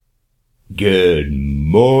Good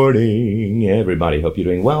morning, everybody. Hope you're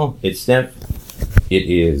doing well. It's Steph. It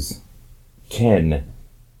is 10.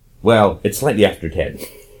 Well, it's slightly after 10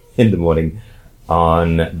 in the morning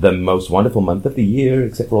on the most wonderful month of the year,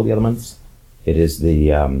 except for all the other months. It is the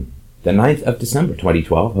 9th of December,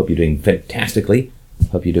 2012. Hope you're doing fantastically.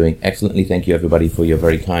 Hope you're doing excellently. Thank you, everybody, for your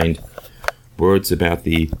very kind words about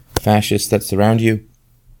the fascists that surround you.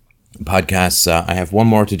 Podcasts, I have one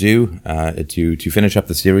more to do to finish up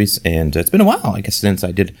the series, and it's been a while, I guess, since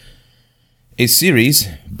I did a series,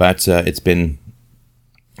 but it's been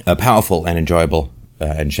powerful and enjoyable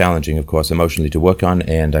and challenging, of course, emotionally to work on,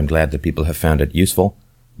 and I'm glad that people have found it useful,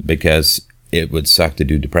 because it would suck to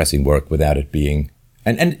do depressing work without it being...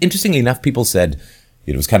 And interestingly enough, people said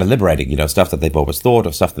it was kind of liberating, stuff that they've always thought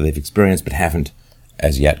or stuff that they've experienced but haven't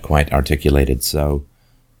as yet quite articulated, so...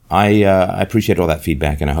 I appreciate all that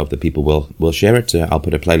feedback, and I hope that people will share it. I'll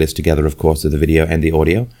put a playlist together, of course, of the video and the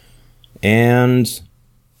audio. And,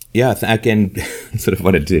 yeah, again, sort of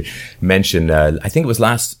wanted to mention, I think it was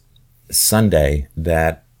last Sunday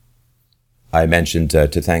that I mentioned to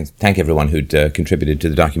thank everyone who'd contributed to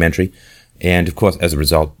the documentary. And, of course, as a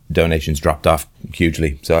result, donations dropped off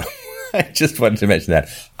hugely. So I just wanted to mention that.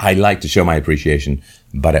 I like to show my appreciation,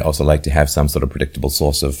 but I also like to have some sort of predictable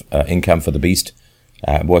source of income for the beast.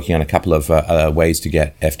 Working on a couple of ways to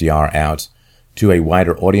get FDR out to a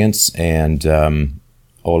wider audience, and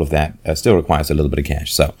all of that still requires a little bit of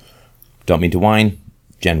cash. So, don't mean to whine,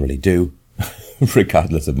 generally do,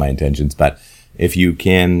 regardless of my intentions. But if you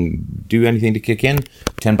can do anything to kick in,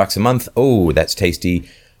 $10 a month, oh, that's tasty.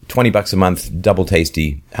 $20 a month, double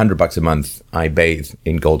tasty. $100 a month, I bathe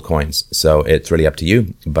in gold coins. So it's really up to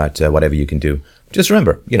you, but whatever you can do. Just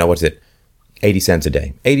remember, what's it? 80 cents a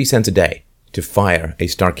day. 80 cents a day to fire a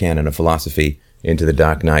star cannon of philosophy into the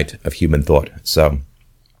dark night of human thought. So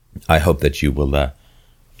I hope that you will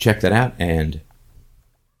check that out and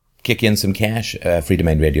kick in some cash.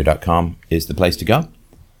 freedomainradio.com is the place to go.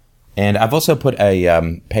 And I've also put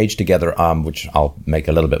a page together, which I'll make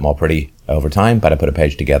a little bit more pretty over time, but I put a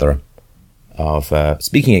page together of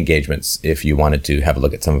speaking engagements if you wanted to have a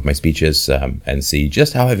look at some of my speeches and see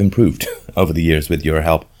just how I've improved over the years with your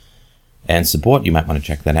help and support. You might want to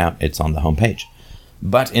check that out. It's on the homepage.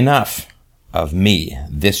 But enough of me.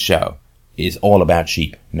 This show is all about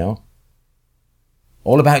sheep, no?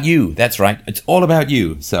 All about you. That's right. It's all about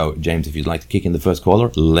you. So, James, if you'd like to kick in the first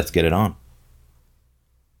caller, let's get it on.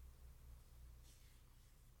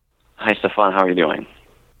 Hi, Stefan. How are you doing?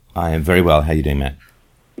 I am very well. How are you doing, Matt?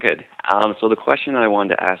 Good. So the question I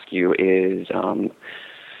wanted to ask you is...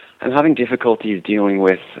 I'm having difficulties dealing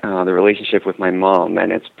with the relationship with my mom,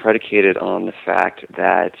 and it's predicated on the fact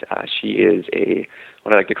that she is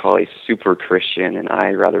what I like to call a super Christian, and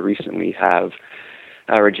I rather recently have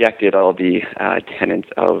rejected all the tenets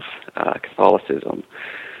of Catholicism.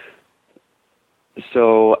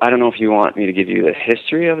 So I don't know if you want me to give you the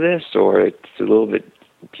history of this, or it's a little bit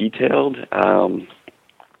detailed,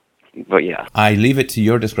 but yeah. I leave it to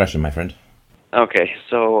your discretion, my friend. Okay,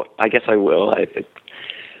 so I guess I will.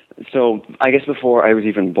 So I guess before I was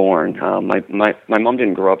even born, my mom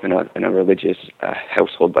didn't grow up in a religious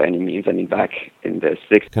household by any means. I mean, back in the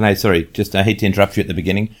 60s. I hate to interrupt you at the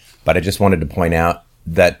beginning, but I just wanted to point out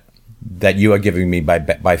that you are giving me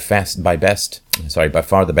by far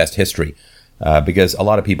the best history, because a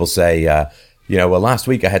lot of people say, well, last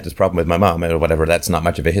week I had this problem with my mom or whatever. That's not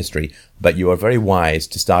much of a history, but you are very wise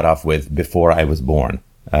to start off with before I was born.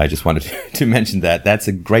 I just wanted to mention that. That's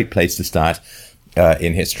a great place to start.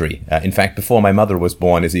 In history. In fact, before my mother was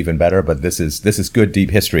born is even better, but this is good, deep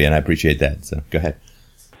history, and I appreciate that. So go ahead.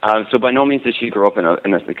 So by no means did she grow up in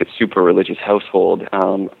a super religious household.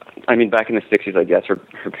 I mean, back in the 60s, I guess, her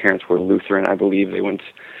parents were Lutheran. I believe they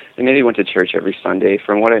maybe went to church every Sunday.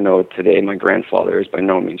 From what I know today, my grandfather is by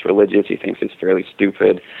no means religious. He thinks it's fairly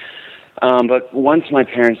stupid. But once my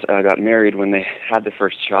parents got married, when they had the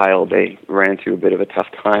first child, they ran into a bit of a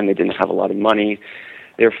tough time. They didn't have a lot of money.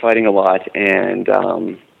 They were fighting a lot, and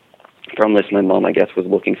from this, my mom, I guess, was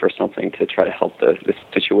looking for something to try to help this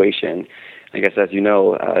situation. I guess, as you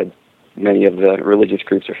know, many of the religious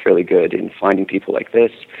groups are fairly good in finding people like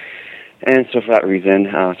this. And so for that reason,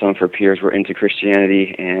 some of her peers were into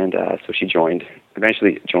Christianity, and so she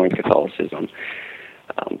eventually joined Catholicism.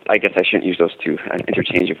 I guess I shouldn't use those two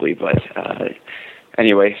interchangeably, but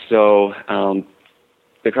anyway, so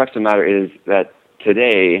the crux of the matter is that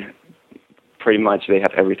today, pretty much they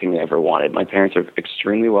have everything they ever wanted. My parents are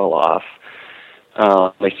extremely well off.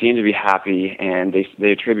 They seem to be happy, and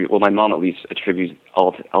they attribute, well, my mom at least attributes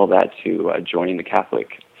all that to joining the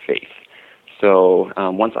Catholic faith. So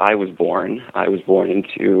once I was born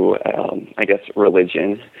into, I guess,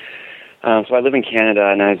 religion. So I live in Canada,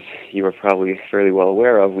 and as you are probably fairly well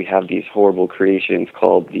aware of, we have these horrible creations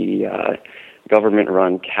called the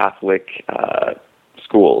government-run Catholic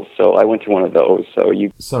schools. So I went to one of those.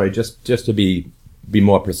 Sorry, just to be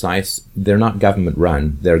more precise, they're not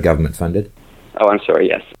government-run; they're government-funded. Oh, I'm sorry.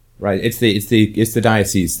 Yes. Right. It's the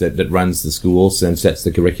diocese that runs the schools and sets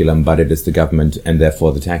the curriculum, but it is the government and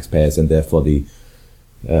therefore the taxpayers and therefore the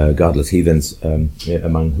godless heathens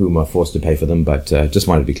among whom are forced to pay for them. But just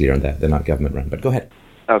wanted to be clear on that. They're not government run. But go ahead.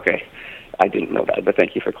 Okay. I didn't know that, but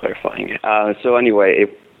thank you for clarifying. So anyway,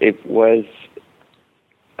 it was.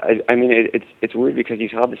 I mean, it's weird because you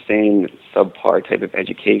have the same subpar type of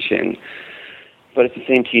education, but it's the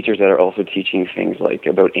same teachers that are also teaching things like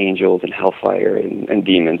about angels and hellfire and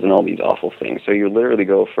demons and all these awful things. So you literally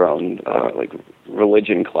go from like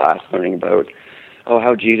religion class learning about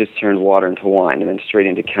how Jesus turned water into wine, and then straight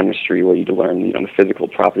into chemistry where you learn the physical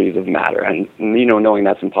properties of matter, and knowing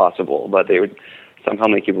that's impossible, but they would somehow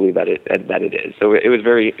make you believe that it is. So it was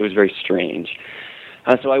very strange.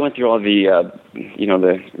 So I went through all the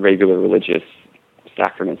the regular religious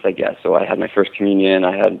sacraments, I guess. So I had my first communion.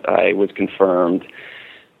 I was confirmed,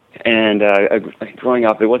 and growing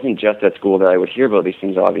up, it wasn't just at school that I would hear about these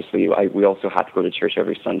things. Obviously, we also had to go to church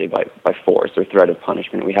every Sunday by force or threat of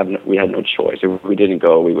punishment. We had no choice. If we didn't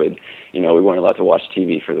go, we would we weren't allowed to watch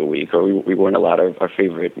TV for the week, or we weren't allowed our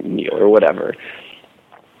favorite meal or whatever.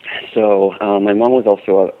 So my mom was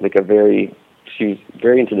also she was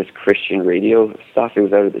very into this Christian radio stuff. It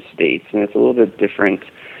was out of the States, and it's a little bit different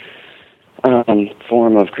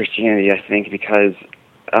form of Christianity, I think, because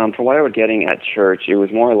from what I was getting at church, it was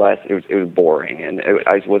more or less it was boring, and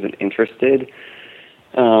I wasn't interested.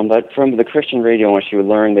 But from the Christian radio, when she would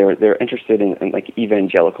learn, they're interested in like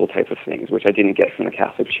evangelical type of things, which I didn't get from the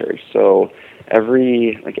Catholic Church. So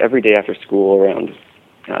every day after school around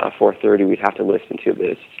 4:30, we'd have to listen to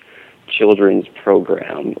this children's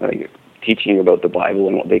program, like teaching about the Bible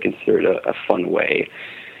in what they considered a fun way.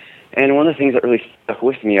 And one of the things that really stuck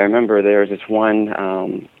with me, I remember there was this one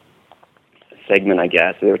segment, I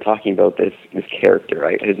guess. They were talking about this character,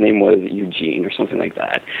 right? His name was Eugene or something like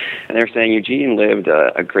that. And they were saying Eugene lived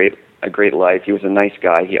a great life. He was a nice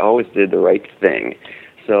guy. He always did the right thing.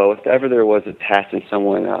 So if ever there was a test and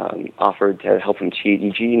someone offered to help him cheat,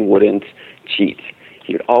 Eugene wouldn't cheat.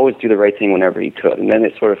 He would always do the right thing whenever he could. And then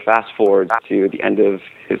it sort of fast forwards to the end of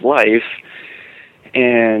his life,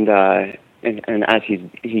 and as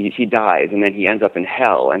he dies, and then he ends up in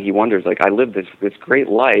hell, and he wonders, like, I lived this great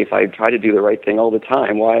life. I try to do the right thing all the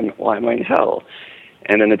time. Why am I in hell?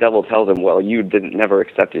 And then the devil tells him, well, you never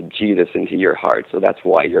accepted Jesus into your heart, so that's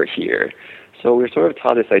why you're here. So we're sort of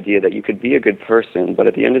taught this idea that you could be a good person, but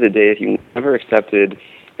at the end of the day, if you never accepted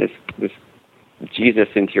this Jesus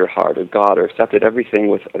into your heart, or God, or accepted everything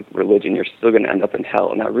with a religion, you're still going to end up in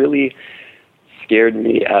hell. And that really scared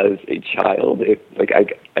me as a child.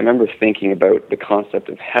 I remember thinking about the concept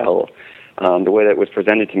of hell. The way that it was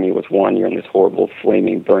presented to me was, one, you're in this horrible,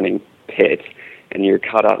 flaming, burning pit, and you're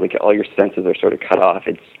cut off. Like, all your senses are sort of cut off.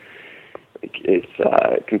 It's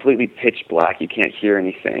completely pitch black. You can't hear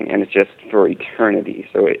anything, and it's just for eternity.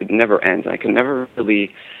 So it never ends. I could never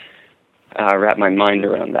really wrap my mind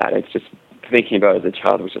around that. It's just thinking about it as a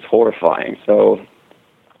child was just horrifying. So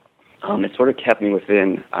it sort of kept me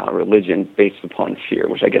within religion based upon fear,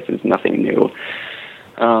 which I guess is nothing new.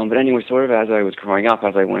 But anyway, sort of as I was growing up,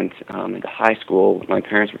 as I went into high school, my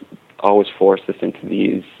parents always forced us into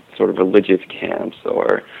these sort of religious camps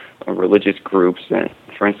or religious groups. And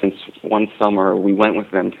for instance, one summer we went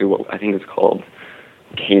with them to what I think is called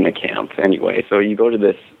Cana Camp. Anyway, so you go to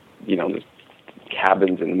this, this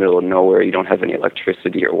cabins in the middle of nowhere. You don't have any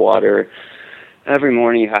electricity or water. Every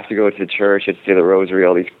morning you have to go to church, you have to say the rosary,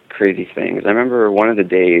 all these crazy things. I remember one of the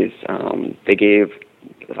days they gave,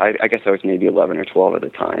 I guess I was maybe 11 or 12 at the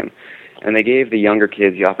time, and they gave the younger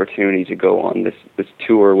kids the opportunity to go on this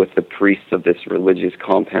tour with the priests of this religious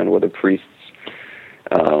compound where the priests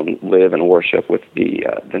live and worship with the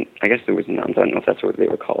I guess there was nuns, I don't know if that's what they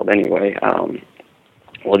were called. Anyway,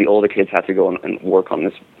 well, the older kids had to go and work on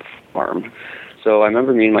this farm. So I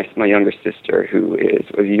remember me and my younger sister, who was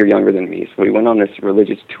a year younger than me, so we went on this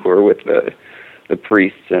religious tour with the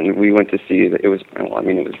priests, and we went to see that it was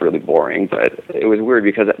really boring, but it was weird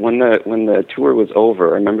because when the tour was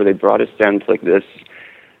over, I remember they brought us down to like this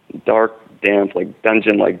dark, damp, like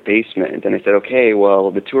dungeon-like basement, and they said, okay, well,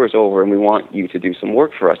 the tour's over, and we want you to do some work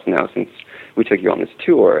for us now since we took you on this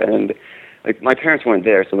tour. And like, my parents weren't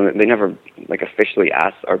there, so they never like officially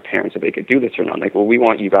asked our parents if they could do this or not. Like, well, we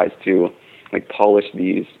want you guys to like polish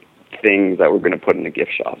these things that we're going to put in the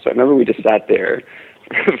gift shop. So I remember we just sat there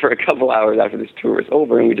for a couple hours after this tour was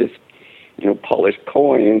over, and we just polished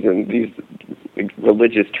coins and these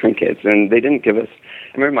religious trinkets, and they didn't give us.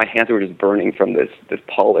 I remember my hands were just burning from this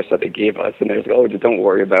polish that they gave us, and they're like, "Oh, just don't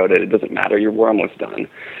worry about it. It doesn't matter. We're almost done."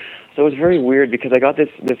 So it was very weird because I got this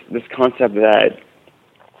concept that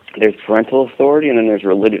there's parental authority and then there's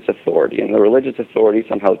religious authority, and the religious authority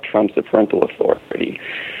somehow trumps the parental authority.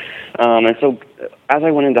 And so as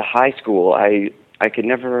I went into high school, I could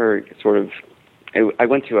never sort of. I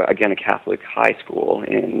went to a Catholic high school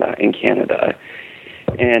in Canada,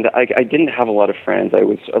 and I didn't have a lot of friends. I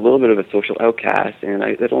was a little bit of a social outcast, and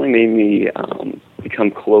it only made me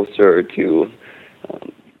become closer to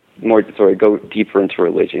more sort of go deeper into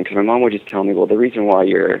religion. Because my mom would just tell me, well, the reason why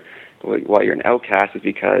you're an outcast is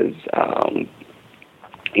because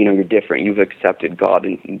you're different. You've accepted God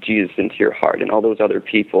and Jesus into your heart, and all those other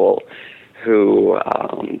people who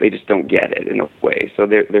they just don't get it in a way. So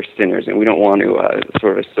they're sinners, and we don't want to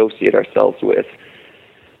sort of associate ourselves with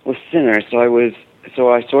sinners. So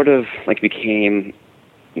I sort of became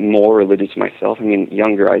more religious myself. I mean,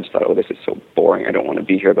 younger, I just thought, oh, this is so boring. I don't want to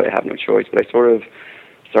be here, but I have no choice. But I sort of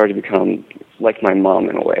started to become like my mom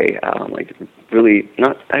in a way. Really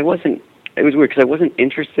not. I wasn't. It was weird because I wasn't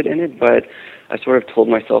interested in it, but I sort of told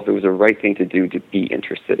myself it was the right thing to do to be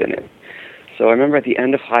interested in it. So I remember at the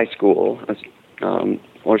end of high school,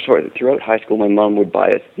 throughout high school, my mom would buy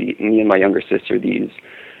us, me and my younger sister, these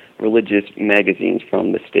religious magazines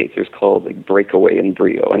from the States. It was called Breakaway and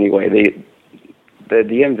Brio. Anyway,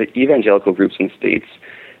 the evangelical groups in the States,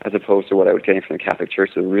 as opposed to what I was getting from the Catholic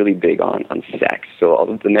Church, were really big on sex. So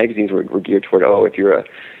all of the magazines were geared toward, if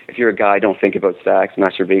you're a guy, don't think about sex,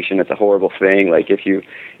 masturbation. It's a horrible thing. Like if you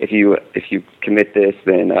commit this,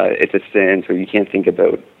 then it's a sin. So you can't think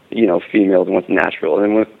about females and what's natural.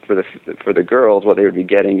 And then for the girls, what they would be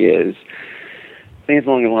getting is things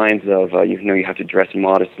along the lines of you have to dress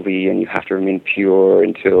modestly and you have to remain pure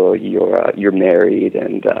until you're married,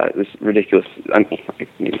 and this ridiculous.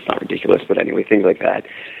 It's not ridiculous, but anyway, things like that.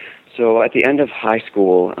 So at the end of high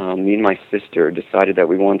school, me and my sister decided that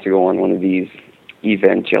we wanted to go on one of these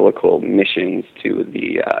evangelical missions to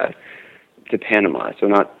Panama. So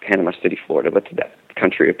not Panama City, Florida, but to that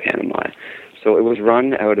country of Panama. So it was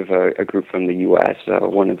run out of a group from the U.S.,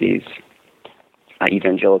 one of these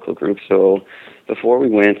evangelical groups. So before we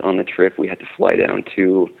went on the trip, we had to fly down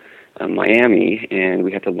to Miami, and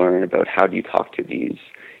we had to learn about how do you talk to these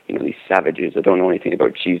savages that don't know anything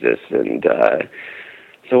about Jesus. And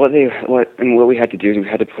so what we had to do is we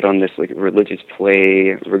had to put on this religious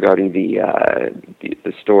play regarding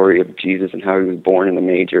the story of Jesus and how he was born in a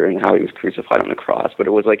manger and how he was crucified on the cross. But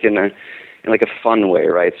it was in a fun way,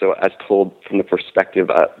 right? So as told from the perspective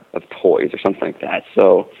of toys or something like that.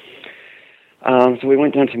 So we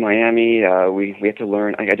went down to Miami. We had to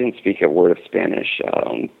learn. I didn't speak a word of Spanish,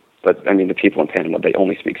 but I mean the people in Panama, they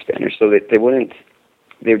only speak Spanish, so they would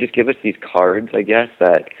just give us these cards, I guess,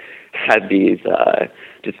 that had these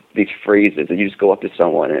just these phrases that you just go up to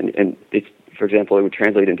someone and it's, for example, it would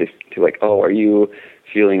translate into oh, are you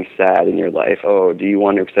feeling sad in your life? Oh, do you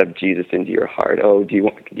want to accept Jesus into your heart? Oh, do you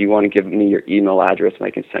want to give me your email address and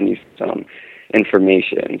I can send you some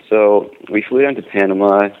information? So we flew down to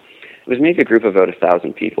Panama. It was maybe a group of about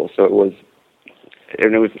 1,000 people. So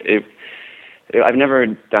I've never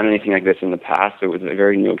done anything like this in the past, so it was a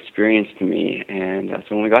very new experience to me. And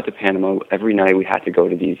so when we got to Panama, every night we had to go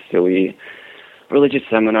to these silly religious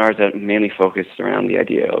seminars that mainly focused around the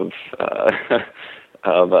idea of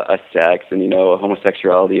sex and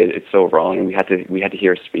homosexuality. It's so wrong, and we had to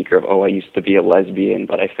hear a speaker of, I used to be a lesbian,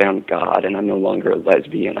 but I found God, and I'm no longer a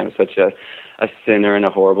lesbian. I'm such a sinner and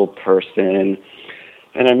a horrible person.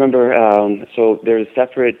 And I remember, so there's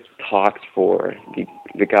separate talks for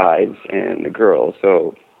the guys and the girls.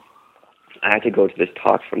 So I had to go to this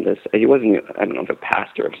talk from this. He wasn't, I don't know, a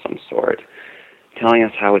pastor of some sort, telling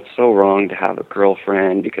us how it's so wrong to have a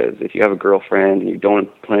girlfriend, because if you have a girlfriend and you don't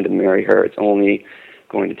plan to marry her, it's only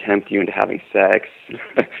going to tempt you into having sex.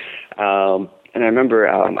 And I remember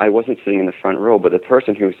I wasn't sitting in the front row, but the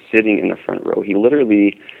person who was sitting in the front row, he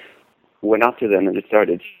literally went up to them and just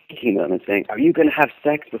started shaking them and saying, "Are you going to have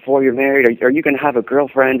sex before you're married? Are you going to have a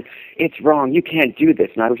girlfriend? It's wrong. You can't do this."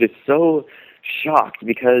 And I was just so shocked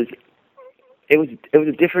because it was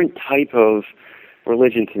a different type of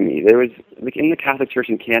religion to me. There was, in the Catholic Church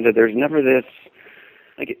in Canada, there's never this,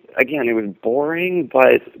 again, it was boring,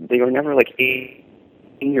 but they were never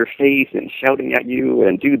in your face and shouting at you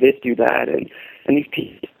and do this, do that. And these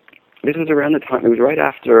people, this was around the time, it was right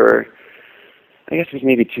after, I guess it was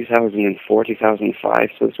maybe 2004, 2005,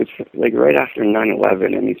 so this was right after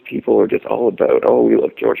 9/11, and these people were just all about, we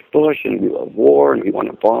love George Bush, and we love war, and we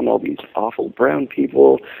want to bomb all these awful brown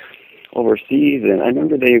people overseas. And I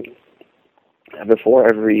remember they before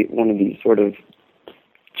every one of these sort of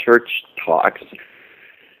church talks,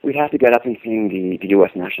 we'd have to get up and sing the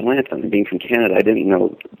U.S. national anthem. And being from Canada, I didn't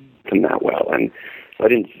know them that well, and so I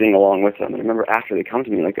didn't sing along with them. And I remember after they come to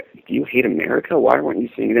me, like, do you hate America? Why weren't you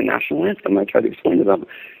singing the national anthem? I tried to explain to them,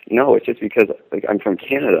 no, it's just because, like, I'm from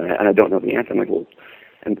Canada and I don't know the anthem. I'm like, well,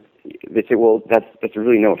 and they say, well, that's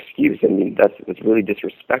really no excuse. I mean, that's really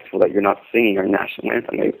disrespectful that you're not singing our national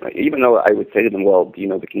anthem. Even though I would say to them, well, do you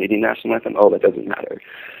know the Canadian national anthem? Oh, that doesn't matter.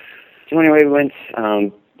 So anyway,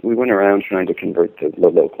 we went around trying to convert the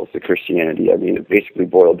locals to Christianity. I mean, it basically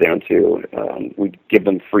boiled down to we'd give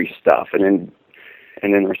them free stuff, and then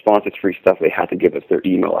in response to free stuff, they had to give us their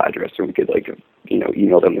email address so we could, like,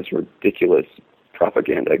 email them this ridiculous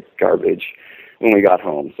propaganda garbage when we got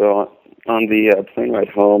home. So on the plane ride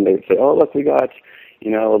home, they would say, oh, look, we got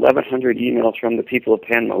 1,100 emails from the people of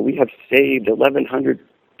Panama. We have saved 1,100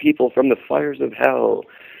 people from the fires of hell.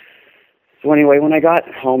 So anyway, when I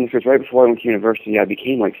got home, this was right before I went to university, I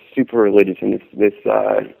became, like, super religious in this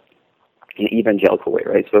an evangelical way,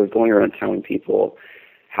 right? So I was going around telling people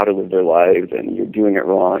how to live their lives, and you're doing it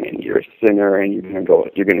wrong, and you're a sinner, and you're going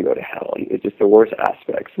to go to hell. And it's just the worst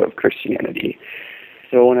aspects of Christianity.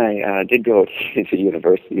 So when I did go to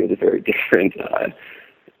university, it was a very different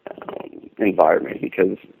environment,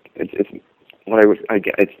 because it's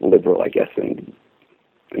liberal, I guess, and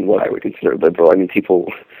what I would consider liberal. I mean, people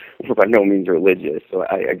were by no means religious, so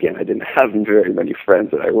I didn't have very many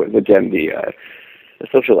friends, and I was, again, the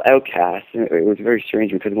social outcast. And it was very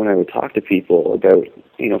strange, because when I would talk to people about,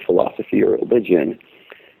 philosophy or religion,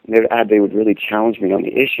 they would really challenge me on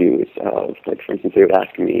the issues of, like, for instance, they would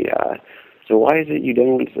ask me, so why is it you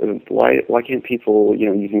don't, why can't people,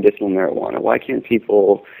 use medicinal marijuana? Why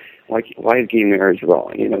is gay marriage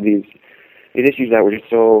wrong? These issues that were just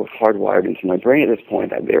so hardwired into my brain at this point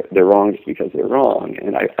that they're wrong just because they're wrong.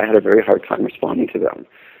 And I had a very hard time responding to them.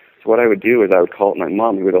 So what I would do is I would call up my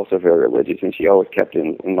mom, who was also very religious, and she always kept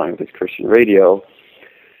in line with this Christian radio.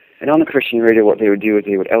 And on the Christian radio, what they would do is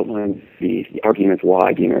they would outline the arguments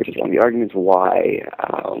why gay marriage is wrong, the arguments why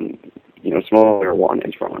smoking marijuana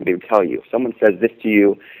is wrong. They would tell you, if someone says this to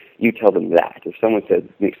you, you tell them that. If someone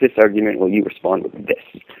makes this argument, well, you respond with this.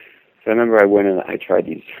 So I remember I went and I tried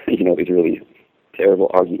these, these really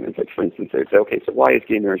terrible arguments. Like, for instance, they would say, okay, so why is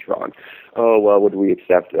gay marriage wrong? Oh, well, would we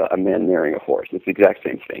accept a man marrying a horse? It's the exact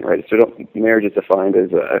same thing, right? So marriage is defined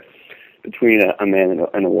as between a man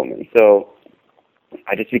and a woman. So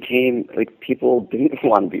I just became, like, people didn't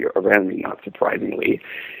want to be around me, not surprisingly.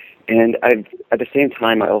 And at the same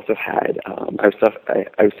time, I also had, I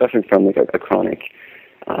was suffering from, like, a chronic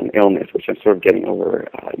illness, which I'm sort of getting over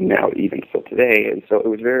now, even still today. And so it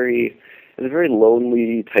was a very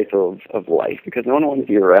lonely type of life, because no one wanted to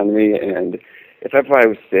be around me. And if ever I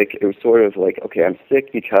was sick, it was sort of like, okay, I'm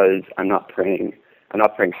sick because I'm not praying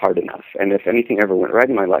hard enough. And if anything ever went right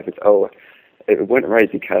in my life, it went right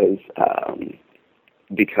because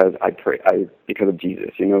I pray, because of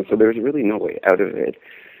Jesus, So there's really no way out of it.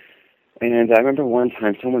 And I remember one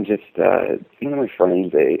time someone one of my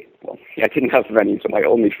friends, I didn't have many, so my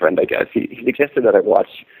only friend, I guess, he suggested that I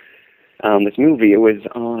watch this movie. It was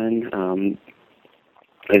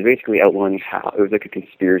it was basically outlining how, it was like a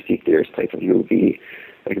conspiracy theorist type of movie,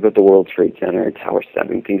 like about the World Trade Center, Tower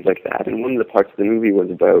 7, things like that. And one of the parts of the movie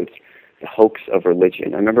was about the hoax of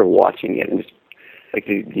religion. I remember watching it, and just, like,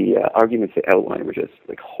 the arguments they outlined were just,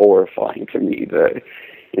 like, horrifying to me.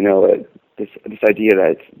 This idea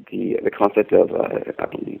that the concept of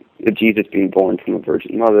Jesus being born from a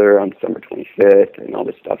virgin mother on December 25th and all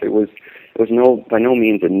this stuff, it was by no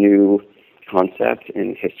means a new concept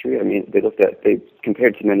in history. I mean, they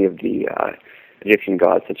compared to many of the Egyptian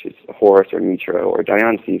gods, such as Horus or Mitra or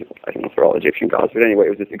Dionysus. I don't know if they're all Egyptian gods, but anyway,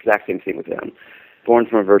 it was the exact same thing with them. Born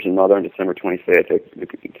from a virgin mother on December 25th,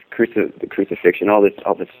 the crucifixion, all this,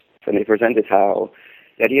 and they presented how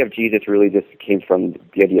the idea of Jesus really just came from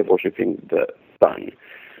the idea of worshiping the sun.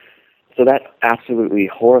 So that absolutely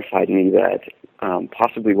horrified me, that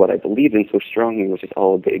possibly what I believed in so strongly was just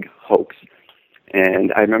all a big hoax.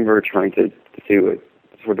 And I remember trying to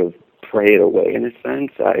sort of pray it away, in a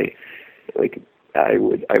sense. It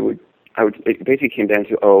basically came down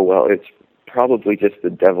to, oh, well, it's probably just the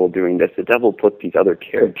devil doing this. The devil put these other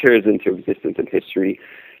characters into existence in history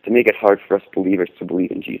to make it hard for us believers to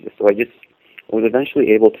believe in Jesus. So I was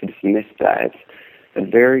eventually able to dismiss that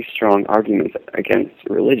very strong argument against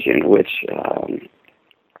religion, which,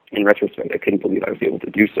 in retrospect, I couldn't believe I was able to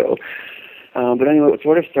do so. But anyway, what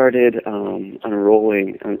sort of started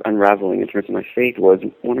unraveling in terms of my faith was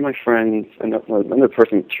one of my friends, another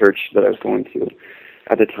person at church that I was going to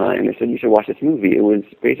at the time. They said, you should watch this movie. It was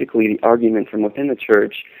basically the argument from within the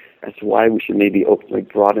church as to why we should maybe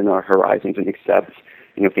broaden our horizons and accept,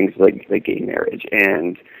 things like gay marriage.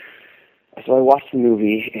 And so I watched the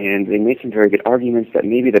movie, and they made some very good arguments that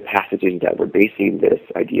maybe the passages that were basing this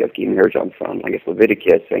idea of gay marriage on from, I guess,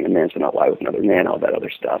 Leviticus, saying a man shall not lie with another man, all that other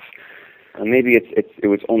stuff. Maybe it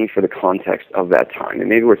was only for the context of that time, and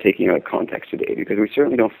maybe we're taking it out of context today, because we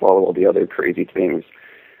certainly don't follow all the other crazy things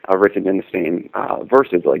written in the same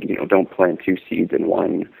verses, like, don't plant two seeds in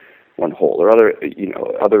one hole, or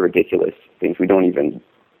other ridiculous things we don't even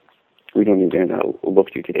look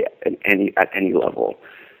to today at any level.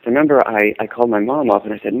 So I remember I called my mom up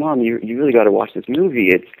and I said, Mom, you really got to watch this movie.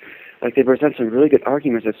 It's like they present some really good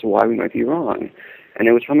arguments as to why we might be wrong. And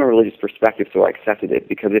it was from a religious perspective, so I accepted it.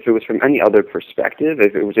 Because if it was from any other perspective,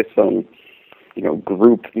 if it was just some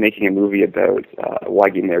group making a movie about why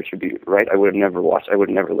gay marriage should be right, I would have never watched. I would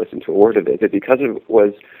have never listened to a word of it. But because it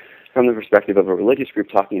was from the perspective of a religious group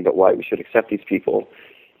talking about why we should accept these people,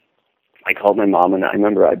 I called my mom, and I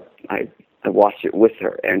remember I watched it with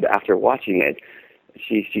her. And after watching it,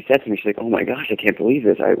 she said to me, she's like, "Oh my gosh, I can't believe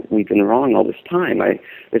this. We've been wrong all this time.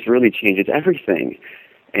 This really changes everything."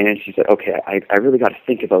 And she said, "Okay, I really got to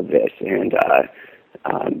think about this and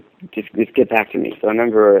just get back to me." So I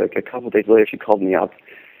remember a couple of days later, she called me up,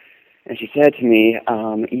 and she said to me,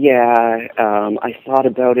 I thought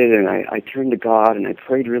about it, and I turned to God, and I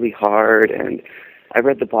prayed really hard, and I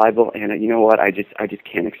read the Bible, and you know what? I just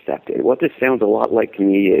can't accept it. What this sounds a lot like to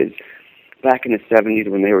me is back in the 70s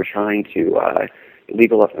when they were trying to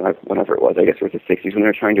legalize, whenever it was, I guess it was the 60s, when they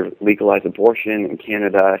were trying to legalize abortion in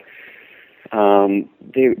Canada.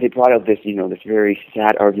 They brought out this, this very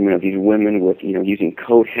sad argument of these women with, using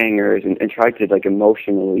coat hangers and tried to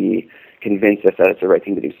emotionally convince us that it's the right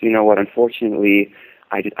thing to do. So you know what? Unfortunately,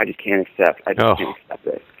 I just can't accept. I just can't accept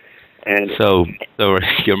it. And so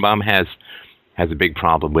your mom has a big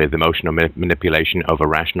problem with emotional manipulation of a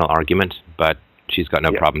rational argument, but she's got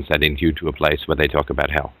no problem sending you to a place where they talk about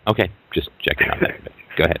hell. Okay, just checking on that.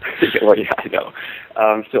 Go ahead. Well, yeah, I know.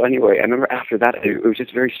 So anyway, I remember after that, it was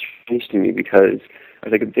just very strange to me because I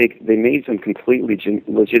was like, they made some completely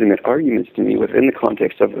legitimate arguments to me within the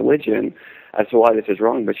context of religion as to why this is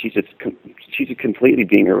wrong, but she's completely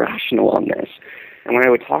being irrational on this. And when I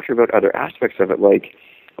would talk to her about other aspects of it, like,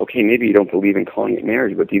 okay, maybe you don't believe in calling it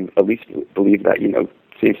marriage, but do you at least believe that,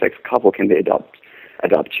 same-sex couple can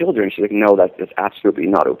adopt children? She's like, no, that's absolutely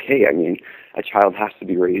not okay. I mean, a child has to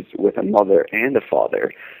be raised with a mother and a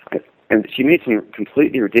father. And she made some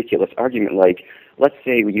completely ridiculous argument, like, let's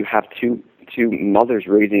say you have two mothers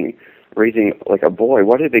raising like a boy.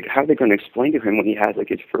 How are they going to explain to him when he has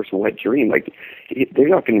his first wet dream? They're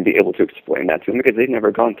not going to be able to explain that to him because they've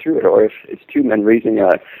never gone through it. Or if it's two men raising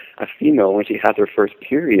a female when she has her first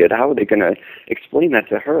period, how are they going to explain that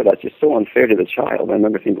to her? That's just so unfair to the child. I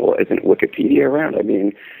remember thinking, well, isn't Wikipedia around? I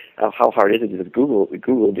mean, how hard is it to just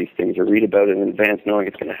Google these things or read about it in advance knowing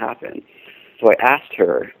it's going to happen? So I asked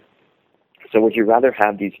her, so would you rather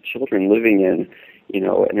have these children living in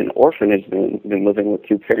an orphanage than living with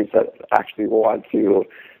two parents that actually want to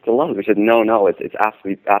love them? She said, no, it's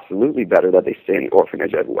absolutely better that they stay in the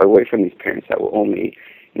orphanage away from these parents that will only,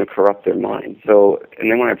 corrupt their minds. So,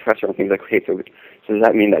 and then when I pressed her on things like, okay, so does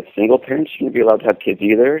that mean that single parents shouldn't be allowed to have kids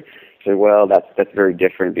either? She said, well, that's very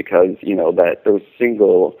different because, that those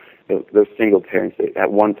single parents,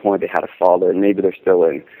 at one point they had a father and maybe they're still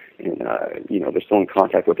they're still in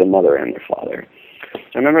contact with their mother and their father. So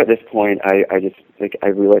I remember at this point, I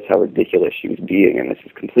realized how ridiculous she was being, and this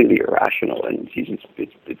is completely irrational, and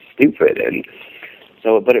it's stupid. And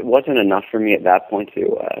so, but it wasn't enough for me at that point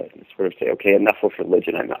to sort of say, okay, enough with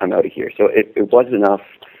religion, I'm out of here. So it was enough,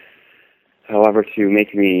 however, to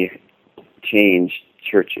make me change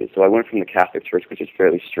churches. So I went from the Catholic Church, which is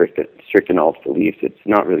fairly strict in all its beliefs. It's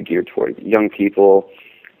not really geared toward young people.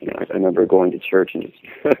 I remember going to church and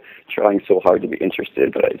just trying so hard to be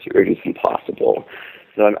interested, but it was impossible.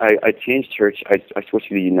 So I changed church. I switched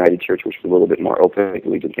to the United Church, which was a little bit more open. They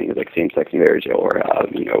believed in things like same-sex marriage or,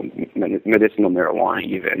 medicinal marijuana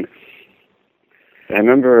even. And I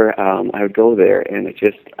remember I would go there, and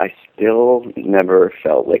I still never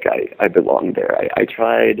felt like I belonged there. I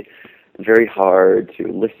tried very hard to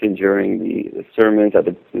listen during the sermons that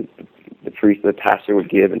the pastor would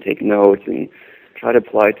give and take notes and try to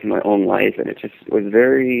apply it to my own life, and it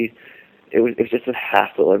was just a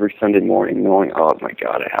hassle every Sunday morning knowing, oh my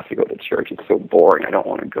God, I have to go to church. It's so boring. I don't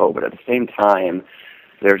want to go. But at the same time,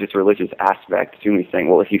 there's this religious aspect to me saying,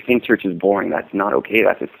 well, if you think church is boring, that's not okay.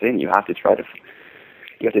 That's a sin. You have to try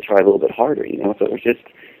a little bit harder, So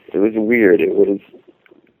it was weird. It was,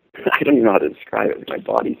 I don't even know how to describe it with my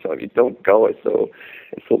body. So if you don't go, it's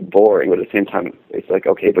so boring. But at the same time, it's like,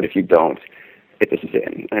 okay, but if you don't, get this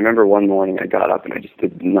in. I remember one morning I got up and I just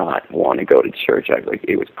did not want to go to church.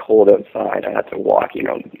 It was cold outside. I had to walk,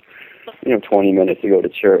 20 minutes to go to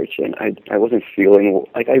church, and I wasn't feeling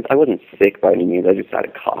like I wasn't sick by any means. I just had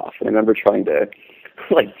a cough, and I remember trying to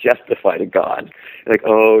justify to God,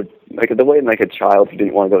 the way a child who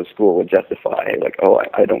didn't want to go to school would justify,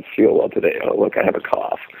 I don't feel well today. Oh, look, I have a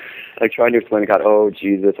cough. Trying to explain to God, oh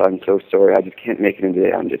Jesus, I'm so sorry, I just can't make it in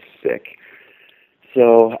today. I'm just sick.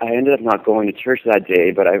 So I ended up not going to church that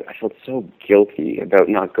day, but I felt so guilty about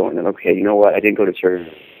not going. And okay, you know what? I didn't go to church.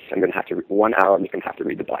 I'm going to have to 1 hour. I'm just going to have to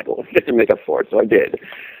read the Bible just to make up for it. So I did.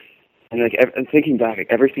 And and thinking back,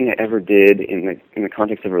 everything I ever did in the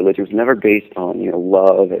context of religion was never based on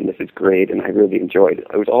love and this is great and I really enjoyed it.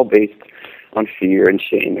 It was all based on fear and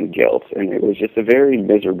shame and guilt, and it was just a very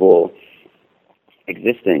miserable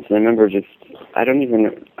existence. And I remember I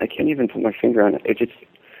can't even put my finger on it. It just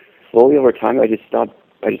slowly over time I just stopped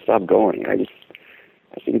going. I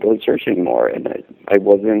didn't go to church anymore, and I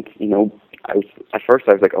wasn't, at first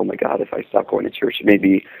I was like, oh my God, if I stop going to church,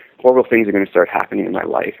 maybe horrible things are going to start happening in my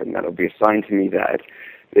life, and that'll be a sign to me that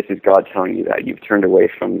this is God telling you that you've turned away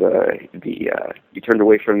from you turned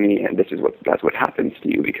away from me, and that's what happens to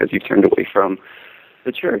you because you've turned away from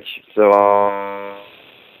the church. So,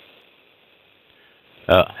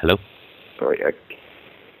 hello? Sorry,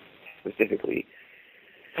 specifically,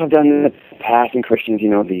 I've done the past in Christians,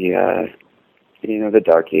 the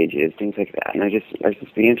Dark Ages, things like that, and I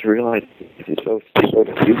just began to realize this is so stupid.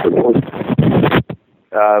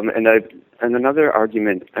 And another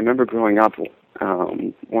argument, I remember growing up,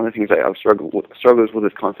 one of the things I struggled with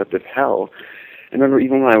this concept of hell. I remember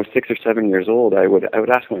even when I was 6 or 7 years old, I would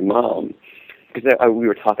ask my mom, because we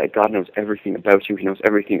were taught that God knows everything about you. He knows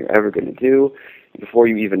everything you're ever going to do before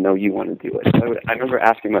you even know you want to do it. So I remember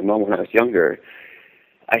asking my mom when I was younger,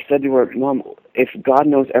 I said to her, Mom, if God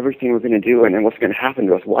knows everything we're going to do and what's going to happen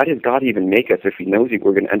to us, why does God even make us if he knows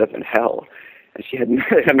we're going to end up in hell? And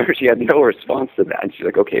I remember she had no response to that. And she's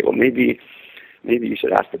like, okay, well, maybe you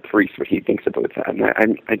should ask the priest what he thinks about that. And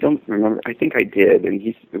I don't remember. I think I did. And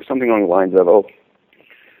it was something along the lines of, oh,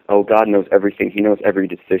 God knows everything. He knows every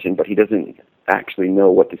decision, but he doesn't actually know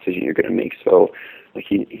what decision you're going to make. So,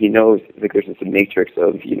 he knows, there's this matrix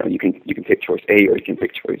of, you can pick choice A or you can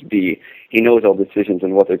pick choice B. He knows all decisions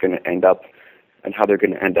and what they're going to end up and how they're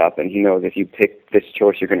going to end up, and he knows if you pick this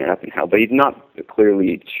choice, you're going to end up in hell. But he's not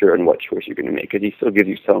clearly sure on what choice you're going to make, because he still gives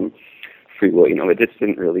you some free will. It just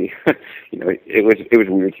didn't really, it was weird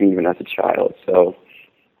to me even as a child. So,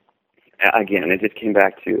 again, it just came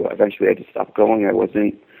back to, eventually I just stopped going. I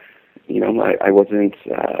wasn't,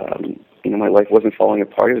 my life wasn't falling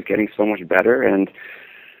apart. It was getting so much better. And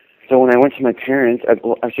so when I went to my parents,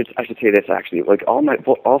 I should say this actually,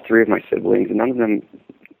 all three of my siblings, and none of them,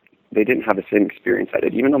 they didn't have the same experience I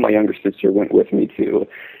did. Even though my younger sister went with me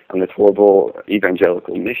on this horrible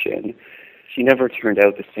evangelical mission, she never turned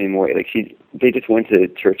out the same way. They just went to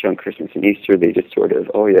church on Christmas and Easter. They just sort of,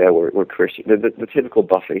 oh yeah, we're Christian. The typical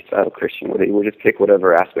buffet style Christian, where they would just pick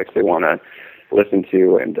whatever aspects they want to listen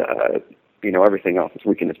to, and everything else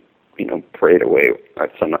we can just pray it away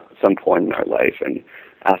at some point in our life and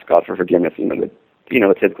ask God for forgiveness. The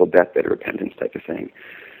typical deathbed repentance type of thing.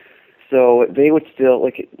 So they would still,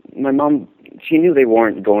 my mom, she knew they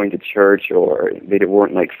weren't going to church or they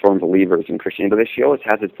weren't firm believers in Christianity, but she always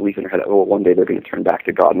has this belief in her head that, one day they're going to turn back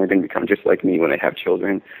to God and they're going to become just like me when they have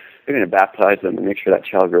children. They're going to baptize them and make sure that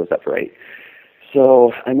child grows up right.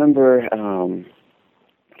 So I remember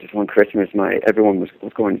just one Christmas, everyone was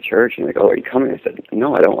going to church and are you coming? I said,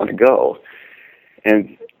 no, I don't want to go.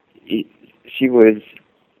 And she was,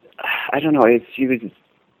 I don't know, she was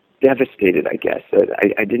devastated, I guess, that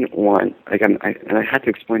I didn't want, and I had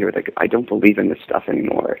to explain to her, I don't believe in this stuff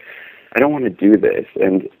anymore. I don't want to do this.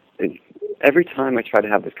 And every time I try to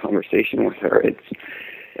have this conversation with her, it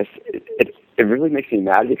really makes me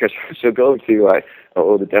mad, because she'll go to,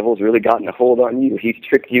 the devil's really gotten a hold on you. He's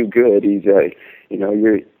tricked you good. He's,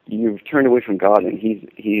 you've turned away from God, and he's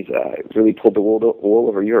really pulled the wool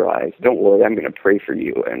over your eyes. Don't worry, I'm going to pray for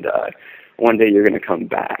you, and one day you're going to come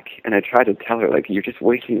back. And I try to tell her, you're just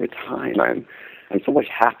wasting your time. I'm so much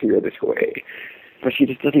happier this way. But she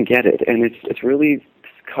just doesn't get it. And it's really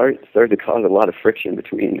started to cause a lot of friction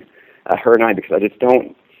between her and I, because I just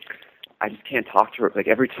can't talk to her.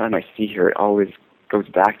 Every time I see her, it always goes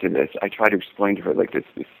back to this. I try to explain to her, this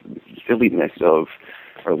silliness of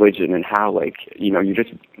religion and how,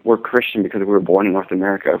 we're Christian because we were born in North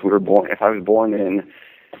America. If I was born in,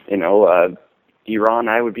 Iran,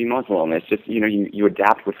 I would be Muslim. It's just, you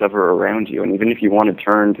adapt whatever around you. And even if you want to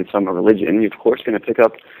turn to some religion, you're of course going to pick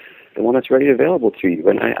up the one that's readily available to you.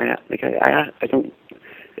 And I don't,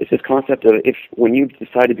 it's this concept of if when you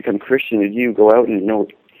decide to become Christian, did you go out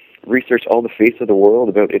and research all the faiths of the world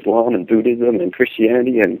about Islam and Buddhism and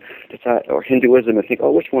Christianity and decide, or Hinduism, and think,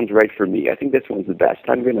 oh, which one's right for me? I think this one's the best.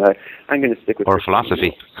 I'm gonna stick with. Or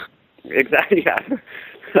philosophy. Exactly. Yeah.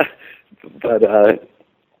 but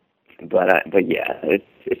yeah,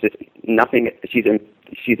 it's just nothing.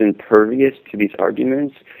 She's impervious to these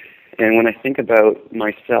arguments. And when I think about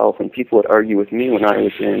myself and people would argue with me when I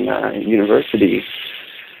was in university,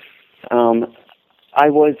 I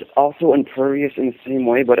was also impervious in the same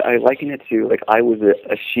way, but I liken it to like I was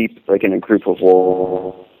a sheep, like in a group of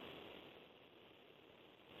wolves.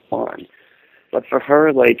 But for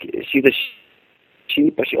her, like she's a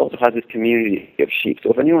sheep, but she also has this community of sheep.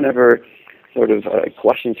 So if anyone ever sort of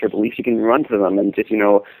questions her beliefs, you can run to them and just,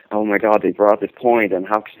 oh my God, they brought this point, and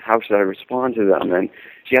how should I respond to them? And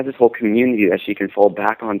she has this whole community that she can fall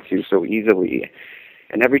back onto so easily.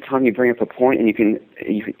 And every time you bring up a point, and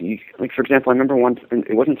you like, for example, I remember once,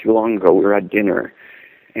 it wasn't too long ago, we were at dinner,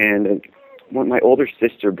 and when my older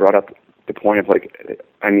sister brought up the point of, like,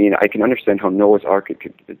 I mean, I can understand how Noah's Ark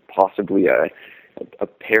could possibly a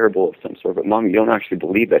parable of some sort, but Mom, you don't actually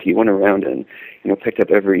believe that. He went around and, picked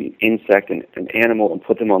up every insect and animal and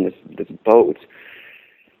put them on this boat.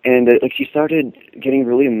 And like she started getting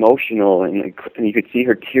really emotional, and you could see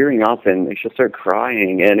her tearing up, and like, she'll start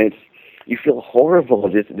crying, and you feel horrible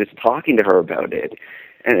just talking to her about it,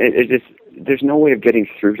 and it just, there's no way of getting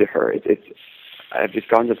through to her. I've just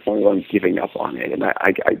gotten to the point where I'm giving up on it, and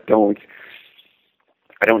I don't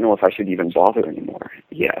know if I should even bother anymore.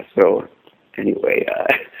 Yeah. So anyway,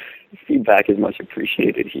 feedback is much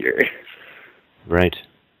appreciated here. Right.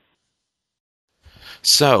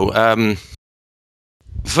 So,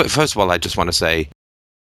 first of all, I just want to say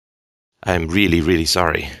I'm really, really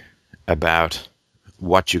sorry about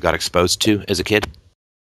what you got exposed to as a kid.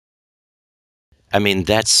 I mean,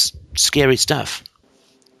 that's scary stuff.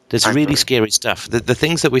 That's really scary stuff. The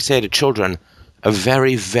things that we say to children are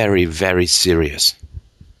very, very, very serious.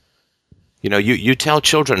 You tell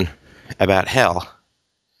children about hell,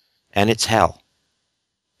 and it's hell.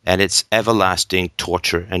 And it's everlasting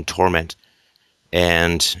torture and torment.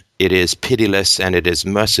 And it is pitiless, and it is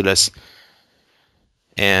merciless.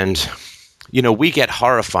 And, we get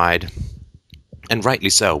horrified, and rightly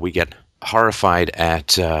so, we get horrified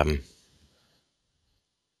at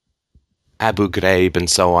Abu Ghraib and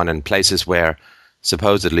so on, and places where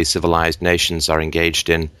supposedly civilized nations are engaged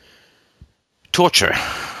in torture.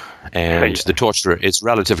 And the torture is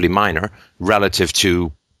relatively minor relative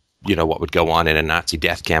to, what would go on in a Nazi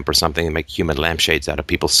death camp or something, and make human lampshades out of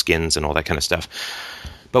people's skins and all that kind of stuff.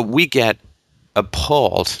 But we get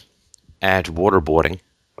appalled at waterboarding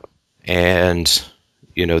and,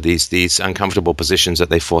 these uncomfortable positions that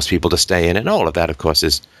they force people to stay in. And all of that, of course,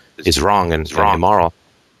 is wrong and immoral.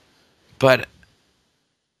 But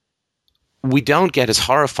we don't get as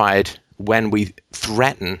horrified when we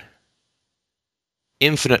threaten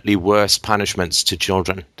infinitely worse punishments to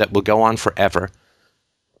children that will go on forever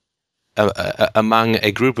among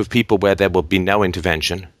a group of people where there will be no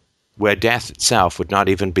intervention, where death itself would not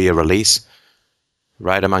even be a release,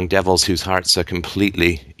 right, among devils whose hearts are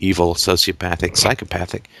completely evil, sociopathic,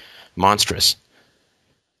 psychopathic, monstrous.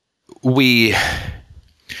 We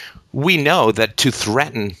know that to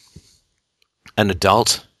threaten an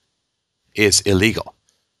adult is illegal.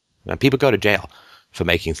 Now, people go to jail for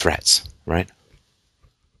making threats, right?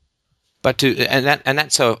 But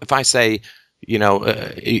so if I say,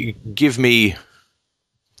 give me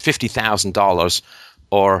 $50,000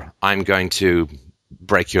 or I'm going to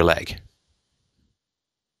break your leg.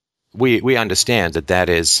 We understand that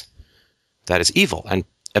is evil, and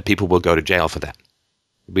people will go to jail for that.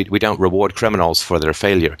 We don't reward criminals for their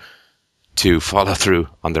failure to follow through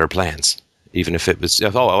on their plans, even if it was,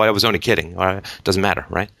 I was only kidding, or it doesn't matter,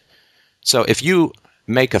 right? So if you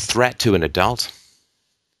make a threat to an adult,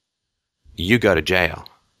 you go to jail.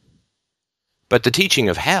 But the teaching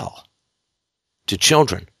of hell to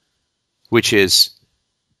children, which is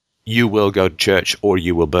you will go to church or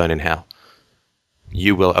you will burn in hell.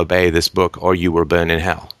 You will obey this book or you will burn in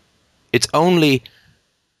hell. It's only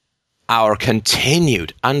our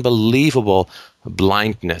continued, unbelievable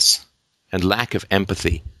blindness and lack of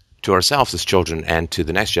empathy to ourselves as children and to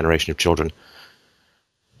the next generation of children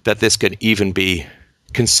that this can even be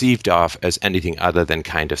conceived of as anything other than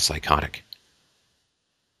kind of psychotic.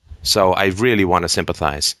 So I really want to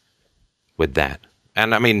sympathize with that.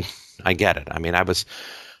 And I mean, I get it. I mean, I was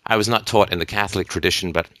not taught in the Catholic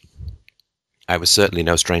tradition, but I was certainly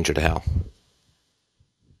no stranger to hell.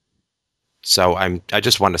 So I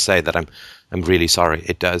just want to say that I'm really sorry.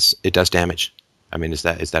 It does damage. I mean, is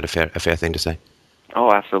that a fair thing to say?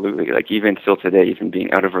 Oh, absolutely. Like even still today, even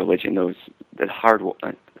being out of religion, the hard,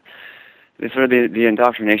 sort of the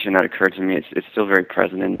indoctrination that occurred to me, it's still very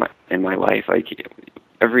present in my life. Like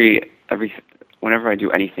whenever I do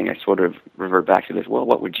anything, I sort of revert back to this. Well,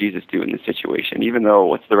 what would Jesus do in this situation? Even though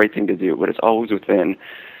what's the right thing to do, but it's always within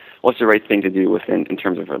what's the right thing to do within in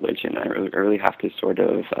terms of religion. I really have to sort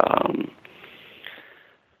of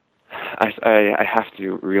I have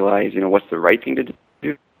to realize, what's the right thing to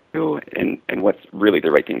do and what's really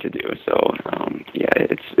the right thing to do. So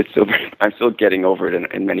it's still I'm still getting over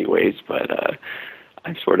it in many ways, but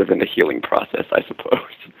I'm sort of in the healing process, I suppose.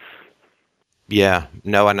 Yeah,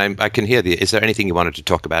 no, and I can hear is there anything you wanted to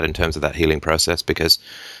talk about in terms of that healing process? Because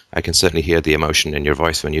I can certainly hear the emotion in your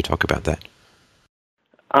voice when you talk about that.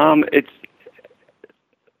 It's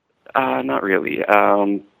not really.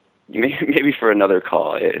 Maybe for another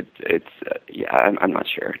call. I'm not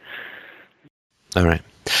sure. All right.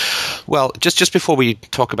 Well, just before we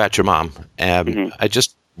talk about your mom, I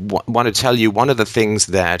just want to tell you one of the things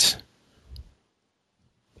that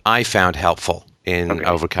I found helpful in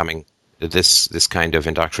overcoming this kind of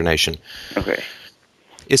indoctrination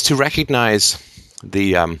is to recognize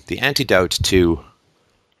the antidote to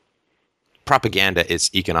propaganda is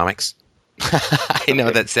economics. I know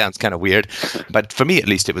that sounds kind of weird, but for me at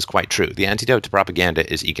least it was quite true. The antidote to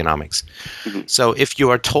propaganda is economics. Mm-hmm. So if you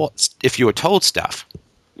are told stuff,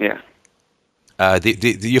 you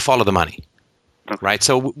follow the money, right?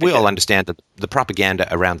 So we all understand that the propaganda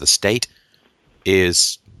around the state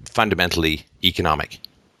is fundamentally economic.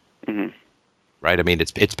 Mm-hmm. Right? I mean,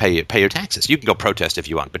 it's pay your taxes. You can go protest if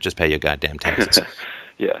you want, but just pay your goddamn taxes.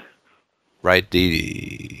 Yeah. Right?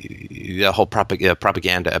 The whole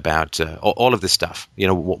propaganda about all of this stuff.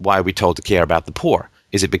 Why are we told to care about the poor?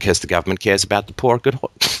 Is it because the government cares about the poor?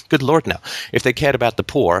 Good Lord, no. If they cared about the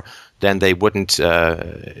poor, then they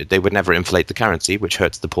would never inflate the currency, which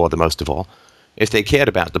hurts the poor the most of all. If they cared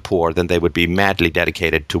about the poor, then they would be madly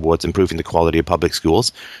dedicated towards improving the quality of public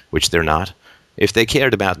schools, which they're not. If they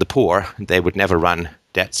cared about the poor, they would never run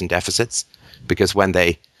debts and deficits, because when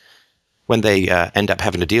they end up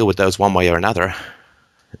having to deal with those one way or another,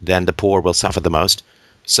 then the poor will suffer the most.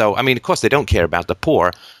 So, I mean, of course, they don't care about the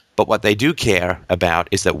poor, but what they do care about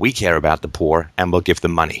is that we care about the poor and will give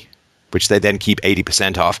them money, which they then keep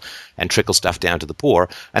 80% off and trickle stuff down to the poor.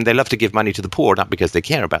 And they love to give money to the poor, not because they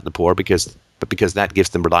care about the poor, but because that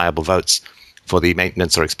gives them reliable votes for the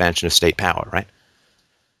maintenance or expansion of state power, right?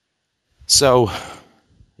 So,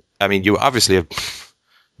 I mean, you're obviously a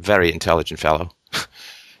very intelligent fellow.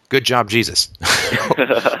 Good job, Jesus.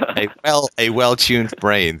 a well-tuned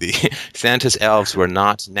brain. The Santa's elves were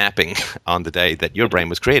not napping on the day that your brain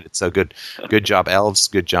was created. So good job, elves.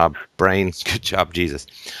 Good job, brain. Good job, Jesus.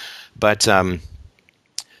 But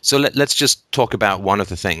so let's just talk about one of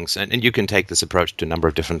the things, and you can take this approach to a number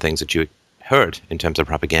of different things that you heard in terms of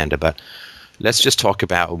propaganda. But let's just talk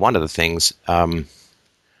about one of the things.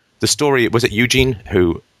 The story, was it Eugene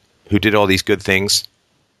who did all these good things?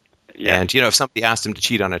 Yeah. And, if somebody asked him to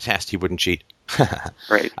cheat on a test, he wouldn't cheat.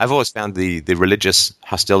 Right. I've always found the religious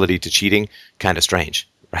hostility to cheating kind of strange,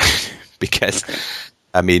 right? Because,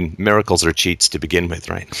 I mean, miracles are cheats to begin with,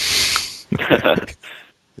 right?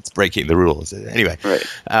 It's breaking the rules. Anyway, right.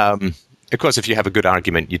 Of course, if you have a good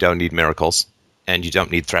argument, you don't need miracles, and you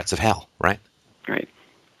don't need threats of hell, right? Right.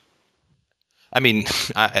 I mean,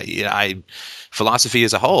 philosophy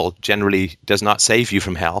as a whole generally does not save you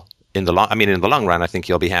from hell. In the long run, I think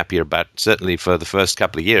you'll be happier, but certainly for the first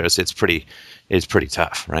couple of years, it's pretty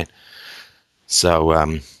tough, right?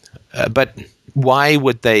 So, but why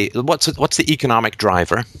would they? What's the economic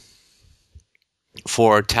driver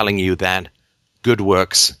for telling you that good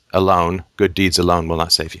works alone, good deeds alone, will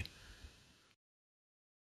not save you?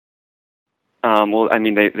 Well, I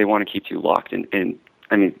mean, they want to keep you locked in.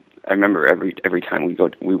 I mean, I remember every time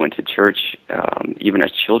we went to church, even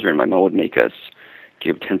as children, my mom would make us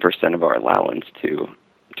give 10% of our allowance to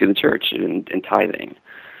the church in tithing.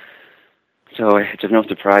 So it's of no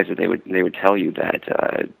surprise that they would tell you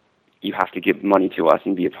that you have to give money to us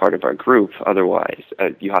and be a part of our group. Otherwise,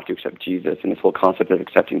 you have to accept Jesus. And this whole concept of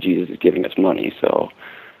accepting Jesus is giving us money. So,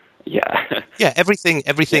 yeah. Yeah,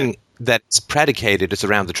 everything that's predicated is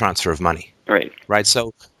around the transfer of money. Right. Right.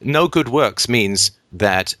 So no good works means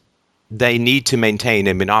that they need to maintain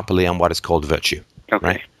a monopoly on what is called virtue. Okay.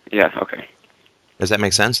 Right? Yeah. Okay. Does that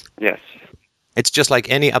make sense? Yes. It's just like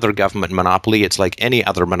any other government monopoly. It's like any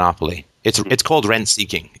other monopoly. It's called rent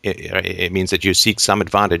seeking. It means that you seek some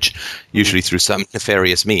advantage, usually through some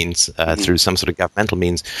nefarious means, through some sort of governmental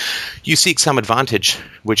means. You seek some advantage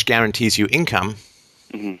which guarantees you income,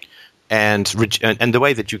 and the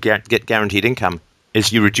way that you get guaranteed income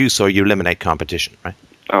is you reduce or you eliminate competition, right?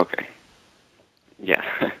 Okay. Yeah.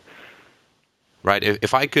 Right.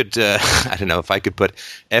 If I could, I don't know, if I could put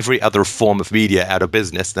every other form of media out of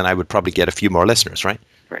business, then I would probably get a few more listeners, right?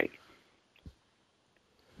 Right.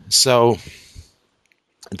 So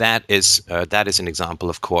that is an example,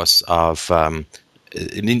 of course, of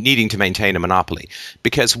needing to maintain a monopoly.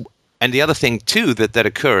 Because, and the other thing too that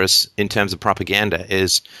occurs in terms of propaganda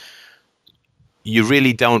is you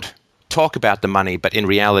really don't talk about the money, but in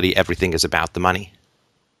reality, everything is about the money.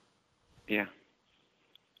 Yeah.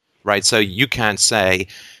 Right, so you can't say,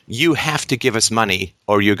 you have to give us money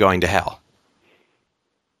or you're going to hell.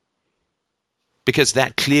 Because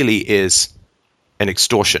that clearly is an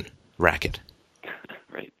extortion racket.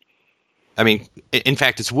 Right. I mean, in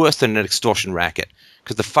fact, it's worse than an extortion racket,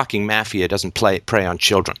 because the fucking mafia doesn't prey on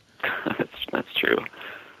children. That's true.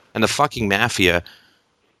 And the fucking mafia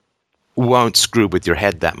won't screw with your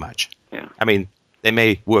head that much. Yeah. I mean, they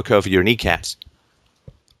may work over your kneecaps,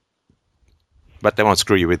 but they won't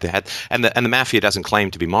screw you with the head. And the mafia doesn't claim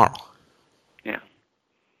to be moral. Yeah.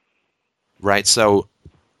 Right? So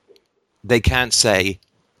they can't say,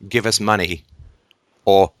 give us money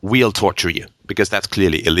or we'll torture you, because that's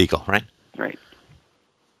clearly illegal, right? Right.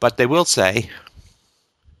 But they will say,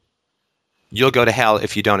 you'll go to hell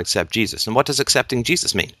if you don't accept Jesus. And what does accepting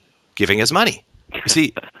Jesus mean? Giving us money. You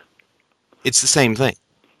see, it's the same thing.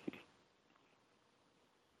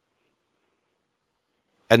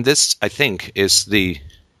 And this, I think, is the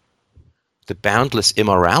boundless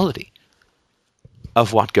immorality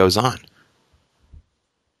of what goes on.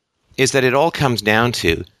 Is that it all comes down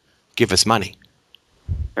to, give us money.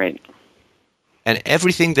 Right. And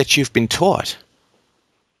everything that you've been taught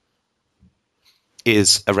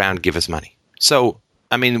is around give us money. So,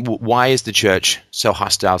 I mean, why is the church so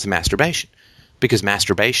hostile to masturbation? Because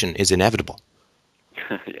masturbation is inevitable.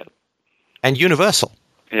 Yeah. And universal.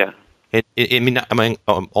 Yeah. Among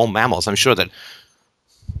all mammals, I'm sure that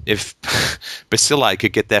if bacilli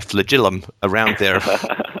could get their flagellum around their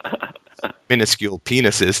minuscule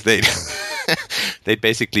penises, they'd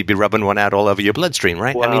basically be rubbing one out all over your bloodstream,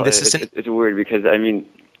 right? Well, I mean, it's weird because, I mean,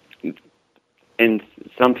 and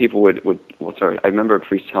some people would I remember a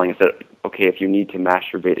priest telling us that, okay, if you need to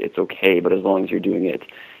masturbate, it's okay, but as long as you're doing it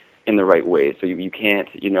in the right way. So you can't,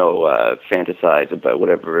 fantasize about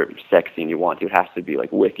whatever sex scene you want. It has to be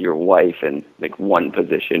like with your wife and like one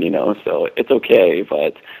position, So it's okay,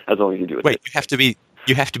 but as long as you do it. Wait, you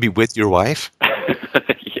have to be with your wife?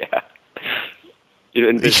 Yeah.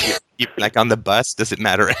 Like on the bus? Does it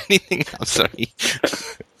matter anything? I'm sorry.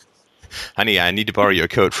 Honey, I need to borrow your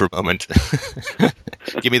coat for a moment.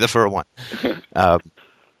 Give me the fur one.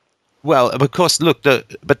 Well, of course, look,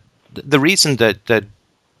 the reason that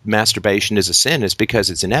masturbation is a sin is because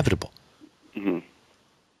it's inevitable. Mm-hmm.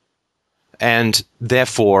 And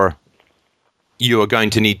therefore, you are going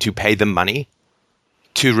to need to pay them money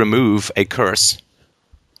to remove a curse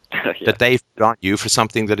that they've put on you for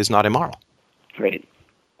something that is not immoral. Right.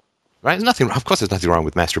 Right? Of course, there's nothing wrong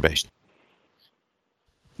with masturbation.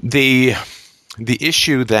 The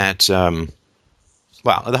issue that, the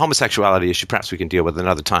homosexuality issue, perhaps we can deal with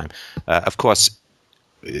another time. Of course,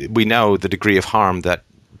 we know the degree of harm that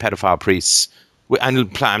pedophile priests. I'm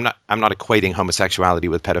not equating homosexuality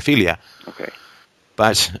with pedophilia. Okay.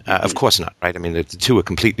 But of course not, right? I mean, the two are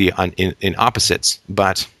completely in opposites.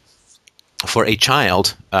 But for a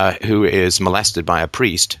child who is molested by a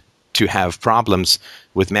priest to have problems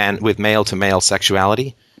with male to male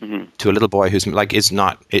sexuality, mm-hmm. to a little boy who's like, it's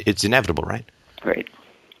inevitable, right? Right.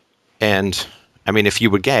 And I mean, if you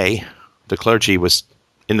were gay, the clergy was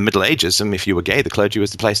in the Middle Ages. I mean, if you were gay, the clergy was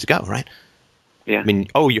the place to go, right? Yeah. I mean,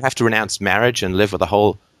 you have to renounce marriage and live with a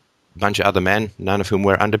whole bunch of other men, none of whom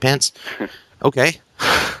wear underpants. Okay.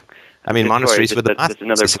 I mean, monasteries with that's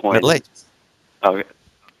another point. Middle Ages. Oh,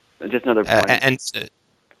 just another point.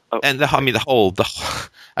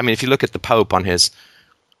 If you look at the Pope on his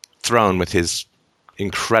throne with his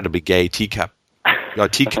incredibly gay teacup,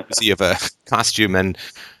 teacup of a costume and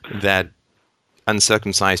that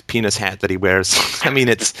uncircumcised penis hat that he wears. I mean,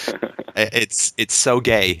 it's so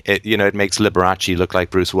gay. It makes Liberace look like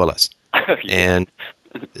Bruce Willis, Yeah. And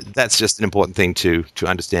that's just an important thing to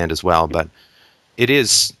understand as well. But it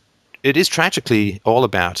is tragically all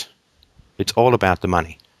about the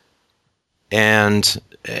money and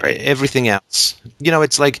everything else.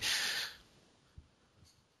 It's like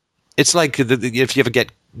if you ever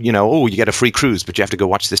get you get a free cruise, but you have to go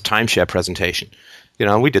watch this timeshare presentation.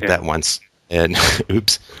 We did that once, and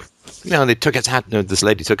oops. They took us out. This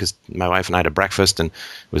lady took us, my wife and I, to breakfast, and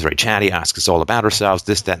it was very chatty. Asked us all about ourselves,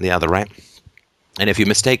 this, that, and the other, right? And if you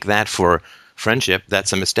mistake that for friendship,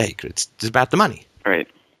 that's a mistake. It's about the money. Right.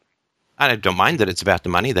 I don't mind that it's about the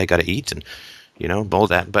money. They got to eat and, all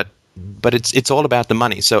that. But it's all about the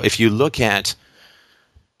money. So if you look at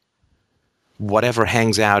whatever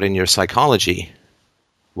hangs out in your psychology,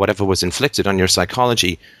 whatever was inflicted on your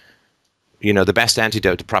psychology, the best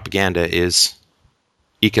antidote to propaganda is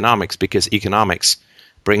economics, because economics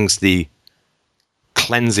brings the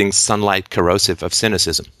cleansing sunlight corrosive of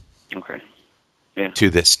cynicism to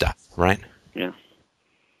this stuff, right? Yeah.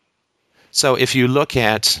 So if you look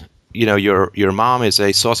at, your mom is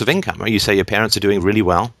a source of income, or you say your parents are doing really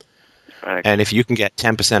well, Right. and if you can get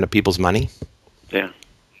 10% of people's money Yeah.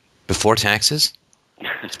 before taxes,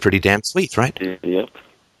 it's pretty damn sweet, right? Yep.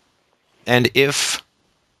 And if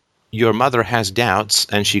your mother has doubts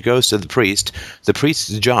and she goes to the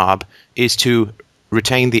priest's job is to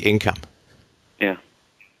retain the income. Yeah.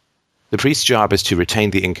 The priest's job is to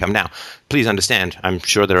retain the income. Now, please understand, I'm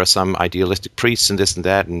sure there are some idealistic priests and this and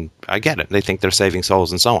that, and I get it. They think they're saving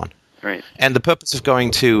souls and so on. Right. And the purpose of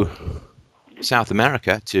going to South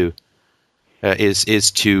America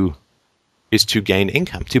is to gain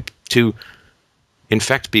income, to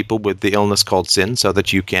infect people with the illness called sin, so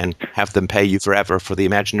that you can have them pay you forever for the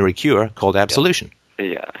imaginary cure called absolution.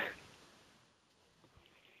 Yeah.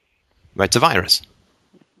 Right, it's a virus.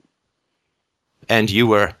 And you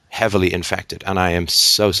were heavily infected, and I am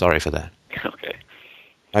so sorry for that. Okay.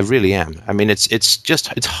 I really am. I mean,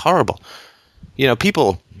 it's horrible.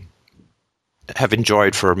 People have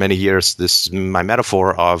enjoyed for many years my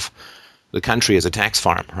metaphor of the country as a tax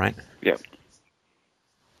farm, right? Yep.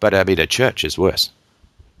 But I mean, a church is worse.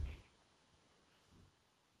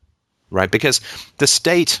 Right? Because the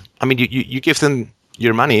state, I mean, you give them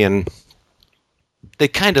your money and they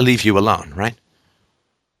kind of leave you alone, right?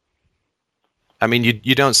 I mean,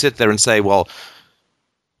 you don't sit there and say, well,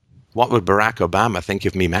 what would Barack Obama think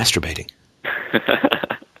of me masturbating?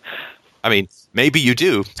 I mean, maybe you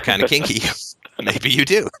do. It's kind of kinky. Maybe you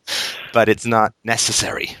do. But it's not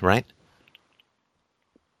necessary, right?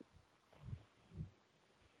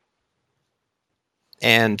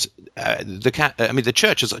 And the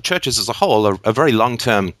churches as a whole are very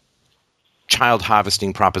long-term child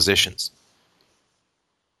harvesting propositions,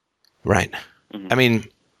 right? Mm-hmm. I mean,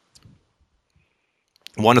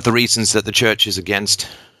 one of the reasons that the church is against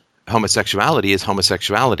homosexuality is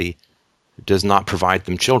homosexuality does not provide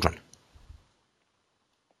them children.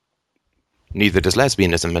 Neither does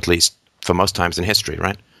lesbianism, at least for most times in history,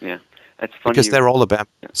 right? Yeah, that's funny. Because they're all about.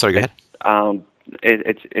 Sorry, go ahead.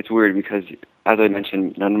 It's weird because, as I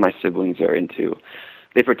mentioned, none of my siblings are into.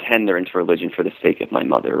 They pretend they're into religion for the sake of my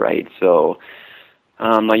mother, right? So,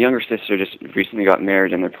 my younger sister just recently got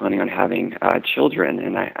married, and they're planning on having children.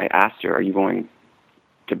 And I asked her, "Are you going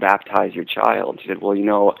to baptize your child?" She said,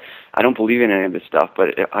 "Well, I don't believe in any of this stuff,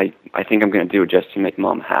 but I think I'm going to do it just to make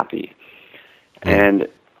Mom happy." And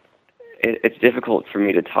it's difficult for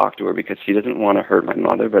me to talk to her because she doesn't want to hurt my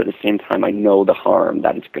mother, but at the same time, I know the harm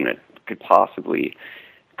that could possibly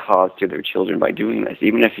cause to their children by doing this.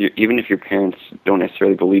 Even if your parents don't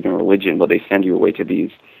necessarily believe in religion, but they send you away to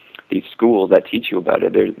these schools that teach you about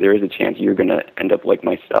it, there is a chance you're going to end up like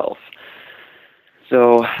myself.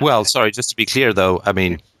 So, well, sorry, just to be clear, though, I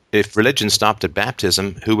mean, if religion stopped at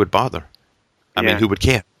baptism, who would bother? I mean, who would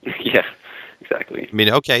care? Yeah, exactly. I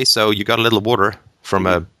mean, okay, so you got a little water from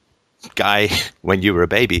a guy when you were a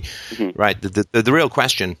baby, right? The real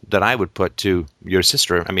question that I would put to your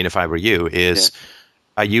sister, I mean, if I were you, is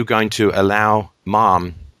are you going to allow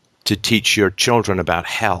Mom to teach your children about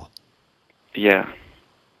hell? Yeah.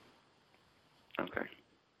 Okay.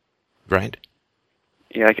 Right?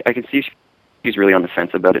 Yeah, I can see she's really on the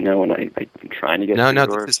fence about it now, and I'm trying to get No,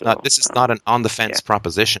 her, this is not an on-the-fence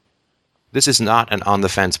proposition. This is not an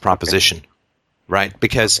on-the-fence proposition, right?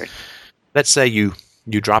 Because let's say you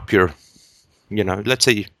drop your, let's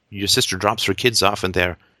say your sister drops her kids off and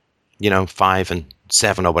they're, 5 and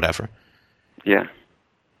 7 or whatever. Yeah.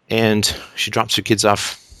 And she drops her kids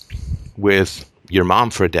off with your mom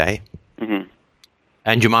for a day. Mm-hmm.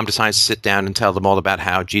 And your mom decides to sit down and tell them all about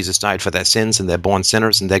how Jesus died for their sins and they're born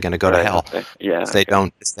sinners and they're going to go to hell. Okay. Yeah. If they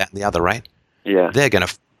don't, this, that, and the other, right? Yeah. They're going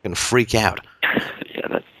to freak out.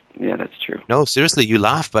 That's true. No, seriously, you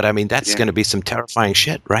laugh, but I mean, that's going to be some terrifying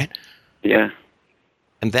shit, right? Yeah.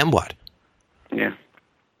 And then what? Yeah.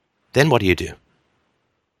 Then what do you do?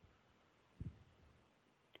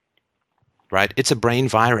 Right? It's a brain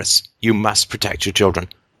virus. You must protect your children.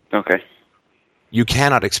 Okay. You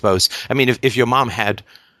cannot expose. I mean, if your mom had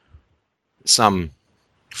some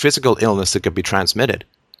physical illness that could be transmitted,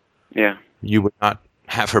 you would not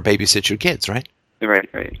have her babysit your kids, right?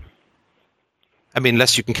 Right. I mean,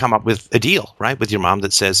 unless you can come up with a deal, right, with your mom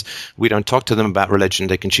that says we don't talk to them about religion.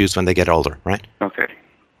 They can choose when they get older, right? Okay.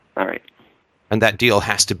 All right. And that deal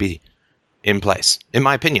has to be in place, in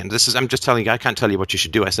my opinion. I'm just telling you, I can't tell you what you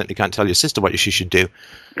should do. I certainly can't tell your sister what she should do.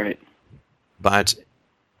 Right. But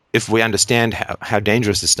if we understand how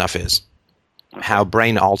dangerous this stuff is, how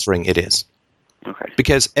brain altering it is, Okay.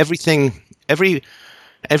 because every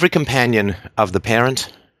companion of the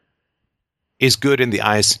parent is good in the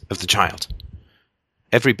eyes of the child.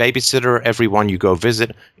 Every babysitter, everyone you go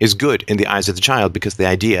visit is good in the eyes of the child, because the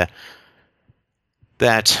idea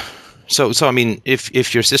that so I mean,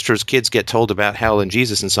 if your sister's kids get told about hell and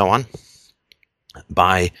Jesus and so on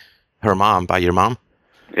by your mom,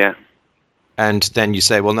 Yeah. and then you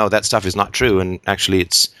say, well, no, that stuff is not true, and actually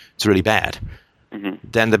it's really bad,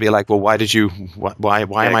 then they'll be like, well, why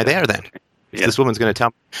am I there then? Yeah. This woman's going to tell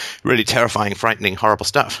me really terrifying, frightening, horrible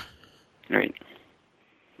stuff. Right.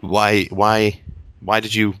 Why am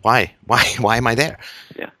I there?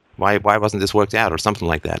 Yeah. Why wasn't this worked out, or something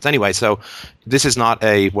like that? Anyway, so this is not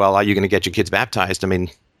are you going to get your kids baptized? I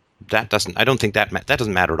mean, I don't think that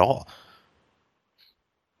doesn't matter at all,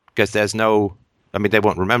 because they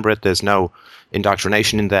won't remember it. There's no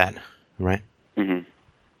indoctrination in that, right? Mm-hmm.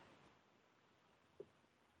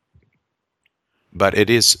 But it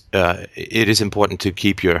is important to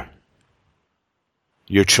keep your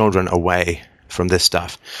children away from this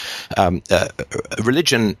stuff.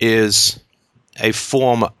 Religion is a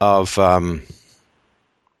form of how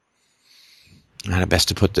best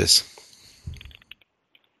to put this,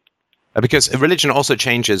 because religion also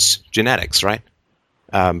changes genetics, right?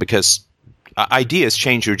 Because ideas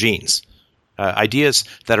change your genes. Ideas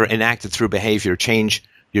that are enacted through behavior change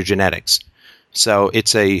your genetics. So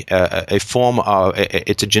it's a form of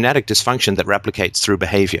it's a genetic dysfunction that replicates through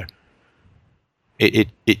behavior. It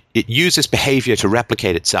uses behavior to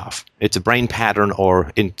replicate itself. It's a brain pattern,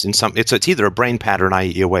 or it's either a brain pattern,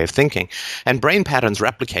 i.e. a way of thinking. And brain patterns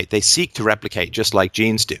replicate. They seek to replicate just like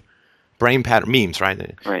genes do. Brain pattern memes,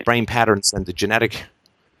 right? Right. Brain patterns and the genetic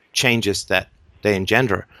changes that they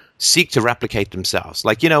engender seek to replicate themselves.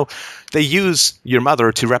 Like, they use your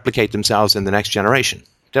mother to replicate themselves in the next generation.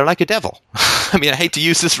 They're like a devil. I mean, I hate to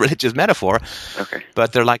use this religious metaphor, Okay.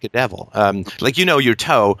 but they're like a devil. Your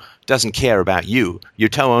toe doesn't care about you. Your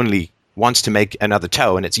toe only wants to make another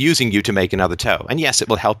toe, and it's using you to make another toe. And yes, it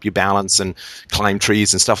will help you balance and climb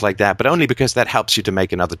trees and stuff like that, but only because that helps you to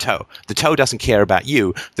make another toe. The toe doesn't care about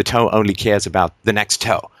you. The toe only cares about the next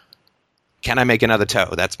toe. Can I make another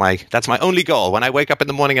toe? That's my only goal. When I wake up in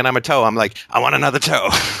the morning and I'm a toe, I'm like, I want another toe.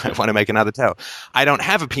 I want to make another toe. I don't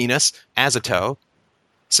have a penis as a toe,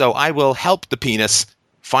 so I will help the penis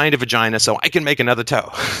find a vagina so I can make another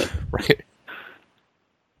toe. Right?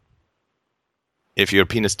 If your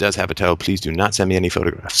penis does have a toe, please do not send me any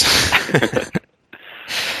photographs.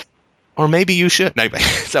 Or maybe you should. No,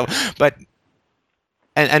 so, but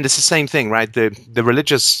and it's the same thing, right? The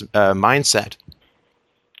religious mindset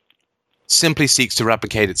simply seeks to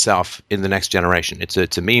replicate itself in the next generation. It's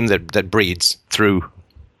a meme that breeds through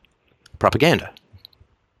propaganda.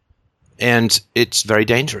 And it's very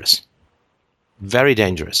dangerous. Very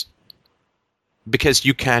dangerous. Because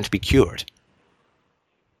you can't be cured.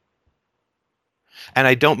 And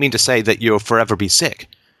I don't mean to say that you'll forever be sick.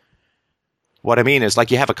 What I mean is,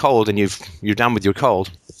 like, you have a cold and you're done with your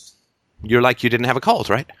cold. You're like you didn't have a cold,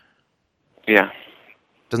 right? Yeah.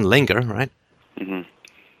 Doesn't linger, right? Mm-hmm.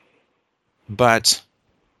 But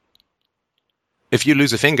if you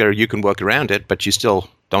lose a finger, you can work around it, but you still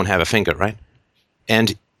don't have a finger, right?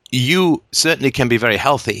 And you certainly can be very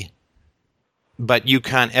healthy, but you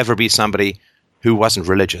can't ever be somebody who wasn't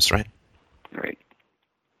religious, right? Right.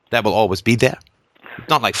 That will always be there. It's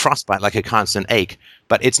not like frostbite, like a constant ache,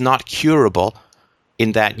 but it's not curable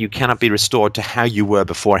in that you cannot be restored to how you were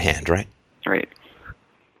beforehand, right? Right.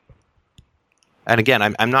 And again,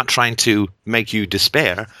 I'm not trying to make you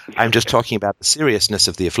despair. I'm just talking about the seriousness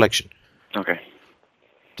of the affliction. Okay.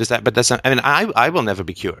 I will never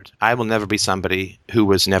be cured. I will never be somebody who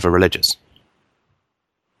was never religious.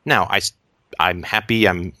 Now, I'm happy,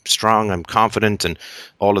 I'm strong, I'm confident, and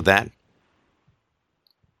all of that.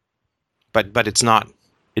 But it's not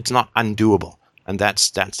undoable, and that's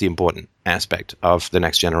the important aspect of the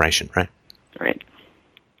next generation, right? Right.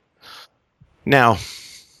 Now,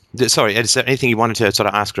 sorry, is there anything you wanted to sort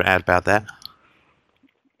of ask or add about that?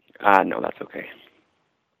 No, that's okay.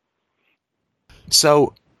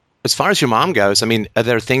 So, as far as your mom goes, I mean, are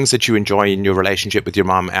there things that you enjoy in your relationship with your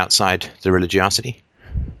mom outside the religiosity?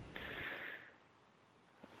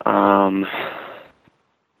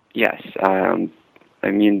 Yes. I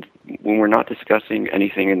mean, when we're not discussing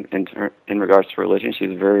anything in regards to religion,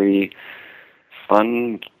 she's very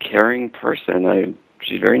fun, caring person.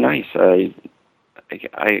 She's very nice. I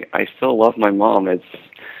still love my mom.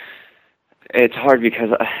 It's hard because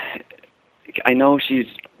I know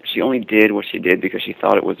she only did what she did because she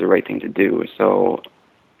thought it was the right thing to do. So,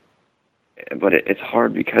 but it's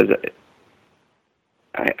hard because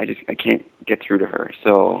I can't get through to her.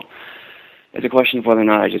 So it's a question of whether or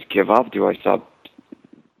not I just give up. Do I stop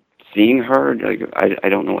seeing her? Like, I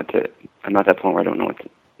don't know I'm at that point where I don't know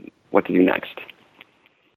what to do next.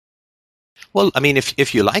 Well, I mean,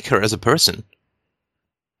 if you like her as a person,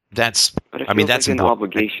 that's But it feels like an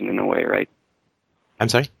obligation in a way, right? I'm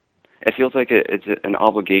sorry? It feels like it's an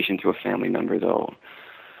obligation to a family member, though.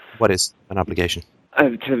 What is an obligation?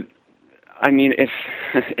 If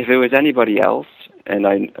it was anybody else, and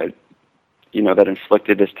I that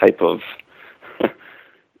inflicted this type of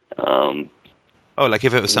like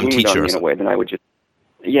if it was some wound teacher on me in a way, then I would just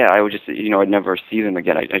I'd never see them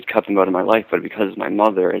again. I'd cut them out of my life. But because it's my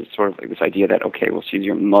mother, it's sort of like this idea that, okay, well, she's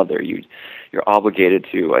your mother. You're obligated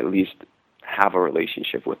to at least have a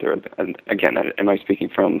relationship with her. And again, am I speaking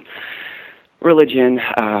from religion?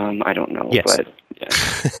 I don't know. Yes. But yeah.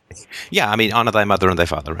 Yeah, I mean, honor thy mother and thy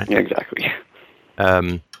father, right? Yeah, exactly.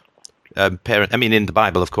 In the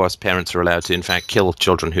Bible, of course, parents are allowed to, in fact, kill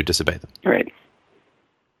children who disobey them. Right.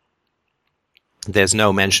 There's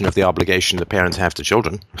no mention of the obligation that parents have to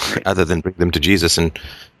children, other than bring them to Jesus and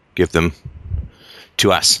give them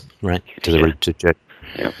to us, right? To church.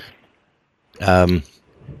 Yeah.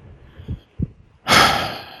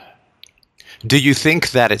 Do you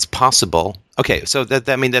think that it's possible? Okay, so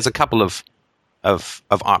there's a couple of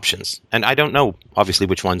options, and I don't know, obviously,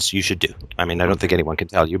 which ones you should do. I mean, I don't think anyone can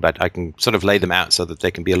tell you, but I can sort of lay them out so that they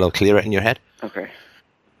can be a little clearer in your head. Okay.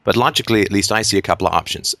 But logically, at least I see a couple of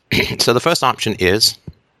options. So the first option is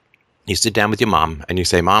you sit down with your mom and you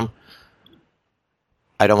say, Mom,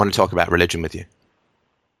 I don't want to talk about religion with you.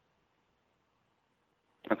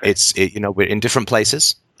 Okay. We're in different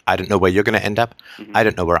places. I don't know where you're going to end up. Mm-hmm. I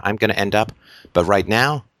don't know where I'm going to end up. But right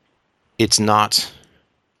now, it's not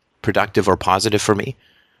productive or positive for me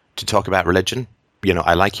to talk about religion.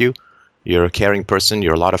 I like you. You're a caring person.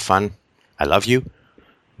 You're a lot of fun. I love you.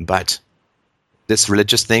 But this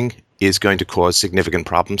religious thing is going to cause significant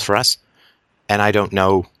problems for us. And I don't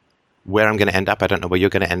know where I'm going to end up. I don't know where you're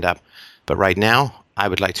going to end up. But right now, I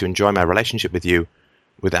would like to enjoy my relationship with you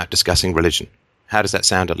without discussing religion. How does that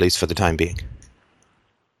sound, at least for the time being?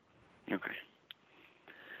 Okay.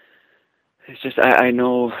 It's just, I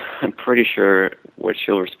know, I'm pretty sure what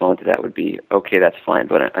she'll respond to that would be, okay, that's fine,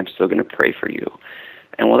 but I'm still going to pray for you.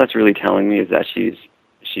 And what that's really telling me is that she's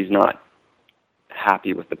not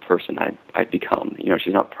happy with the person I've become.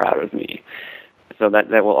 She's not proud of me. So that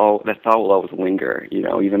thought will always linger,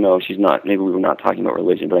 even though maybe we were not talking about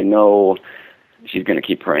religion, but I know she's going to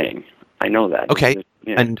keep praying. I know that. Okay.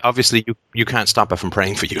 Yeah. And obviously you can't stop her from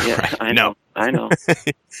praying for you, Yeah, right? I know.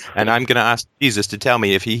 And I'm going to ask Jesus to tell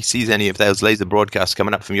me if he sees any of those laser broadcasts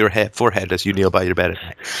coming up from your forehead as you kneel by your bed at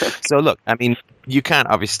night. So look, I mean, you can't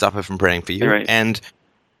obviously stop her from praying for you. Right. And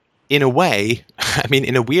in a way,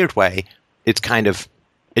 in a weird way, it's kind of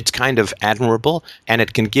admirable, and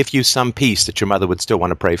it can give you some peace that your mother would still want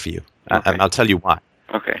to pray for you. Okay. I'll tell you why.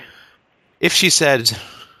 Okay. If she said,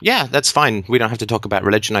 yeah, that's fine, we don't have to talk about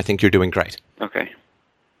religion, I think you're doing great. Okay.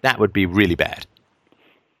 That would be really bad.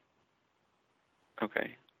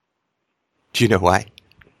 Okay. Do you know why?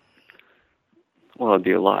 Well, it'd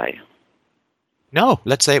be a lie. No,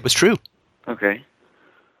 let's say it was true. Okay.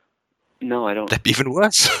 No, I don't. That'd be even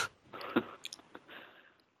worse.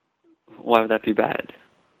 Why would that be bad?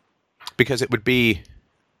 Because it would be,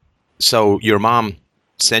 so your mom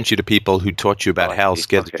sent you to people who taught you about hell,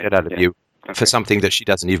 scared the shit out of you, for something that she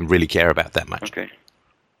doesn't even really care about that much. Okay.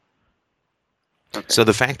 So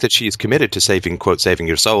the fact that she is committed to saving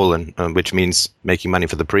your soul, and which means making money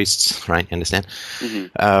for the priests, right? You understand?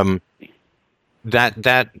 Mm-hmm. That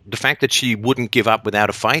the fact that she wouldn't give up without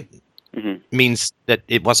a fight means that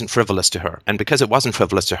it wasn't frivolous to her, and because it wasn't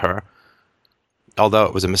frivolous to her, although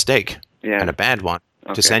it was a mistake and a bad one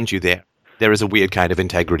to send you there, there is a weird kind of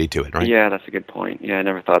integrity to it, right? Yeah, that's a good point. Yeah, I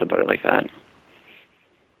never thought about it like that.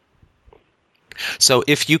 So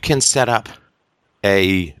if you can set up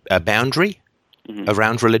a boundary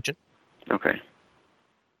around religion, okay,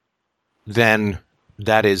 then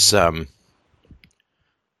that is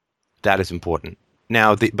important.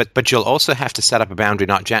 Now, but you'll also have to set up a boundary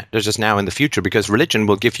not just now, in the future, because religion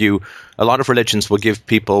will give you, a lot of religions will give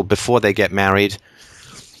people, before they get married,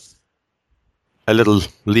 a little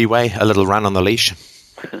leeway, a little run on the leash.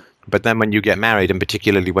 But then when you get married, and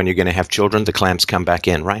particularly when you're going to have children, the clamps come back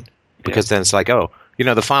in, right? Because then it's like,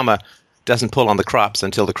 the farmer doesn't pull on the crops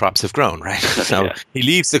until the crops have grown, right? So Yeah. he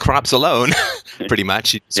leaves the crops alone, pretty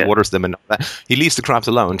much. He just Yeah. waters them and all that. He leaves the crops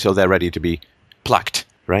alone until they're ready to be plucked,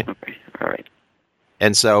 right? Okay. All right.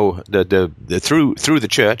 And so the through the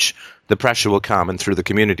church, the pressure will come, and through the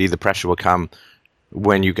community, the pressure will come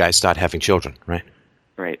when you guys start having children, right?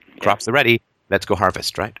 Right. Yeah. Crops are ready. Let's go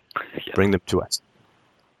harvest, right? Yeah. Bring them to us.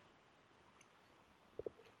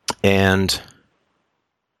 And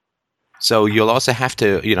so you'll also have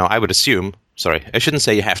to, I would assume, sorry, I shouldn't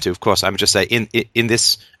say you have to, of course, I'm just saying in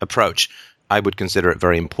this approach, I would consider it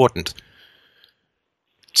very important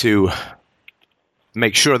to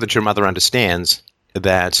make sure that your mother understands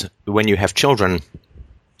that when you have children,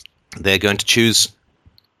 they're going to choose,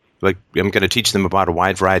 like, I'm going to teach them about a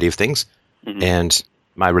wide variety of things, and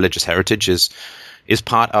my religious heritage is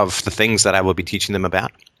part of the things that I will be teaching them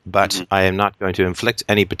about. But I am not going to inflict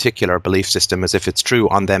any particular belief system as if it's true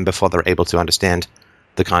on them before they're able to understand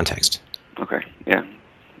the context. Okay. Yeah.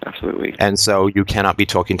 Absolutely. And so you cannot be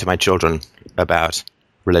talking to my children about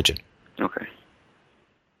religion. Okay.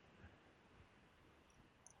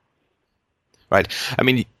 Right? I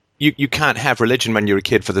mean, you can't have religion when you're a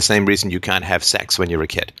kid for the same reason you can't have sex when you're a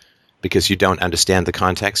kid. Because you don't understand the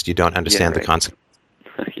context, you don't understand the concept.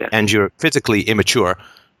 Yeah. And you're physically immature.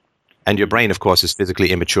 And your brain, of course, is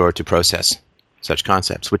physically immature to process such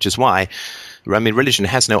concepts, which is why, I mean, religion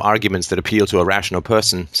has no arguments that appeal to a rational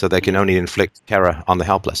person, so they can only inflict terror on the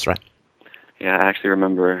helpless, right? Yeah, I actually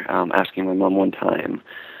remember asking my mom one time,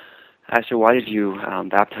 I asked her, why did you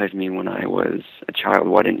baptize me when I was a child?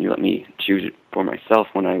 Why didn't you let me choose it for myself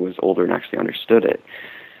when I was older and actually understood it?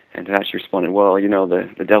 And to that she responded, well,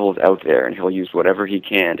 the devil's out there, and he'll use whatever he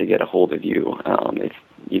can to get a hold of you. It's,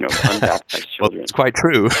 unbaptized children. Well, it's quite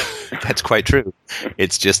true. That's quite true.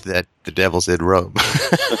 It's just that the devil's in Rome.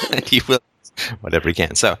 And he will whatever he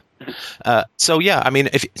can. So yeah, I mean,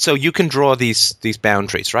 so you can draw these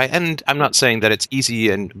boundaries, right? And I'm not saying that it's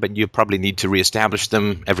easy, but you probably need to reestablish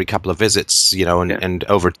them every couple of visits, and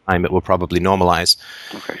over time it will probably normalize.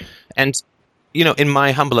 Okay. And in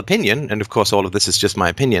my humble opinion, and of course all of this is just my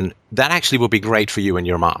opinion, that actually will be great for you and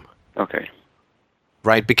your mom. Okay.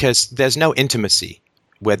 Right? Because there's no intimacy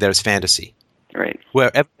where there's fantasy. Right.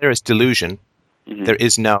 Wherever there is delusion, there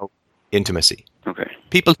is no intimacy. Okay.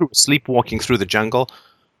 People who are sleepwalking through the jungle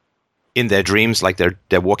in their dreams, like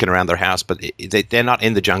they're walking around their house, but they're not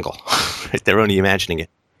in the jungle. They're only imagining it.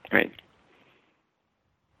 Right.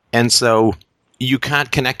 And so you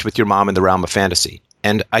can't connect with your mom in the realm of fantasy.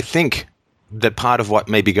 And I think that part of what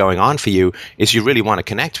may be going on for you is you really want to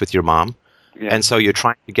connect with your mom. Yeah. And so you're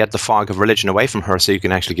trying to get the fog of religion away from her so you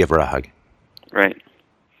can actually give her a hug. Right.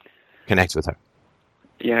 Connect with her.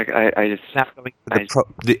 Yeah, I just...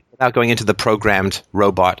 Without going into the programmed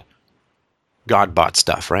robot, Godbot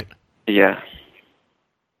stuff, right? Yeah.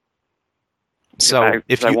 So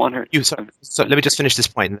if I want her... So let me just finish this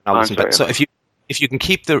point and I'll listen. Sorry, so if you can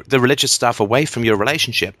keep the religious stuff away from your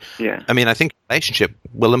relationship, yeah. I mean, I think your relationship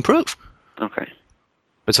will improve. Okay.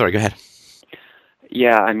 But sorry, go ahead.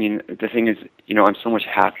 Yeah, I mean, the thing is, I'm so much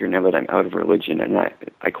happier now that I'm out of religion, and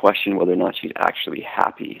I question whether or not she's actually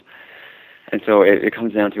happy. And so it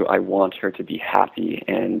comes down to I want her to be happy,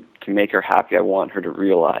 and to make her happy, I want her to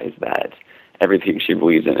realize that everything she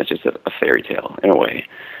believes in is just a fairy tale, in a way.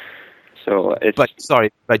 So it's...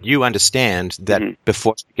 But you understand that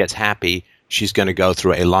before she gets happy, she's going to go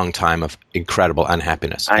through a long time of incredible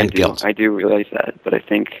unhappiness and guilt. I do realize that, but I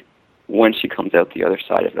think when she comes out the other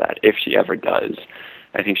side of that, if she ever does,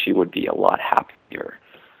 I think she would be a lot happier.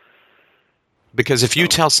 Because if you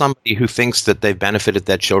tell somebody who thinks that they've benefited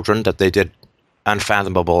their children, that they did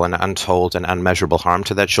unfathomable and untold and unmeasurable harm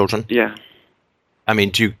to their children, yeah, I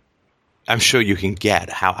mean, I'm sure you can get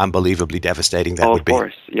how unbelievably devastating that would be. Of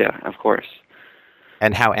course, yeah, of course.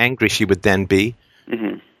 And how angry she would then be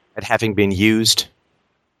at having been used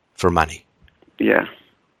for money. Yeah.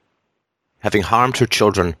 Having harmed her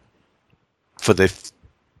children for the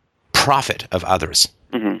profit of others.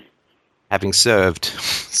 Having served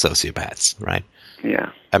sociopaths, right?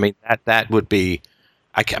 Yeah. I mean, that would be...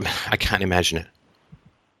 I can't imagine it.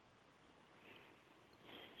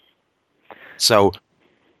 So,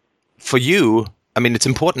 for you, I mean, it's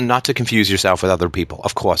important not to confuse yourself with other people,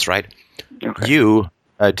 of course, right? Okay. You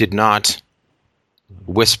did not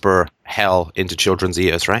whisper hell into children's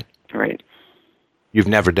ears, right? Right. You've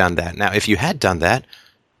never done that. Now, if you had done that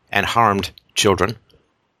and harmed children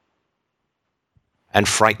and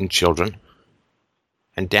frightened children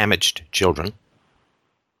and damaged children,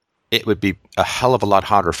 it would be a hell of a lot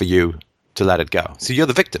harder for you to let it go. So you're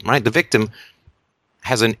the victim, right? The victim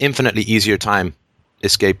has an infinitely easier time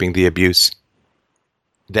escaping the abuse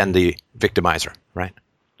than the victimizer, right?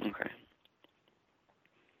 Okay.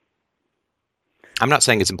 I'm not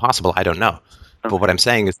saying it's impossible. I don't know. But what I'm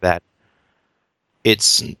saying is that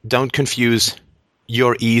don't confuse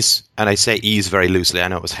your ease, and I say ease very loosely. I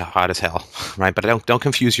know it was hard as hell, right? But don't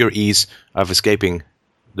confuse your ease of escaping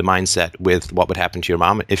the mindset with what would happen to your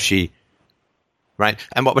mom if she, right?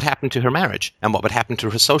 And what would happen to her marriage, and what would happen to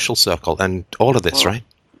her social circle, and all of this, right?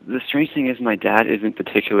 The strange thing is my dad isn't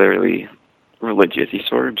particularly religious. He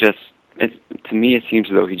sort of just, to me it seems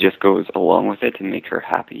as though he just goes along with it to make her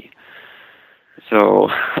happy. So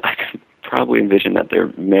I could probably envision that their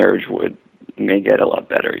marriage may get a lot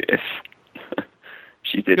better if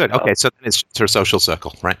she did. Good. Okay, so then it's her social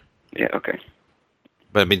circle, right? Yeah. Okay.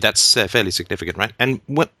 But I mean that's fairly significant, right? And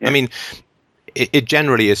I mean, it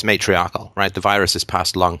generally is matriarchal, right? The virus is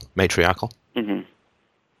passed along matriarchal.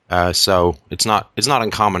 Mm-hmm. So it's not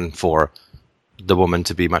uncommon for the woman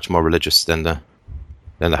to be much more religious than the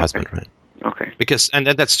husband, right? Okay. And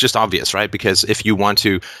that's just obvious, right? Because if you want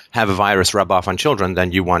to have a virus rub off on children,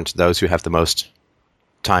 then you want those who have the most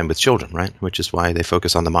time with children, right? Which is why they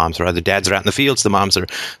focus on the moms, right? The dads are out in the fields, the moms are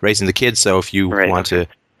raising the kids. So if you want to,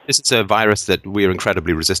 this is a virus that we are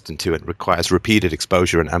incredibly resistant to. It requires repeated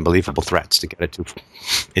exposure and unbelievable threats to get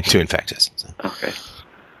it to infect us. So. Okay.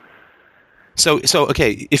 So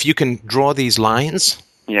okay, if you can draw these lines,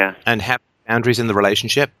 and have boundaries in the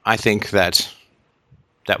relationship, I think that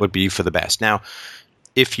would be for the best. Now,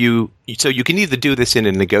 you can either do this in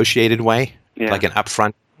a negotiated way, like an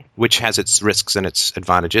upfront, which has its risks and its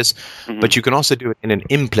advantages, but you can also do it in an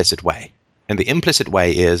implicit way. And the implicit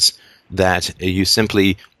way is that you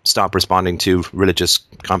simply stop responding to religious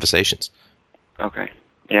conversations. Okay.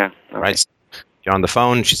 Yeah. All right. You're on the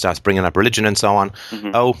phone, she starts bringing up religion and so on.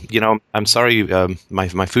 Mm-hmm. Oh, I'm sorry,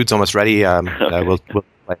 my food's almost ready. We'll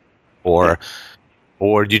play.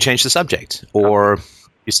 Or you change the subject, or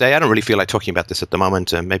you say, I don't really feel like talking about this at the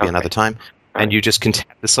moment, maybe another time. Right. And you just can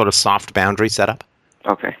have this sort of soft boundary set up.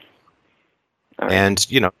 Okay. All right.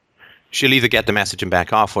 And, she'll either get the message and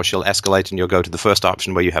back off, or she'll escalate and you'll go to the first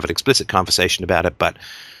option where you have an explicit conversation about it. But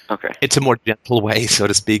it's a more gentle way, so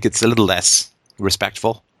to speak. It's a little less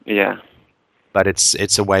respectful. Yeah. But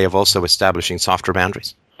it's a way of also establishing softer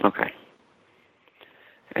boundaries. Okay.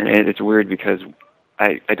 And it's weird because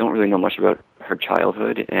I don't really know much about her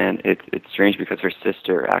childhood, and it's strange because her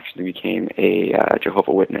sister actually became a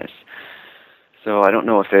Jehovah's Witness. So I don't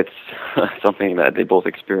know if it's something that they both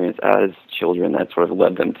experienced as children that sort of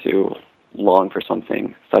led them to long for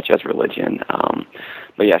something such as religion.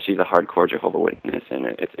 But yeah, she's a hardcore Jehovah's Witness, and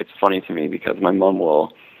it's funny to me because my mom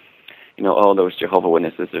will, those Jehovah's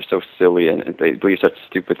Witnesses, they're so silly, and they believe such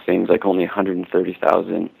stupid things like only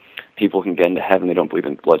 130,000 people can get into heaven. They don't believe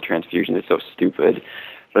in blood transfusion. It's so stupid.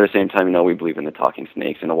 But at the same time, we believe in the talking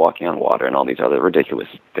snakes and the walking on water and all these other ridiculous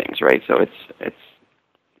things, right? So it's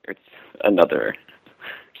another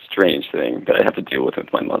strange thing that I have to deal with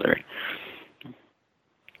my mother.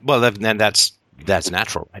 Well, then that's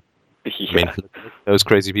natural, right? Yeah. I mean, those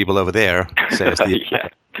crazy people over there say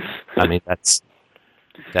I mean, that's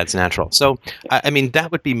natural. So, I mean,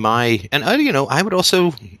 that would be and I would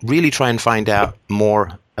also really try and find out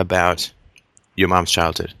more about your mom's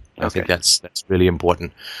childhood. I think that's really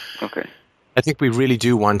important. Okay. I think we really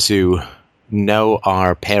do want to know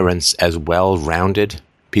our parents as well-rounded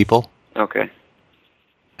people. Okay.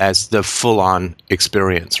 As the full-on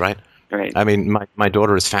experience, right? Right. I mean, my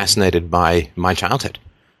daughter is fascinated by my childhood.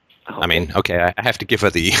 Okay. I mean, I have to give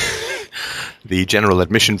her the general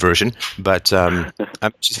admission version, but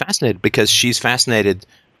she's fascinated because she's fascinated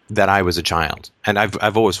that I was a child, and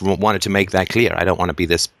I've always wanted to make that clear. I don't want to be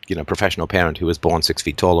this professional parent who was born 6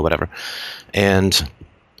 feet tall or whatever, and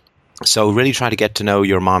so really try to get to know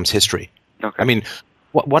your mom's history. Okay. I mean,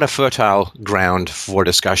 what a fertile ground for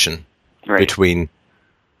discussion between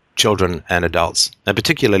children and adults, and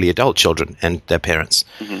particularly adult children and their parents.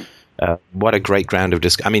 Mm-hmm. What a great ground of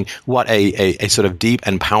discussion. I mean, what a sort of deep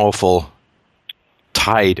and powerful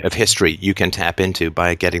tide of history you can tap into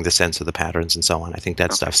by getting the sense of the patterns and so on. I think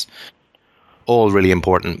that stuff's all really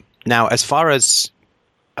important. Now, as far as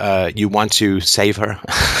you want to save her,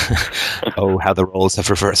 oh, how the roles have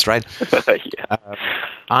reversed, right? Yeah.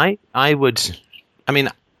 I would,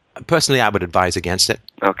 personally, I would advise against it.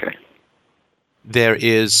 Okay.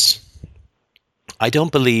 I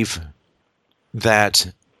don't believe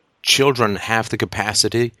that children have the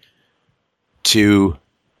capacity to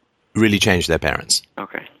really change their parents.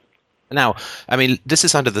 Okay. Now, this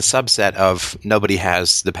is under the subset of nobody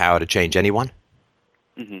has the power to change anyone.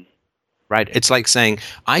 Mm-hmm. Right? It's like saying,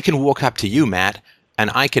 I can walk up to you, Matt, and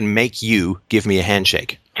I can make you give me a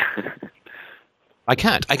handshake. I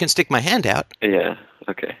can't. I can stick my hand out. Yeah.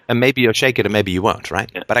 Okay. And maybe you'll shake it and maybe you won't,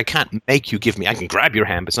 right? Yeah. But I can't make you give me, I can grab your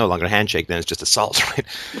hand, but it's no longer a handshake, then it's just assault, right?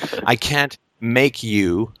 I can't make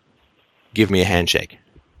you give me a handshake.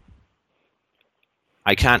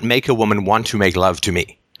 I can't make a woman want to make love to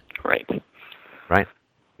me. Right. Right?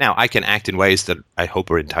 Now, I can act in ways that I hope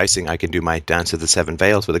are enticing. I can do my dance of the seven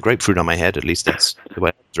veils with a grapefruit on my head. At least that's the way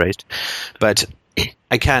I was raised. But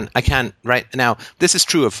I can't, right? Now, this is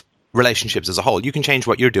true of relationships as a whole. You can change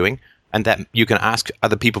what you're doing, and that you can ask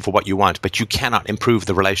other people for what you want, but you cannot improve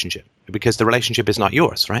the relationship because the relationship is not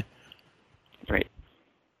yours, right? Right.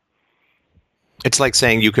 It's like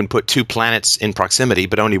saying you can put two planets in proximity,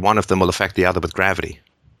 but only one of them will affect the other with gravity.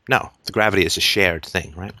 No, the gravity is a shared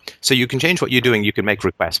thing, right? So you can change what you're doing, you can make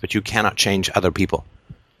requests, but you cannot change other people.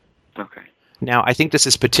 Okay. Now, I think this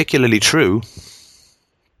is particularly true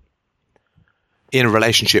in a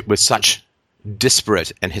relationship with such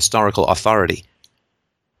disparate and historical authority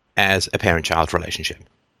as a parent-child relationship.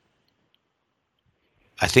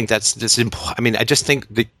 I think that's important. I mean, I just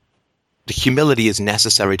think the humility is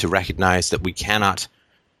necessary to recognize that we cannot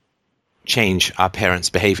change our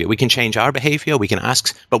parents' behavior. We can change our behavior, we can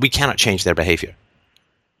ask, but we cannot change their behavior.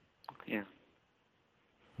 Yeah.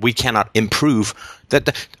 We cannot improve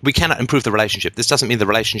we cannot improve the relationship. This doesn't mean the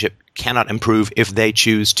relationship cannot improve if they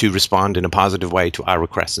choose to respond in a positive way to our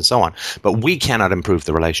requests and so on. But we cannot improve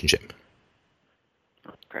the relationship.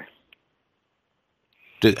 Okay.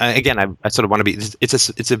 Again, I sort of want to be.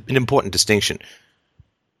 It's an important distinction.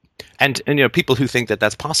 And you know, people who think that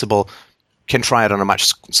that's possible can try it on a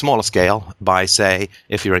much smaller scale by, say,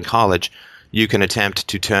 if you're in college, you can attempt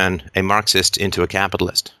to turn a Marxist into a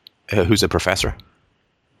capitalist who's a professor.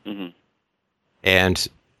 Mm-hmm. And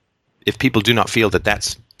if people do not feel that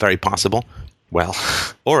that's very possible, well,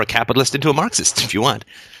 or a capitalist into a Marxist if you want,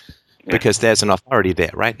 because there's an authority there,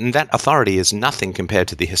 right? And that authority is nothing compared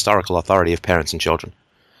to the historical authority of parents and children.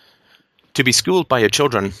 To be schooled by your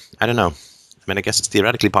children, I don't know. I mean, I guess it's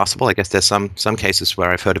theoretically possible. I guess there's some cases where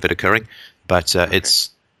I've heard of it occurring, but it's,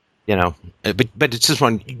 you know, but it's just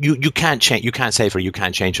one. You can't change. You can't save her. You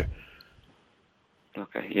can't change her.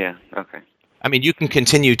 Okay. Yeah. Okay. I mean, you can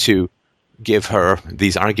continue to give her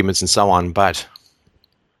these arguments and so on, but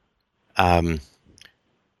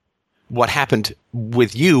what happened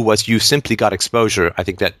with you was you simply got exposure. I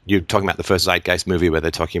think that you're talking about the first Zeitgeist movie where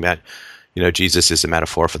they're talking about, you know, Jesus is a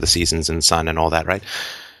metaphor for the seasons and the sun and all that, right?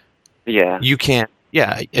 Yeah. You can't,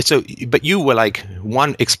 yeah. So, but you were like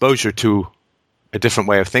one exposure to a different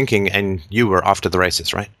way of thinking and you were off to the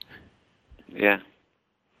races, right? Yeah.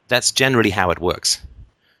 That's generally how it works.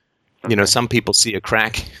 Okay. You know, some people see a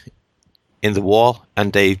crack in the wall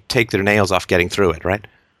and they take their nails off getting through it, right?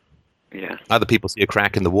 Yeah. Other people see a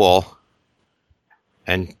crack in the wall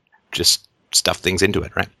and just stuff things into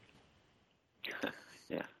it, right?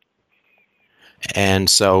 Yeah. And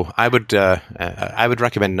so I would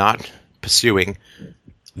recommend not pursuing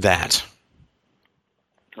that,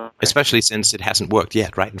 especially since it hasn't worked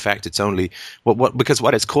yet, right? In fact, it's only because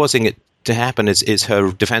what is causing it to happen is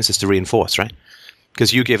her defenses to reinforce, right?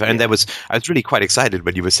 Because you give her, and I was really quite excited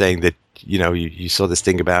when you were saying that, you know, you saw this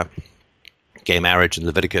thing about gay marriage in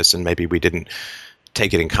Leviticus, and maybe we didn't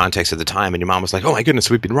take it in context at the time, and your mom was like, "Oh my goodness,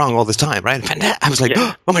 we've been wrong all this time," right? And I was like,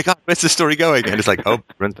 "Oh my God, where's the story going?" And it's like, "Oh,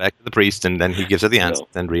 runs back to the priest, and then he gives her the answer,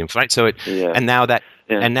 and reinforce." Right? So and now that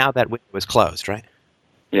window is closed, right?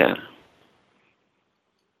 Yeah.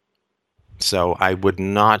 So I would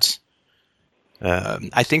not.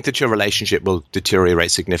 I think that your relationship will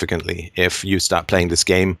deteriorate significantly if you start playing this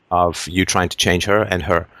game of you trying to change her and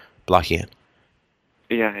her blocking it.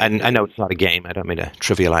 Yeah. And I know it's not a game. I don't mean to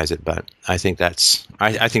trivialize it, but I think that's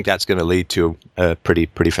going to lead to a pretty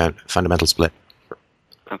fundamental split.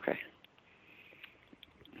 Okay.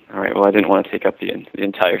 All right. Well, I didn't want to take up the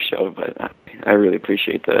entire show, but I really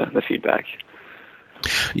appreciate the feedback.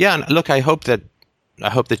 Yeah, and look, I hope that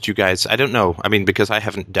you guys. I don't know. I mean, because I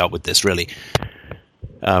haven't dealt with this really.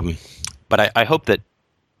 But I hope that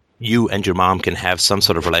you and your mom can have some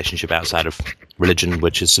sort of relationship outside of religion,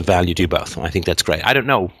 which is of value to you both. I think that's great. I don't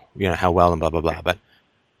know, how well and blah, blah, blah, but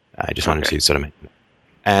I just wanted to sort of make it.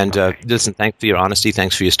 And listen, thanks for your honesty.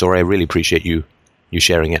 Thanks for your story. I really appreciate you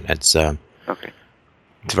sharing it. It's a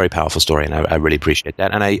very powerful story, and I really appreciate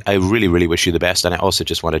that. And I really, really wish you the best. And I also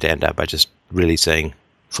just wanted to end up by just really saying,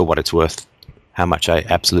 for what it's worth, how much I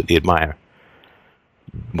absolutely admire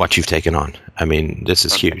what you've taken on. I mean, this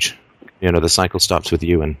is huge. The cycle stops with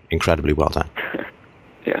you, and incredibly well done.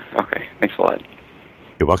 Yeah, okay. Thanks a lot.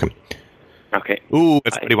 You're welcome. Okay. Ooh,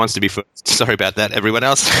 everybody wants to be first. Sorry about that, everyone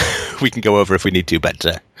else. We can go over if we need to, but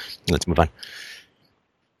let's move on.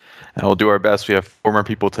 And we'll do our best. We have 4 more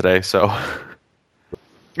people today, so.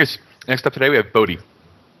 Yes. Next up today, we have Bodhi.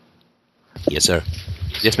 Yes, sir.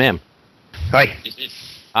 Yes, ma'am. Hi.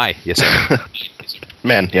 Hi. Yes, sir.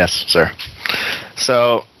 Man, yes, sir.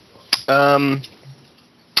 So, I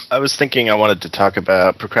was thinking I wanted to talk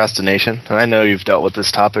about procrastination, and I know you've dealt with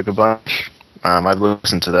this topic a bunch. I've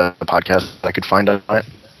listened to the podcast I could find on it.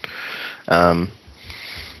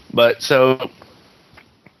 But so,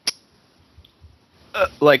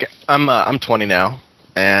 I'm 20 now,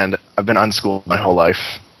 and I've been unschooled my whole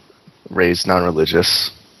life, raised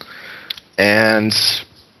non-religious, and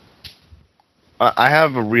I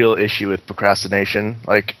have a real issue with procrastination.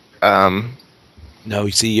 No,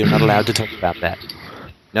 you see, you're not allowed to talk about that.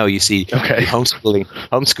 No, you see, Okay.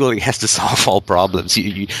 homeschooling has to solve all problems.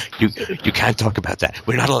 You can't talk about that.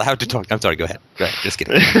 We're not allowed to talk. I'm sorry. Go ahead. Just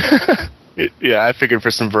kidding. Yeah, I figured for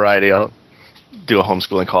some variety I'll do a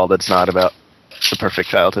homeschooling call that's not about the perfect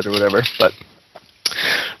childhood or whatever. But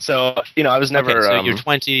so, I was never. Okay, so you're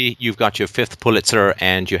 20. You've got your 5th Pulitzer,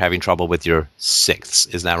 and you're having trouble with your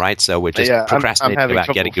 6th. Is that right? So we're just Yeah, I'm procrastinating having about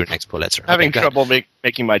trouble- getting your next Pulitzer. having Okay, go ahead. trouble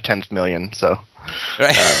making my 10th million. So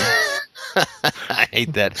Right. I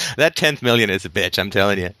hate that. That 10th million is a bitch. I'm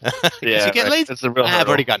telling you. 'Cause Yeah, you get right. lazy. It's a real I've hurdle.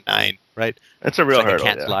 already got 9. Right. it's a real It's like hurdle. a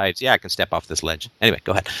cat Yeah. slides. Yeah, I can step off this ledge. Anyway,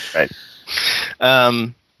 go ahead. Right.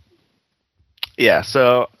 Yeah.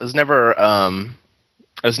 So I was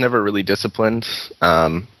never really disciplined.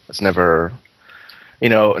 I was never,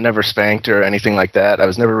 never spanked or anything like that. I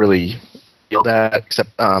was never really yelled at,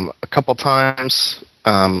 except a couple times.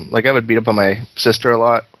 I would beat up on my sister a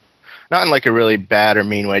lot, not in like a really bad or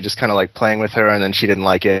mean way, just kind of like playing with her, and then she didn't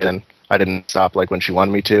like it, and I didn't stop like when she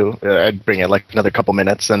wanted me to. I'd bring it like another couple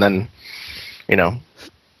minutes, and then,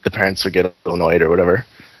 the parents would get a little annoyed or whatever.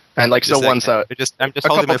 And like, so Just a once second. I'm just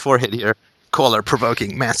holding my forehead here. Caller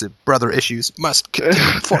provoking massive brother issues must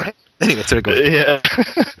continue forehead. Anyway, so go ahead.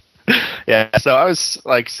 yeah. Yeah, so I was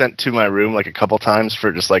like sent to my room like a couple times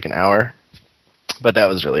for just like an hour, but that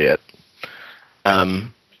was really it.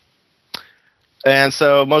 And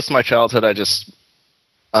so most of my childhood, I just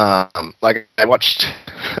I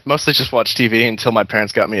mostly just watched TV until my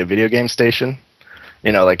parents got me a video game station. I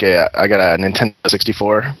got a Nintendo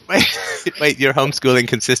 64. Wait, your homeschooling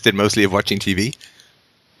consisted mostly of watching TV?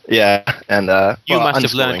 Yeah, and You must have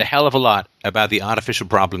unschooling. learned a hell of a lot about the artificial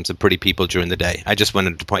problems of pretty people during the day. I just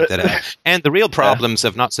wanted to point that out. And the real problems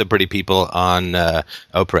of not so pretty people on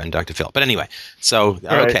Oprah and Dr. Phil. But anyway, so,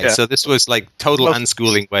 Right, okay, yeah. so this was like total Most-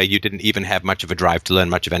 unschooling where you didn't even have much of a drive to learn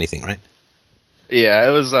much of anything, right? Yeah,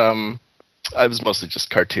 it was. I was mostly just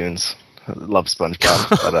cartoons. I love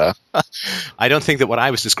SpongeBob, but I don't think that what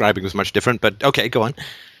I was describing was much different, but okay, go on.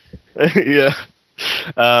 yeah.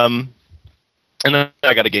 And then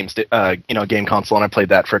I got a game console, and I played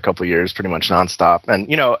that for a couple of years, pretty much nonstop. And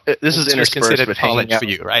this is It's interspersed considered with college hanging out. for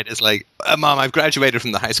you, right? It's like, Mom, I've graduated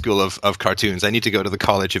from the high school of cartoons. I need to go to the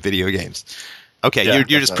college of video games. Okay, Yeah,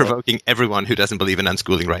 you're just definitely. provoking everyone who doesn't believe in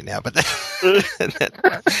unschooling right now. But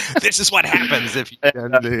this is what happens if you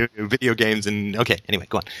do video games. And okay, anyway,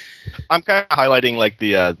 go on. I'm kind of highlighting like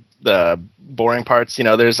the boring parts.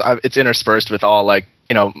 It's interspersed with all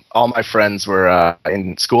all my friends were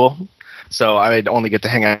in school, so I'd only get to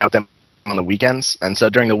hang out with them on the weekends. And so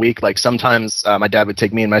during the week, like sometimes my dad would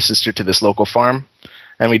take me and my sister to this local farm,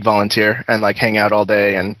 and we'd volunteer and like hang out all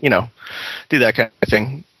day and do that kind of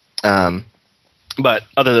thing. But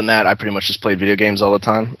other than that, I pretty much just played video games all the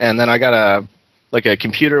time. And then I got a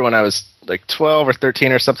computer when I was like 12 or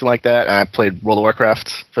 13 or something like that, and I played World of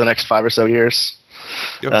Warcraft for the next 5 or so years.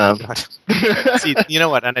 See, you know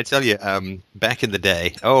what? And I tell you, back in the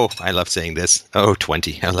day, I love saying this.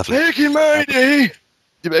 20. I love it. Back in my day.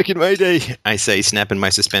 Back in my day, I say snapping my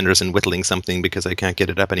suspenders and whittling something because I can't get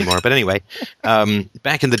it up anymore. But anyway,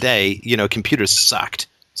 back in the day, computers sucked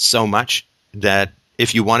so much that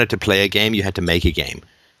if you wanted to play a game, you had to make a game,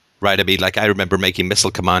 right? I mean, like I remember making Missile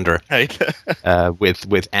Commander Right.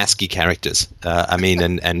 with ASCII characters.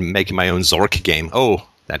 And making my own Zork game. Oh,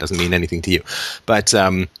 that doesn't mean anything to you, but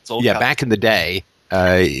yeah, back in the day,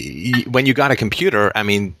 when you got a computer, I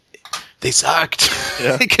mean, they sucked.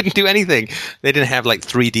 Yeah. They couldn't do anything. They didn't have like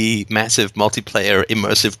 3D, massive multiplayer,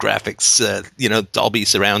 immersive graphics, Dolby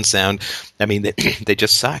surround sound. I mean, they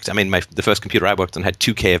just sucked. I mean, the first computer I worked on had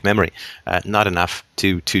 2K of memory, not enough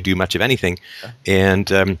to do much of anything. And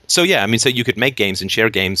so you could make games and share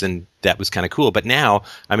games, and that was kind of cool. But now,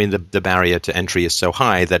 I mean, the barrier to entry is so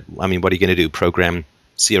high that, I mean, what are you going to do? Program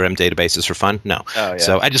CRM databases for fun? No. Oh, yeah.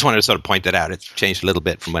 So I just wanted to sort of point that out. It's changed a little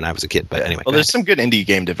bit from when I was a kid, but anyway. Well, go there's ahead. some good indie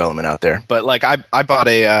game development out there, but like I bought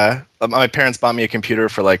my parents bought me a computer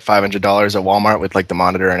for like $500 at Walmart with like the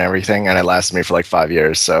monitor and everything, and it lasted me for like 5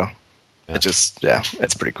 years. So it's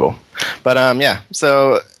pretty cool. But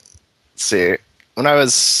so let's see. when I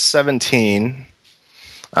was 17,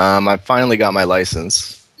 I finally got my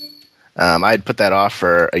license. I had put that off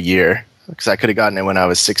for a year because I could have gotten it when I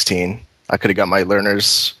was 16. I could have got my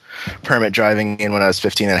learner's permit driving in when I was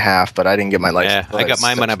 15 and a half, but I didn't get my license. Yeah, I got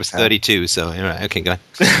mine when I was 32, so all right, okay, go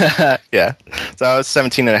ahead. Yeah. So I was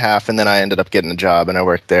 17 and a half, and then I ended up getting a job, and I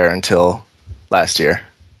worked there until last year.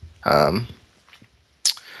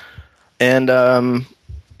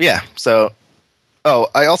 Yeah, so,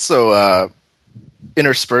 I also,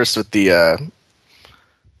 interspersed with the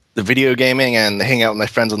video gaming and the hang out with my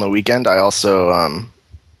friends on the weekend, I also,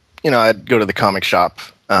 I'd go to the comic shop,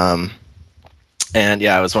 and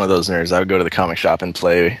yeah, I was one of those nerds. I would go to the comic shop and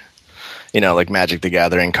play, like Magic the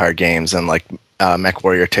Gathering card games and like Mech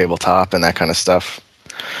Warrior tabletop and that kind of stuff.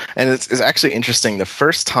 And it's actually interesting. The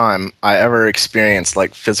first time I ever experienced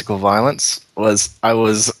like physical violence was I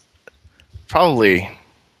was probably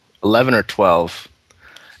 11 or 12,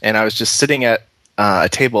 and I was just sitting at a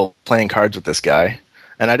table playing cards with this guy,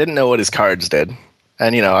 and I didn't know what his cards did.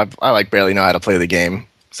 And I like barely know how to play the game,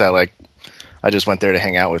 so I just went there to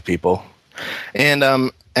hang out with people. And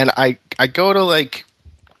I go to like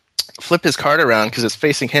flip his card around because it's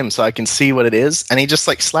facing him so I can see what it is, and he just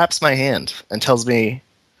like slaps my hand and tells me,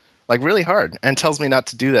 like really hard, and tells me not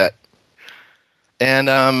to do that.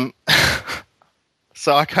 And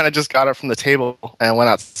so I kind of just got up from the table and went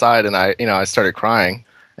outside, and I started crying,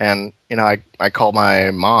 and I called my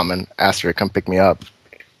mom and asked her to come pick me up.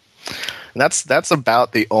 And that's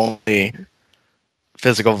about the only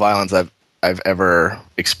physical violence I've ever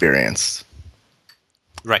experienced.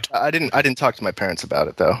 Right. I didn't talk to my parents about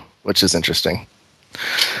it though, which is interesting.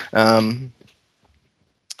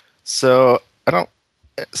 So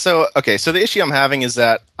the issue I'm having is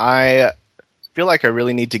that I feel like I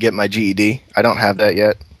really need to get my GED. I don't have that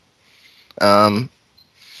yet.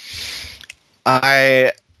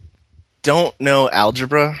 I don't know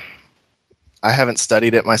algebra. I haven't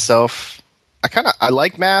studied it myself. I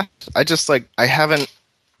like math. I haven't.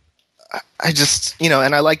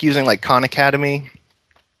 And I like using like Khan Academy.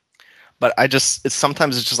 But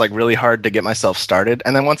sometimes it's just like really hard to get myself started.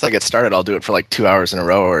 And then once I get started, I'll do it for like 2 hours in a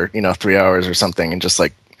row or, 3 hours or something and just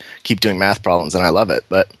like keep doing math problems, and I love it.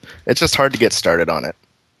 But it's just hard to get started on it.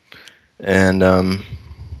 And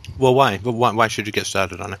well, why? Why should you get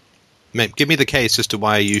started on it? Give me the case as to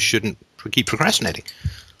why you shouldn't keep procrastinating.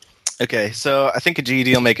 Okay, so I think a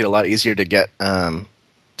GED will make it a lot easier to get a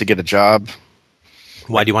job.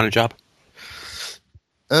 Why do you want a job?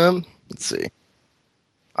 Let's see.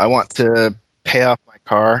 I want to pay off my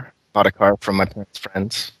car. Bought a car from my parents'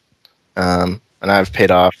 friends, and I've paid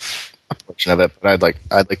off a portion of it. But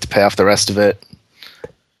I'd like to pay off the rest of it.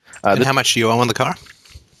 And how much do you owe on the car?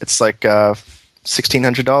 It's like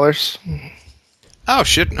 $1,600. Oh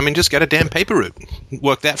shit! I mean, just get a damn paper route.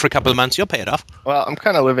 Work that for a couple of months, you'll pay it off. Well, I'm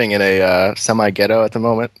kind of living in a semi-ghetto at the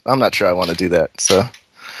moment. I'm not sure I want to do that. So,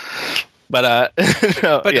 but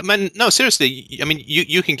no. But yeah. no, seriously. I mean,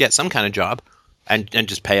 you can get some kind of job. And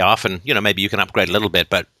just pay off, and maybe you can upgrade a little bit.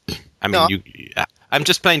 But I mean, no. I'm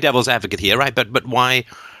just playing devil's advocate here, right? But why?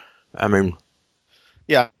 I mean,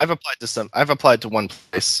 yeah, I've applied to one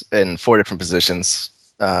place in 4 different positions,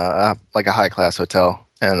 like a high class hotel,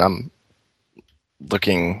 and I'm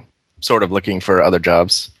looking for other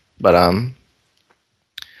jobs. But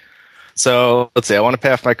so let's see. I want to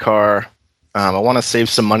pay off my car. I want to save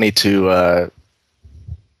some money to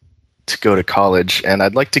go to college, and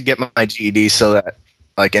I'd like to get my GED so that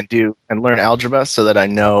I can learn algebra so that I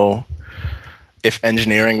know if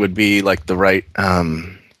engineering would be like the right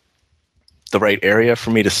area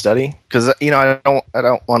for me to study. Because I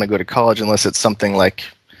don't want to go to college unless it's something like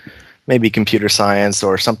maybe computer science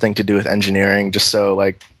or something to do with engineering, just so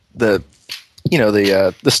like the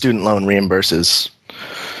student loan reimburses.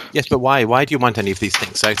 Yes, but why? Why do you want any of these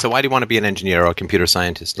things? So why do you want to be an engineer or a computer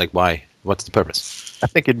scientist? Like, why? What's the purpose? I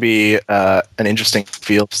think it'd be an interesting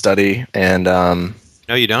field of study, and no,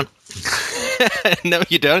 you don't. No,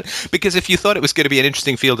 you don't. Because if you thought it was going to be an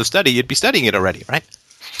interesting field of study, you'd be studying it already, right?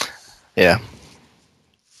 Yeah,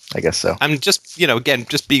 I guess so. I'm just, again,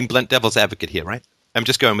 just being blunt devil's advocate here, right? I'm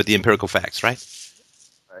just going with the empirical facts, right?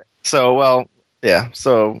 Right. So, well, yeah.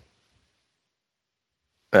 So,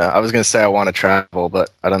 I was going to say I want to travel,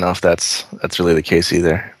 but I don't know if that's really the case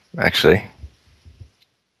either. Actually.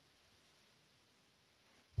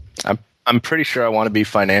 I'm pretty sure I want to be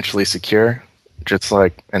financially secure, just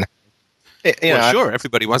like sure,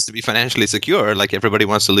 everybody wants to be financially secure, like everybody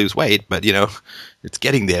wants to lose weight, but it's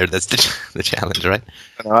getting there. That's the challenge, right?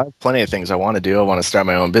 I have plenty of things I want to do. I want to start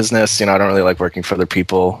my own business. I don't really like working for other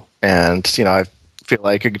people, and I feel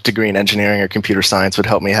like a degree in engineering or computer science would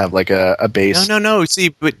help me have like a base. No. See,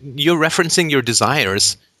 but you're referencing your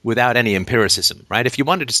desires without any empiricism, right? If you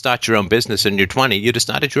wanted to start your own business and you're 20, you'd have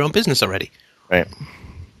started your own business already. Right.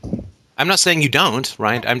 I'm not saying you don't,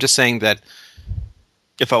 right? I'm just saying that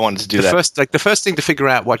if I wanted to do that. The first thing to figure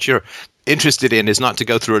out what you're interested in is not to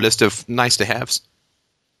go through a list of nice to haves,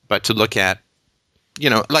 but to look at,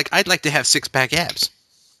 like I'd like to have 6-pack abs.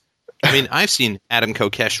 I mean, I've seen Adam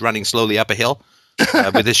Kokesh running slowly up a hill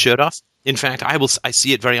with his shirt off. In fact, I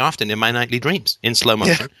see it very often in my nightly dreams in slow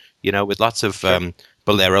motion, with lots of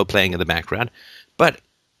bolero playing in the background. But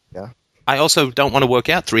I also don't want to work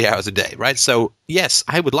out 3 hours a day, right? So yes,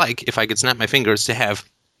 I would like, if I could snap my fingers, to have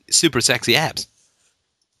super sexy abs.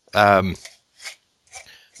 I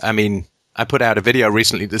mean, I put out a video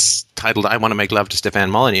recently this titled "I Want to Make Love to Stefan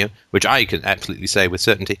Molyneux," which I can absolutely say with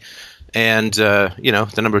certainty. And,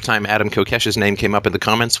 the number of times Adam Kokesh's name came up in the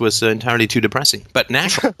comments was entirely too depressing. But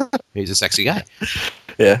natural. He's a sexy guy.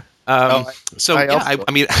 Yeah. I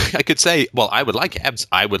mean, I could say, well, I would like abs.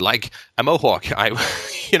 I would like a mohawk. I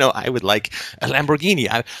would like a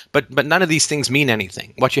Lamborghini. But none of these things mean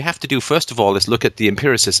anything. What you have to do, first of all, is look at the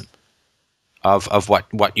empiricism of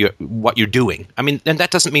what you're doing. I mean, and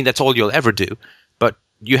that doesn't mean that's all you'll ever do, but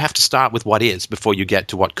you have to start with what is before you get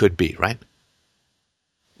to what could be, right?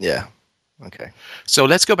 Yeah. Okay. So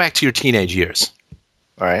let's go back to your teenage years.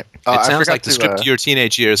 All right. It sounds like the script of your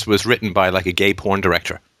teenage years was written by like a gay porn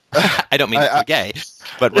director. I don't mean to be gay,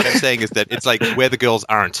 but what I'm saying is that it's like Where the Girls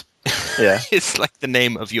Aren't. Yeah. It's like the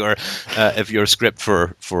name of your script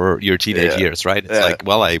for your teenage years, right? It's like,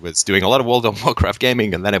 well, I was doing a lot of World of Warcraft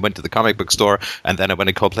gaming, and then I went to the comic book store, and then I went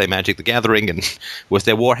to go play Magic the Gathering, and was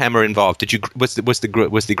there Warhammer involved? Was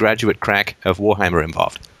the graduate crack of Warhammer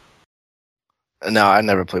involved? No, I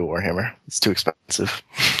never play Warhammer. It's too expensive.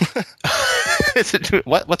 Is it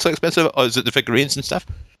what's so expensive? Oh, is it the figurines and stuff?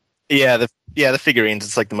 Yeah, the figurines.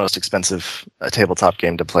 It's like the most expensive tabletop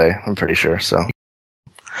game to play. I'm pretty sure. So,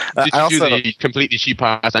 did you do the completely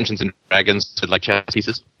cheap-ass Dungeons and Dragons with like chess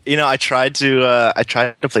pieces? I tried to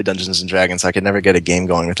play Dungeons and Dragons. I could never get a game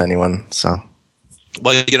going with anyone. So,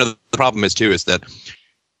 well, the problem is that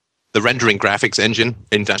the rendering graphics engine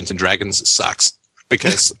in Dungeons and Dragons sucks.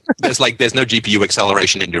 Because there's no GPU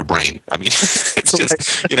acceleration in your brain. I mean, it's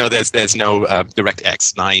just there's no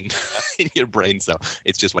DirectX 9 in your brain, so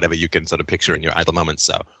it's just whatever you can sort of picture in your idle moments.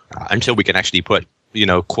 So until we can actually put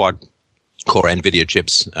quad core NVIDIA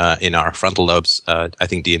chips in our frontal lobes, I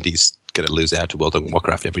think D&D's going to lose out to World of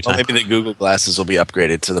Warcraft every time. Well, maybe the Google glasses will be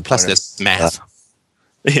upgraded to the plus there's math.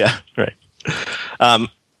 Yeah, right.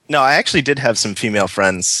 No, I actually did have some female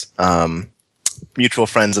friends, mutual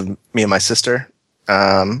friends of me and my sister.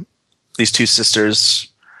 These two sisters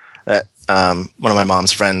that one of my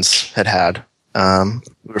mom's friends had.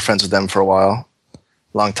 We were friends with them for a while,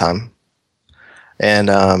 long time. And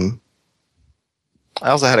I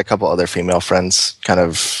also had a couple other female friends kind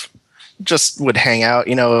of just would hang out.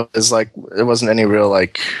 It was like, it wasn't any real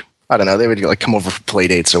like, I don't know, they would like come over for play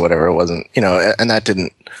dates or whatever. It wasn't, and that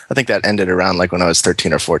didn't, I think that ended around like when I was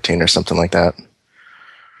 13 or 14 or something like that.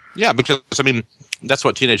 Yeah, because I mean, that's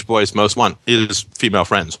what teenage boys most want is female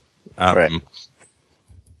friends. Right.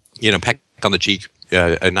 Peck on the cheek,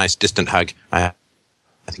 a nice distant hug. I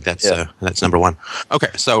think that's number one. Okay,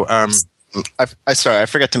 so I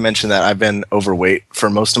forgot to mention that I've been overweight for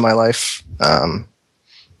most of my life.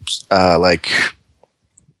 Like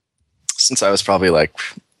since I was probably like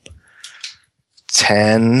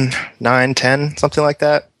 10, something like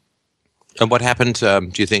that. And what happened? Do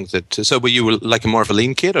you think that? So, were you like more of a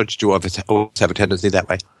lean kid, or did you always have a tendency that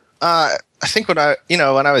way? I think when I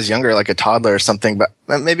was younger, like a toddler or something, but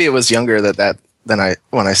maybe it was younger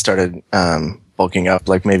when I started bulking up,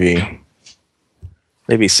 like maybe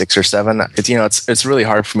 6 or 7. It's really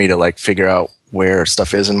hard for me to like figure out where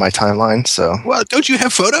stuff is in my timeline. So, well, don't you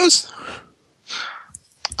have photos?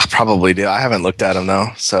 I probably do. I haven't looked at them though,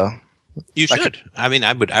 so. You should. I mean,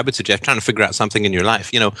 I would suggest trying to figure out something in your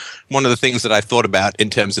life. One of the things that I thought about in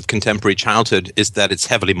terms of contemporary childhood is that it's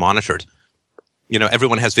heavily monitored.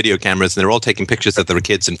 Everyone has video cameras and they're all taking pictures of their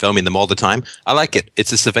kids and filming them all the time. I like it.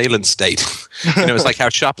 It's a surveillance state. It's like how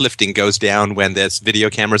shoplifting goes down when there's video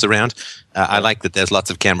cameras around. I like that there's lots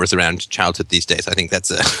of cameras around childhood these days. I think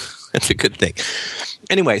that's a good thing.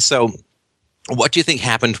 Anyway, so what do you think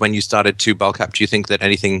happened when you started to bulk up? Do you think that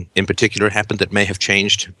anything in particular happened that may have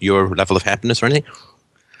changed your level of happiness or anything?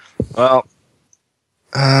 Well,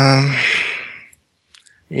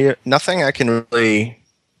 nothing I can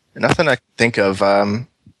think of.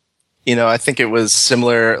 I think it was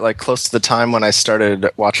similar, like close to the time when I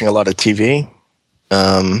started watching a lot of TV.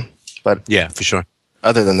 But yeah, for sure.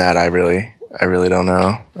 Other than that, I really I really don't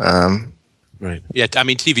know. Right. Yeah. I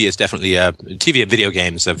mean, TV is definitely TV and video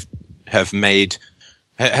games have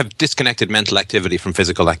disconnected mental activity from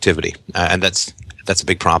physical activity, and that's a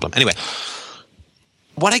big problem. Anyway,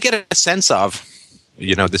 what I get a sense of,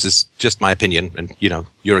 this is just my opinion, and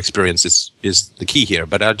your experience is the key here.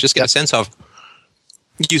 But I just get a sense of,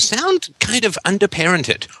 you sound kind of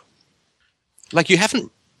underparented. Like you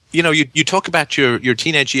haven't, you talk about your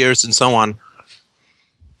teenage years and so on,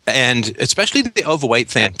 and especially the overweight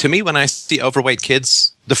thing. To me, when I see overweight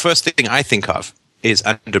kids, the first thing I think of is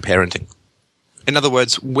underparenting. In other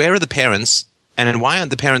words, where are the parents, and why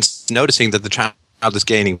aren't the parents noticing that the child is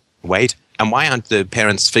gaining weight, and why aren't the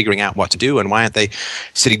parents figuring out what to do, and why aren't they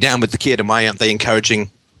sitting down with the kid, and why aren't they encouraging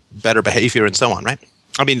better behavior and so on, right?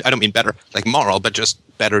 I mean, I don't mean better, like moral, but just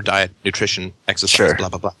better diet, nutrition, exercise, blah,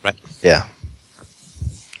 blah, blah, right? Yeah.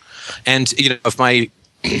 And, if my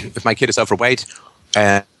kid is overweight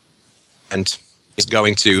and is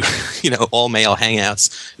going to, all male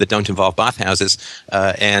hangouts that don't involve bathhouses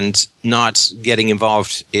and not getting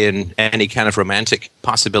involved in any kind of romantic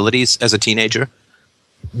possibilities as a teenager,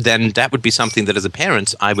 then that would be something that as a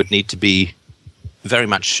parent I would need to be very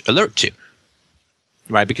much alert to,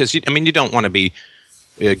 right? Because, you don't want to be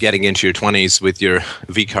getting into your 20s with your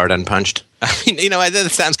V card unpunched. I mean,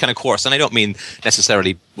 that sounds kind of coarse, and I don't mean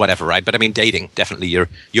necessarily whatever, right? But I mean dating, definitely your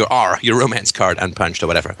romance card unpunched or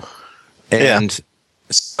whatever. And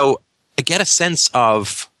so I get a sense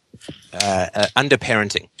of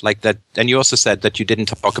underparenting, like that. And you also said that you didn't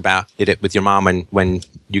talk about it with your mom when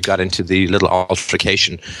you got into the little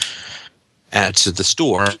altercation at the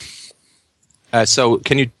store. So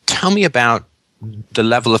can you tell me about the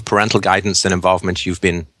level of parental guidance and involvement you've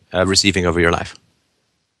been receiving over your life?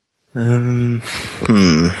 Let's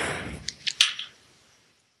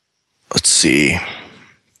see.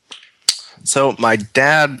 So my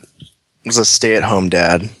dad was a stay-at-home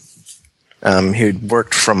dad. He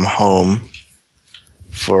worked from home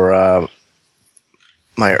for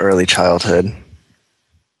my early childhood.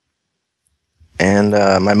 And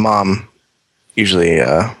my mom usually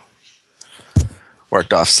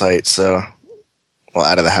worked off-site, so,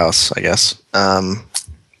 out of the house, I guess.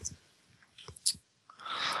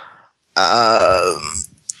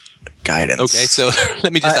 Guidance. Okay, so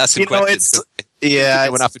let me just ask a question. I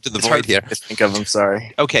went off into the void here. I think of. I'm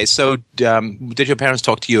sorry. Okay, so did your parents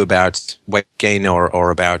talk to you about weight gain or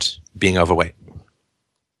about being overweight?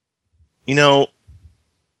 Not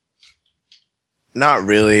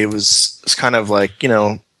really. It was kind of like,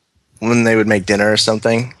 when they would make dinner or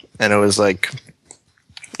something, and it was like,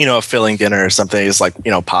 a filling dinner or something. It's like,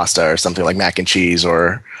 pasta or something like mac and cheese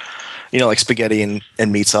or, like spaghetti and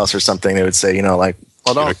meat sauce or something. They would say, like,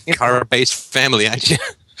 well, don't. You're a carb-based family, aren't you?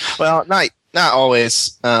 Well, not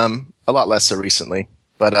always. A lot less so recently,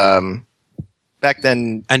 but back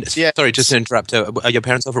then. And yeah, sorry, just to interrupt. Are your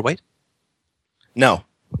parents overweight? No.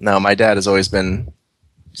 My dad has always been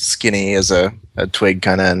skinny as a twig,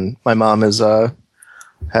 kind of, and my mom has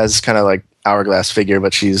kind of like hourglass figure,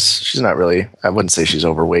 but she's not really. I wouldn't say she's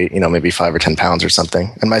overweight. Maybe 5 or 10 pounds or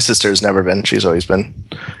something. And my sister's never been. She's always been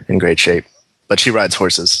in great shape, but she rides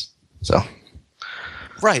horses, so.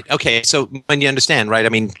 Right. Okay. So when you understand, right? I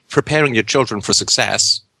mean, preparing your children for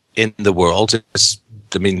success in the world is,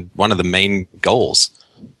 one of the main goals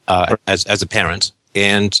as a parent.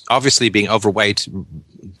 And obviously, being overweight,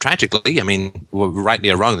 tragically,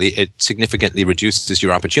 rightly or wrongly, it significantly reduces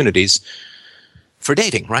your opportunities for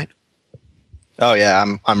dating, right? Oh yeah,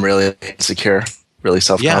 I'm really insecure, really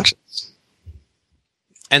self-conscious. Yeah.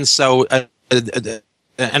 And so.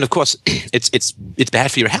 And of course, it's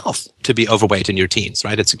bad for your health to be overweight in your teens,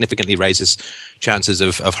 right? It significantly raises chances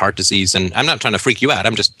of heart disease. And I'm not trying to freak you out.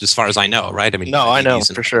 I'm just, as far as I know, right? No, I know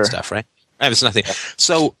for sure. Stuff, right? It's nothing.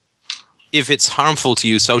 So if it's harmful to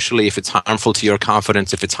you socially, if it's harmful to your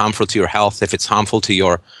confidence, if it's harmful to your health, if it's harmful to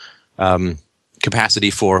your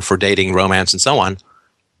capacity for dating, romance, and so on,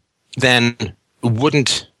 then in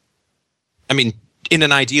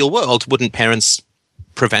an ideal world, wouldn't parents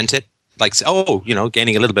prevent it? Like,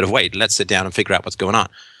 gaining a little bit of weight. Let's sit down and figure out what's going on.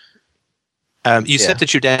 You said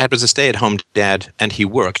that your dad was a stay-at-home dad and he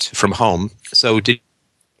worked from home. So did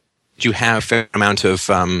you have a fair amount of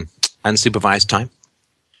unsupervised time?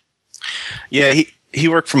 Yeah, he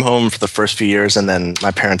worked from home for the first few years, and then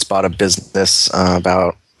my parents bought a business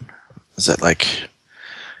about, was it like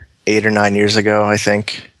 8 or 9 years ago, I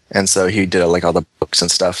think. And so he did like all the books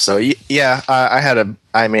and stuff. So yeah,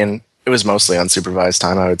 it was mostly unsupervised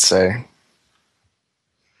time, I would say.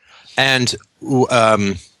 And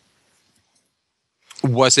was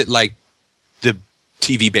it like the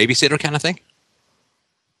TV babysitter kind of thing?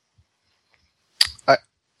 I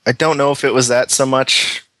I don't know if it was that so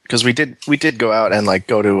much, because we did go out and like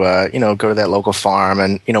go to that local farm,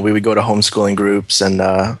 and we would go to homeschooling groups and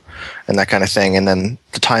that kind of thing. And then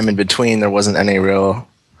the time in between, there wasn't any real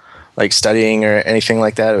like studying or anything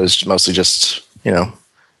like that. It was mostly just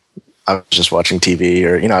I was just watching TV,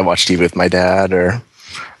 or I watched TV with my dad,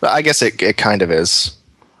 but I guess it kind of is.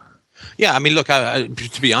 Yeah, I mean, look,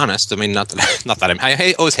 to be honest, I mean, not that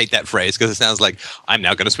I always hate that phrase because it sounds like I'm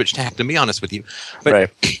now going to switch tack, to be honest with you. But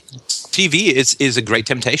right. TV is a great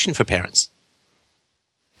temptation for parents.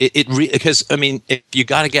 Because, I mean, if you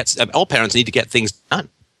got to get, all parents need to get things done.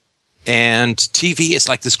 And TV is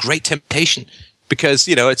like this great temptation because,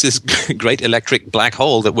 it's this great electric black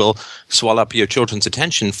hole that will swallow up your children's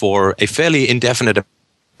attention for a fairly indefinite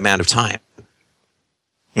amount of time.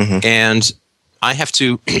 Mm-hmm. And I have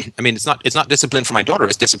to, I mean, it's not discipline for my daughter,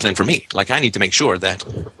 it's discipline for me. Like, I need to make sure that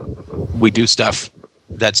we do stuff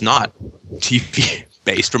that's not TV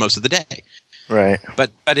based for most of the day. Right. But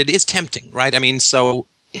it is tempting, right? I mean, so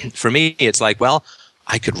for me, it's like, well,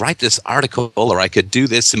 I could write this article or I could do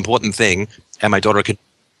this important thing and my daughter could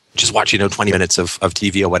just watch, 20 minutes of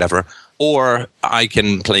TV or whatever. Or I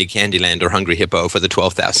can play Candyland or Hungry Hippo for the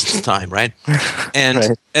 12,000th time, right? And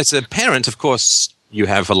right. As a parent, of course, you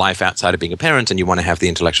have a life outside of being a parent and you want to have the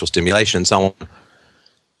intellectual stimulation and so on.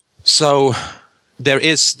 So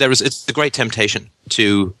it's a great temptation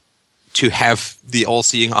to have the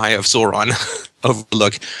all-seeing eye of Sauron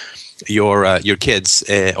overlook your kids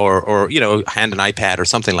or hand an iPad or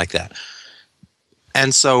something like that.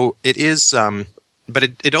 And so it is, but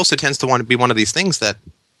it also tends to want to be one of these things that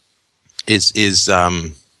it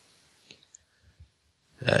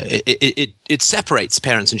separates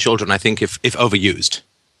parents and children, I think, if overused.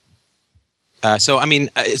 So I mean,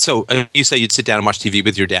 you say you'd sit down and watch TV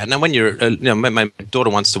with your dad. Now, when my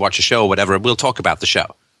daughter wants to watch a show or whatever, we'll talk about the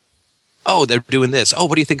show. Oh, they're doing this. Oh,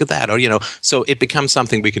 what do you think of that? Or so it becomes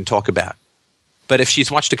something we can talk about. But if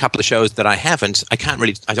she's watched a couple of shows that I haven't, I can't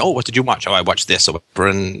really. What did you watch? Oh, I watched this or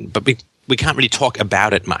whatever. But we can't really talk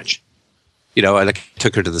about it much. I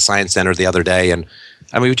took her to the Science Center the other day, and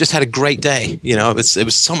we just had a great day. It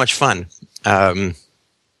was so much fun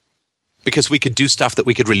because we could do stuff that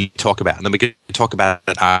we could really talk about, and then we could talk about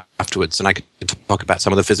it afterwards. And I could talk about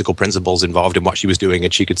some of the physical principles involved in what she was doing,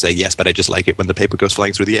 and she could say, "Yes, but I just like it when the paper goes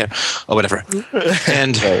flying through the air," or whatever.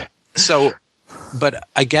 And right. So, but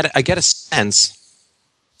I get a sense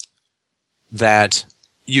that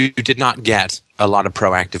you did not get a lot of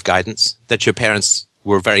proactive guidance, that your parents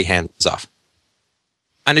were very hands off.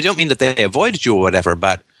 And I don't mean that they avoided you or whatever,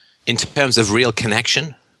 but in terms of real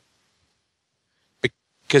connection,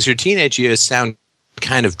 because your teenage years sound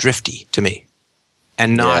kind of drifty to me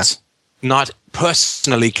and not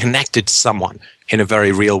personally connected to someone in a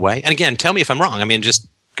very real way. And again, tell me if I'm wrong. I mean, just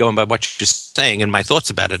going by what you're saying and my thoughts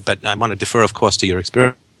about it, but I want to defer, of course, to your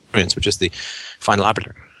experience, which is the final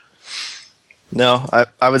arbiter. No,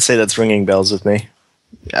 I would say that's ringing bells with me.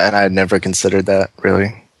 And I had never considered that,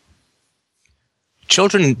 really.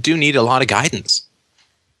 Children do need a lot of guidance.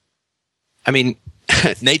 I mean,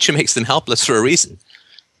 nature makes them helpless for a reason.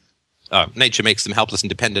 Nature makes them helpless and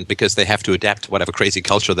dependent because they have to adapt to whatever crazy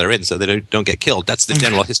culture they're in so they don't get killed. That's the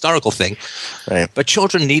general historical thing. Right. But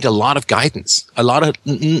children need a lot of guidance, a lot of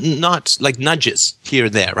not like nudges here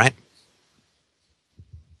and there, right?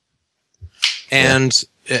 And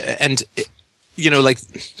like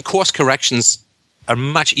course corrections are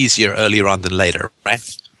much easier earlier on than later,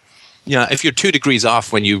 right? If you're 2 degrees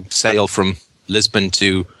off when you sail from Lisbon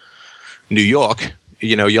to New York,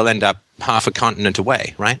 you'll end up half a continent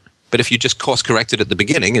away, right? But if you just course corrected at the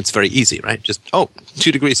beginning, it's very easy, right? Just,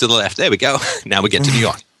 2 degrees to the left. There we go. Now we get to New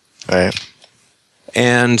York. Right.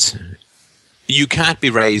 And you can't be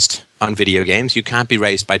raised on video games. You can't be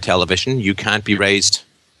raised by television. You can't be raised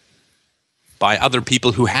by other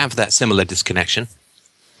people who have that similar disconnection.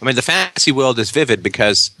 I mean, the fantasy world is vivid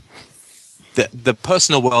because the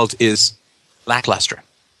personal world is lackluster.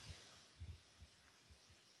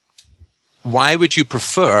 Why would you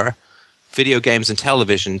prefer video games and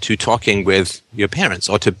television to talking with your parents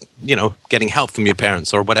or to, getting help from your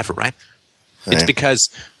parents or whatever, right? It's because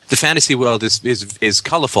the fantasy world is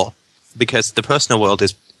colorful because the personal world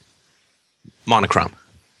is monochrome.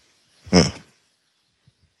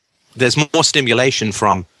 There's more stimulation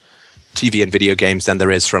from TV and video games than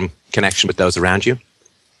there is from connection with those around you.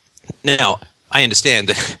 Now, I understand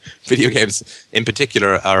that video games in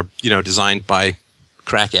particular are, designed by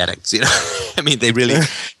crack addicts, I mean, they really,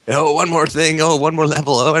 one more thing, one more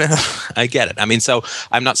level, I get it. I mean, so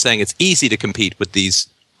I'm not saying it's easy to compete with these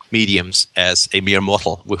mediums as a mere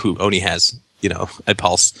mortal who only has, a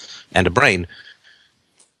pulse and a brain.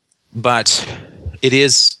 But it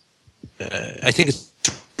is I think it's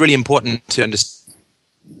really important to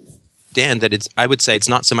understand that I would say it's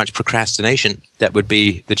not so much procrastination that would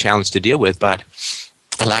be the challenge to deal with, but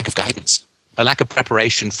a lack of guidance, a lack of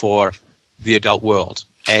preparation for the adult world,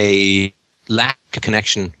 a lack of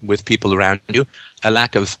connection with people around you, a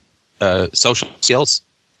lack of social skills,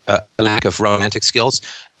 a lack of romantic skills,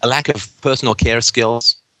 a lack of personal care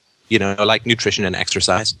skills, like nutrition and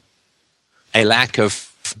exercise, a lack of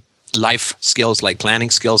life skills like planning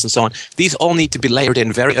skills and so on. These all need to be layered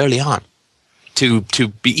in very early on to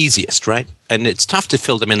be easiest, right? And it's tough to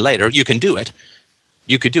fill them in later. You can do it.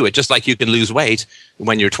 You could do it just like you can lose weight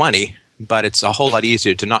when you're 20, but it's a whole lot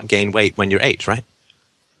easier to not gain weight when you're 8, right?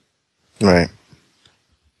 Right.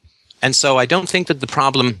 And so I don't think that the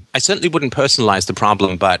problem, I certainly wouldn't personalize the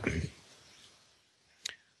problem, but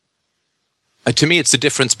to me it's the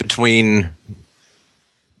difference between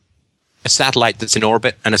a satellite that's in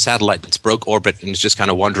orbit and a satellite that's broke orbit and is just kind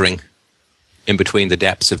of wandering in between the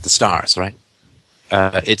depths of the stars, right?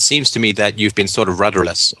 It seems to me that you've been sort of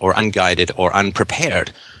rudderless or unguided or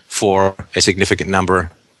unprepared for a significant number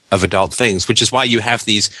of adult things, which is why you have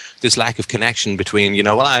this lack of connection between,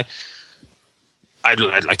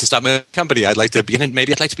 I'd like to start my company. I'd like to be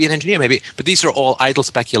maybe I'd like to be an engineer. Maybe, but these are all idle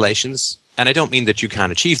speculations. And I don't mean that you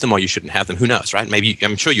can't achieve them or you shouldn't have them. Who knows, right? Maybe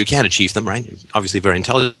I'm sure you can achieve them, right? You're obviously very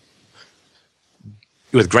intelligent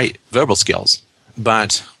with great verbal skills,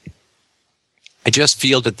 but I just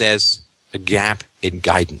feel that there's a gap in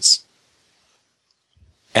guidance.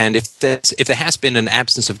 And if there has been an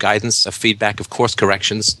absence of guidance, of feedback, of course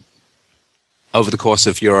corrections over the course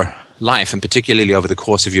of your life, and particularly over the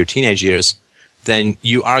course of your teenage years, then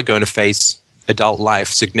you are going to face adult life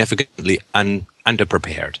significantly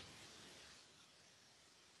underprepared.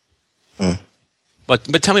 But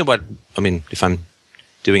tell me if I'm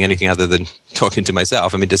doing anything other than talking to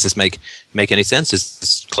myself, does this make any sense? Is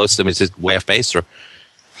this close to me? Is this way off base? Or?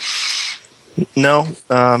 No.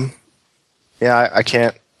 I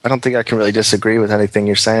can't. I don't think I can really disagree with anything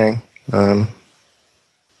you're saying.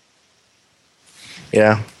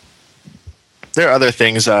 Yeah. There are other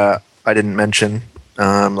things I didn't mention.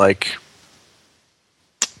 Like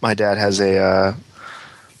my dad has a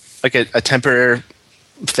temper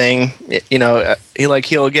thing.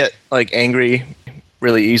 He'll get angry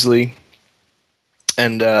really easily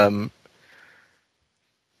and kind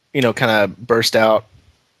of burst out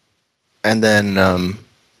and then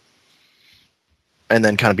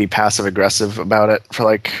kind of be passive aggressive about it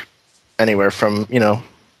for anywhere from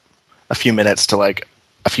a few minutes to a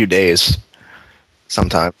few days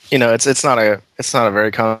sometimes. It's not a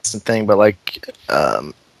very constant thing, but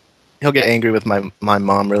he'll get angry with my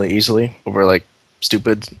mom really easily over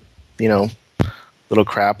stupid little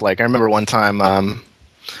crap. I remember one time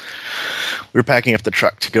we were packing up the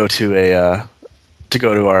truck to go to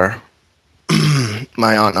our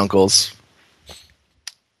my aunt and uncle's,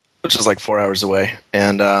 which is 4 hours away,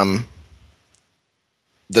 and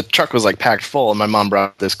the truck was packed full, and my mom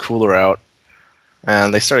brought this cooler out,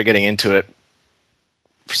 and they started getting into it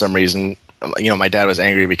for some reason. My dad was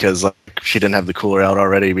angry because she didn't have the cooler out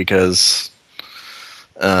already because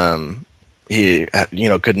he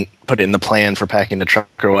couldn't put it in the plan for packing the truck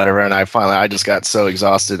or whatever. And I just got so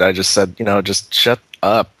exhausted. I just said, just shut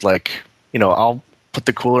up. I'll put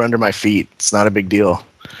the cooler under my feet. It's not a big deal.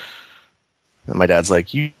 And my dad's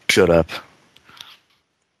like, you shut up.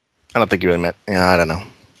 I don't think he really meant, I don't know.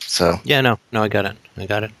 So. Yeah, no, I got it.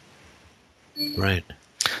 Right.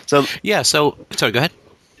 So. Yeah, sorry, go ahead.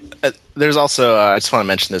 There's also, I just want to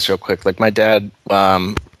mention this real quick. My dad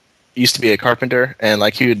used to be a carpenter, and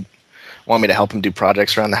he would want me to help him do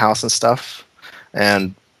projects around the house and stuff.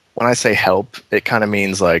 And when I say help, it kind of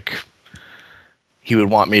means he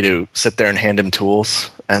would want me to sit there and hand him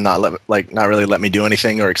tools and not really let me do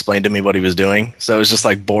anything or explain to me what he was doing. So it was just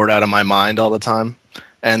bored out of my mind all the time.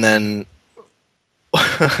 And then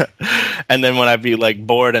and then when I'd be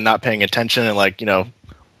bored and not paying attention and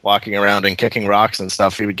walking around and kicking rocks and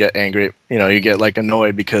stuff, he would get angry. He'd get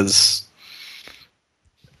annoyed because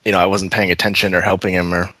I wasn't paying attention or helping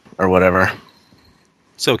him or whatever.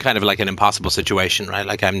 So kind of an impossible situation,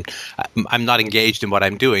 right? I'm not engaged in what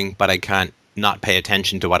I'm doing, but I can't not pay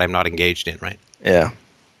attention to what I'm not engaged in, right? Yeah.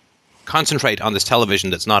 Concentrate on this television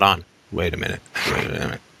that's not on. Wait a minute.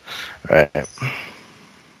 Right.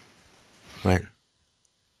 Right.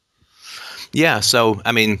 Yeah, so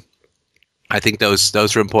I think those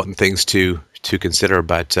are important things to consider,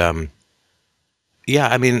 but obviously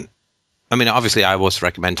I always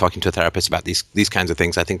recommend talking to a therapist about these kinds of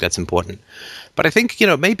things. I think that's important. But I think,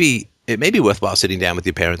 maybe it may be worthwhile sitting down with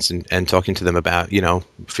your parents and talking to them about,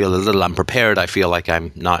 feel a little unprepared. I feel like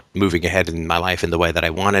I'm not moving ahead in my life in the way that I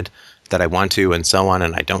wanted. that I want to, and so on,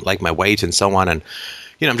 and I don't like my weight, and so on, and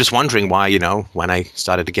I'm just wondering why, when I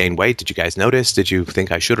started to gain weight, did you guys notice? Did you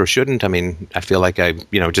think I should or shouldn't? I mean, I feel like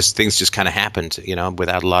just things just kind of happened,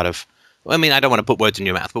 without a lot of. I mean, I don't want to put words in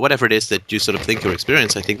your mouth, but whatever it is that you sort of think or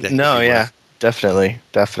experience, I think that. No, yeah, definitely.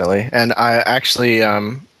 And I actually,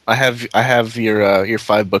 I have your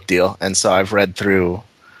 5-book deal, and so I've read through,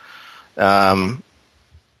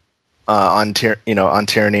 on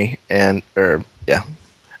Tyranny and UPB,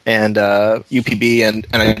 and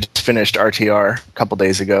I just finished RTR a couple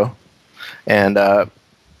days ago, and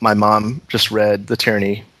my mom just read The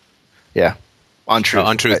Tyranny, On Truth.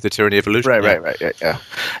 On Truth, The Tyranny of Illusion. Right, yeah.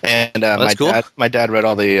 And cool. my dad read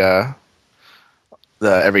all the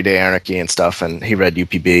Everyday Anarchy and stuff, and he read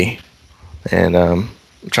UPB, and I'm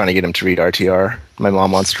trying to get him to read RTR. My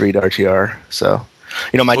mom wants to read RTR, so.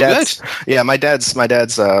 My dad's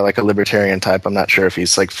like a libertarian type. I'm not sure if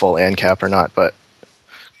he's like full ANCAP or not, but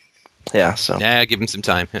yeah. So give him some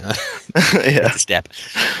time. Yeah, it's a step.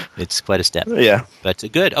 It's quite a step. Yeah, but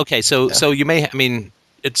good. Okay, so you may. I mean,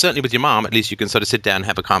 it's certainly with your mom. At least you can sort of sit down and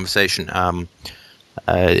have a conversation.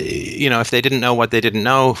 If they didn't know what they didn't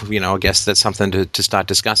know, I guess that's something to start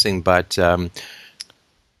discussing. But I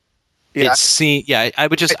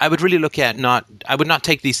would really look at I would not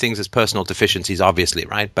take these things as personal deficiencies, obviously,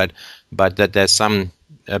 right? But that there's some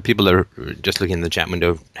people are just looking in the chat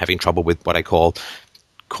window having trouble with what I call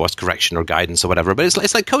course correction or guidance or whatever. But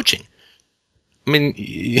it's like coaching. I mean,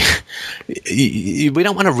 we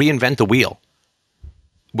don't want to reinvent the wheel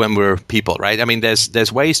when we're people, right? I mean,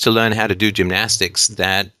 there's ways to learn how to do gymnastics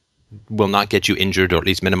that will not get you injured, or at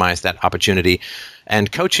least minimize that opportunity.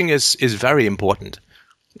 And coaching is very important.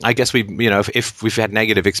 I guess if we've had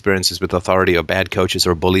negative experiences with authority or bad coaches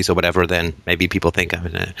or bullies or whatever, then maybe people think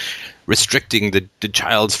I'm restricting the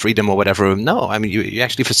child's freedom or whatever. No, I mean, you're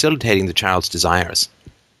actually facilitating the child's desires.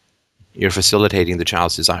 You're facilitating the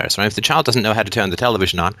child's desires. Right? If the child doesn't know how to turn the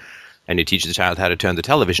television on, and you teach the child how to turn the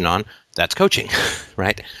television on, that's coaching,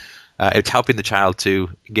 right? It's helping the child to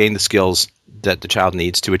gain the skills that the child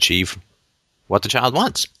needs to achieve what the child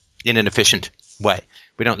wants in an efficient way.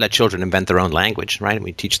 We don't let children invent their own language, right?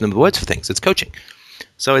 We teach them the words for things. It's coaching.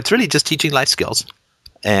 So it's really just teaching life skills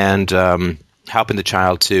and helping the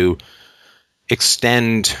child to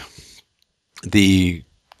extend the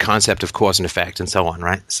concept of cause and effect and so on,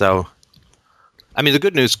 right? So, I mean, the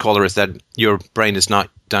good news, caller, is that your brain is not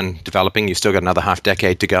done developing. You've still got another half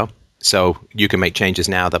decade to go. So you can make changes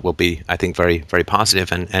now that will be, I think, very, very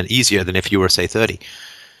positive and easier than if you were, say, 30.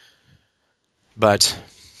 But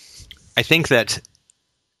I think that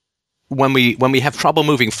when we have trouble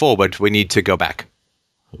moving forward, we need to go back.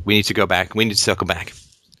 We need to go back. We need to circle back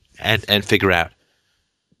and figure out,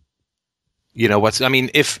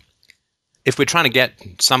 if we're trying to get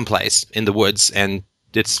someplace in the woods and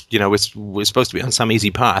it's, we're supposed to be on some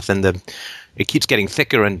easy path and it keeps getting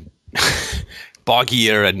thicker and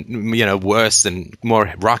boggier and, worse and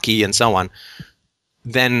more rocky and so on,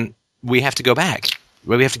 then we have to go back.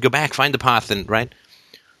 We have to go back, find the path, right?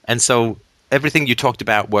 And so everything you talked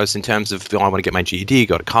about was in terms of, I want to get my GED,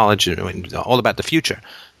 go to college, and all about the future.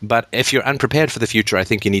 But if you're unprepared for the future, I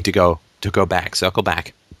think you need to go back, circle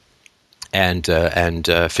back, and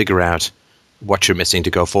figure out what you're missing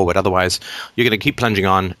to go forward. Otherwise, you're going to keep plunging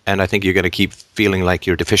on, and I think you're going to keep feeling like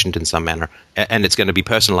you're deficient in some manner, and it's going to be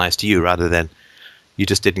personalized to you rather than you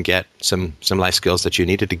just didn't get some life skills that you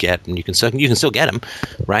needed to get, and you can still get them,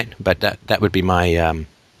 right? But that would be my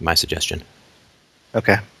my suggestion.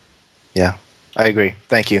 Okay. Yeah, I agree.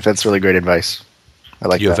 Thank you. That's really great advice. I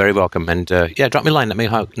like You're that. very welcome. And drop me a line. Let me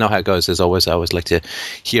know how it goes. As always, I always like to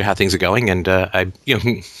hear how things are going. And I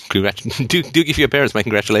do give your parents my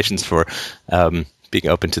congratulations for being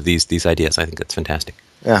open to these ideas. I think that's fantastic.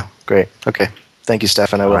 Yeah, great. Okay. Thank you,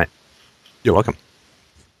 Stefan. I will. All right. You're welcome.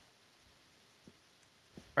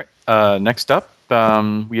 All right. Next up,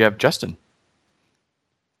 we have Justin.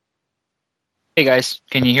 Hey, guys.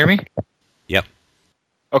 Can you hear me? Yep.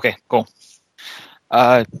 Okay, cool.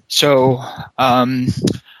 So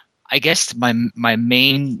I guess my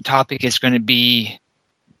main topic is going to be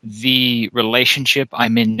the relationship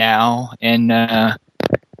I'm in now, and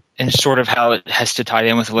sort of how it has to tie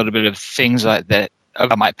in with a little bit of things that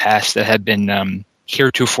about my past that have been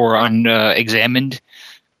heretofore unexamined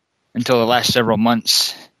until the last several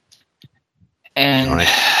months. And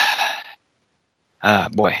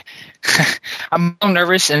boy, I'm a little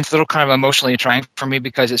nervous, and it's a little kind of emotionally trying for me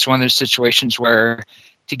because it's one of those situations where,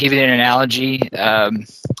 to give you an analogy, I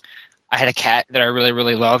had a cat that I really,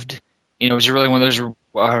 really loved. It was really one of those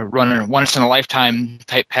running once in a lifetime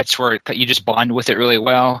type pets where you just bond with it really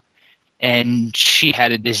well. And she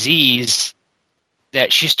had a disease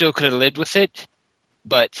that she still could have lived with it,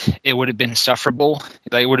 but it would have been sufferable.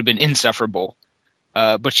 Like, it would have been insufferable.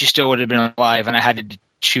 But she still would have been alive, and I had to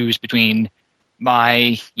choose between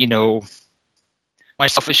my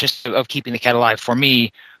selfishness of keeping the cat alive for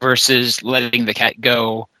me versus letting the cat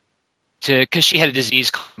go because she had a disease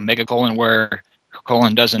called megacolon where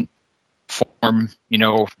colon doesn't form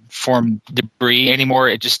debris anymore.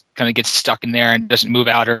 It just kind of gets stuck in there and doesn't move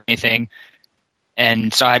out or anything.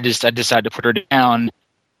 And so I decided to put her down.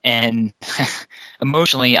 And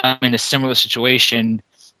emotionally, I'm in a similar situation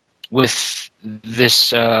with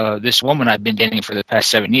this woman I've been dating for the past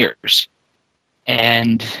 7 years.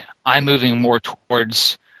 And I'm moving more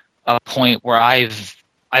towards a point where I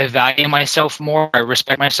value myself more, I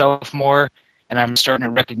respect myself more, and I'm starting to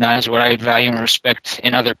recognize what I value and respect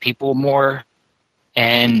in other people more.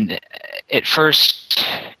 And at first,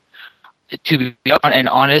 to be upfront and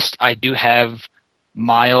honest, I do have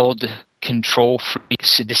mild control freak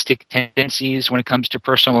sadistic tendencies when it comes to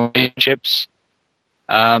personal relationships.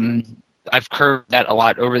 I've curbed that a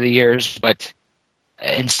lot over the years, but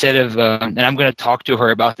instead of and I'm going to talk to her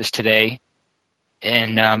about this today,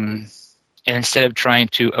 and instead of trying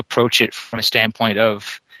to approach it from a standpoint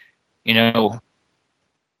of,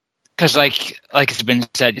 because like it's been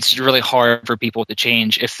said, it's really hard for people to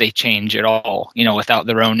change if they change at all, without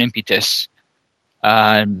their own impetus.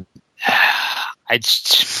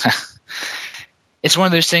 It's one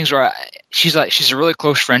of those things where she's a really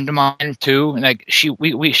close friend of mine too, and like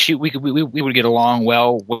we would get along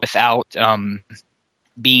well without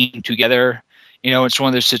being together. It's one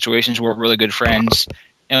of those situations where we're really good friends,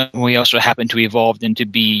 and we also happen to evolve into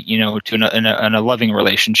be in a loving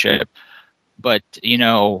relationship. But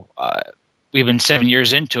we've been 7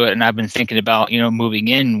 years into it, and I've been thinking about moving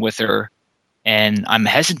in with her, and I'm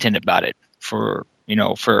hesitant about it for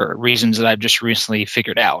reasons that I've just recently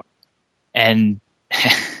figured out. And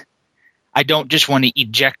I don't just want to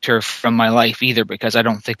eject her from my life either, because I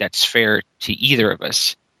don't think that's fair to either of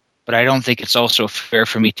us. But I don't think it's also fair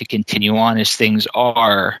for me to continue on as things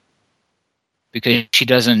are, because she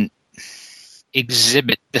doesn't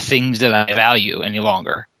exhibit the things that I value any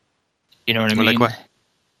longer. You know what I mean? Like what?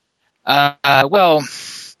 Well,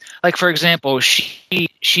 like for example,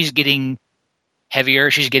 she's getting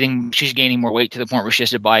heavier. She's gaining more weight to the point where she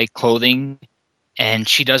has to buy clothing, and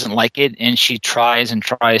she doesn't like it, and she tries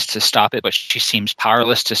to stop it, but she seems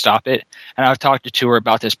powerless to stop it. And I've talked to her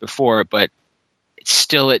about this before, but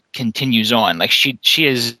it continues on. Like she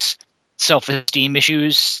has self-esteem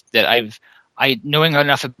issues that I knowing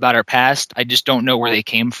enough about her past, I just don't know where they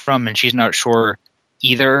came from, and she's not sure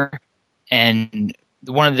either. And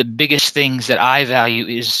one of the biggest things that I value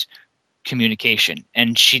is communication,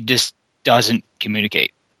 and she just doesn't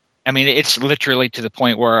communicate. I mean, it's literally to the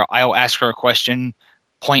point where I'll ask her a question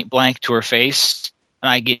point blank to her face,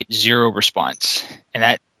 and I get zero response. And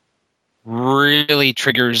that really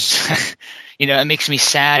triggers, it makes me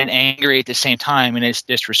sad and angry at the same time, and it's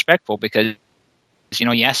disrespectful because,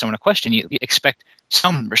 you ask someone a question, you expect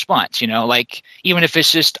some response, like even if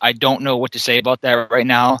it's just, I don't know what to say about that right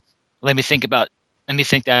now. Let me think about it, and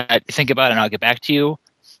I'll get back to you.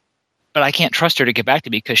 But I can't trust her to get back to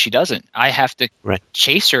me because she doesn't. I have to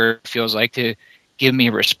chase her, it feels like, to give me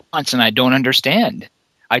a response, and I don't understand.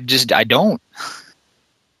 I don't.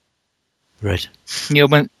 Right.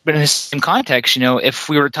 But in the same context, if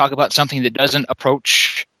we were to talk about something that doesn't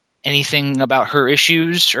approach anything about her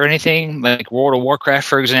issues or anything, like World of Warcraft,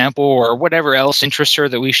 for example, or whatever else interests her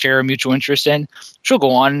that we share a mutual interest in, she'll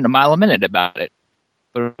go on a mile a minute about it.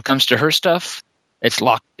 But when it comes to her stuff, it's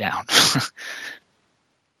locked down.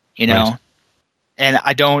 Right. And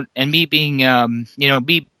I don't, and me being,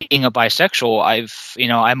 me being a bisexual,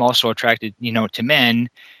 I'm also attracted, to men.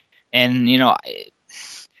 And,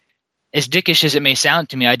 as dickish as it may sound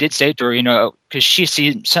to me, I did say to her, because she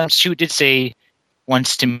did say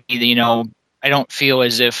once to me that, I don't feel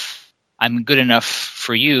as if I'm good enough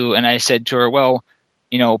for you. And I said to her, well,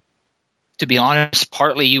 to be honest,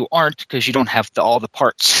 partly you aren't, because you don't have all the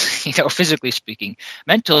parts, physically speaking.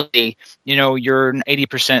 Mentally, you're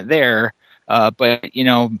 80% there. But,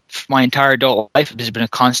 my entire adult life has been a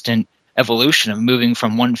constant evolution of moving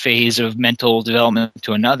from one phase of mental development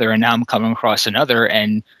to another. And now I'm coming across another,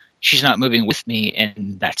 and she's not moving with me,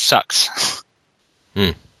 and that sucks.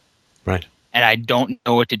 Right. And I don't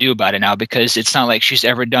know what to do about it now, because it's not like she's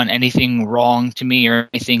ever done anything wrong to me or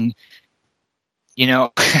anything. I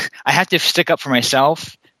have to stick up for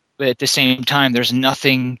myself, but at the same time, there's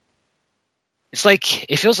nothing. It's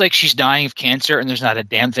like, it feels like she's dying of cancer, and there's not a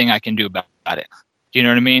damn thing I can do about it. Do you know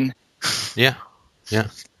what I mean? Yeah.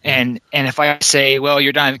 And if I say, well,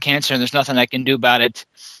 you're dying of cancer and there's nothing I can do about it,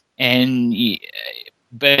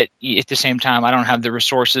 but at the same time, I don't have the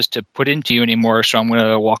resources to put into you anymore, so I'm going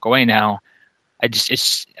to walk away now. I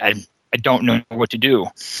don't know what to do.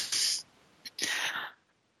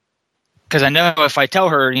 Because I know if I tell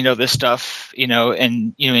her, this stuff,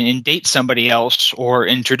 and date somebody else or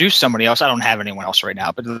introduce somebody else, I don't have anyone else right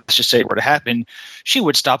now, but let's just say it were to happen, she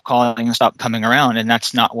would stop calling and stop coming around, and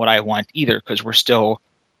that's not what I want either, because we're still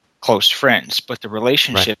close friends. But the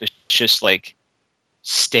relationship is just like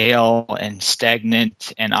stale and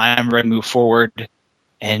stagnant, and I'm ready to move forward,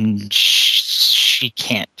 and she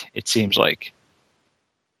can't, it seems like.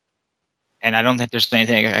 And I don't think there's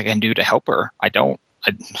anything I can do to help her. I don't.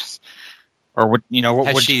 Or what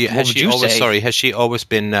would you say? Sorry, has she always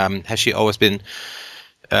been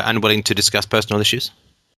unwilling to discuss personal issues?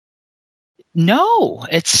 No,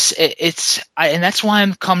 and that's why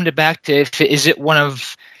I'm coming back to is it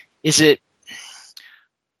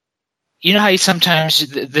how you sometimes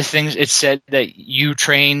the things it's said that you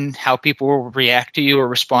train how people will react to you or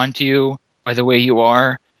respond to you by the way you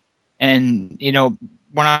are, and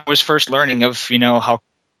when I was first learning of how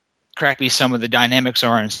crappy some of the dynamics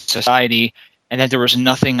are in society, and that there was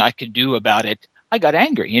nothing I could do about it, I got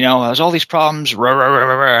angry. There's all these problems.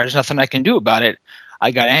 There's nothing I can do about it.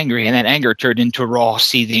 I got angry, and that anger turned into raw,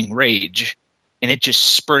 seething rage, and it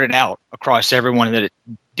just spurted out across everyone that it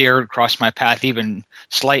dared cross my path even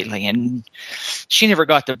slightly. And she never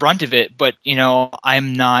got the brunt of it, but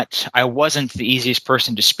I wasn't the easiest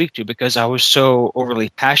person to speak to because I was so overly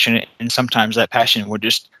passionate, and sometimes that passion would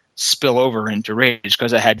just spill over into rage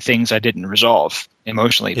because I had things I didn't resolve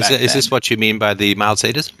emotionally. Is this what you mean by the mild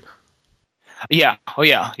sadism? Yeah. Oh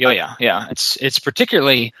yeah. It's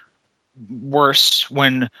particularly worse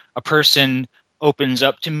when a person opens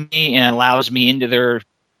up to me and allows me into their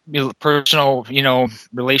personal,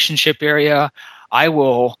 relationship area. I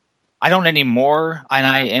don't anymore.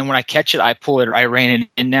 And when I catch it, I pull it. I rein it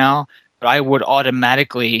in now, but I would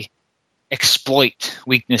automatically exploit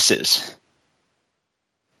weaknesses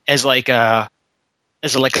as like a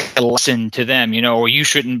lesson to them, or you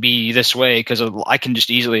shouldn't be this way because I can just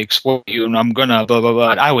easily exploit you, and I'm gonna blah blah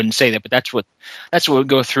blah. I wouldn't say that, but that's what would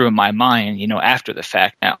go through in my mind, after the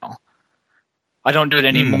fact. Now, I don't do it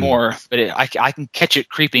anymore, but I can catch it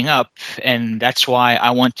creeping up, and that's why I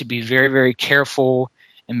want to be very, very careful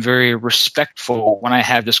and very respectful when I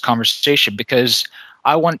have this conversation, because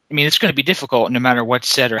it's going to be difficult no matter what's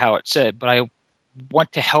said or how it's said, but I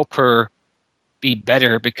want to help her be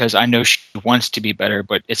better because I know she wants to be better,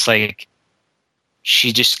 but it's like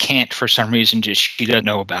she just can't for some reason. She doesn't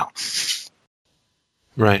know about.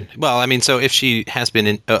 Right. Well, so if she has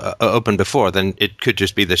been open before, then it could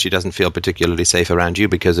just be that she doesn't feel particularly safe around you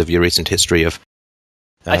because of your recent history of,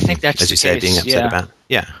 I think that's as you said, being upset about.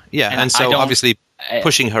 Yeah. And so obviously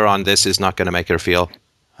pushing her on this is not going to make her feel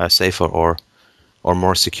safer or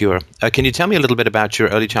more secure. Can you tell me a little bit about your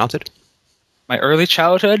early childhood? My early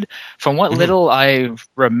childhood, from what little I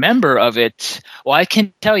remember of it, well, I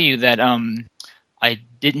can tell you that I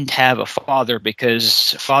didn't have a father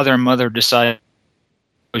because father and mother decided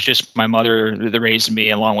it was just my mother that raised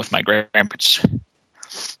me along with my grandparents.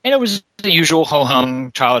 And it was the usual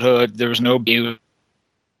ho-hum childhood. There was no abuse.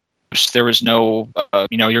 There was no,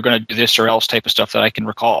 you're going to do this or else type of stuff that I can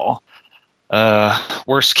recall.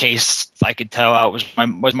 Worst case, I could tell was my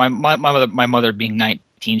mother being 19.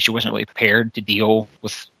 She wasn't really prepared to deal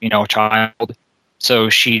with, a child. So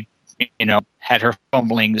she, had her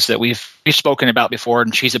fumblings that we've spoken about before,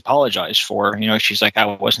 and she's apologized for. She's like, I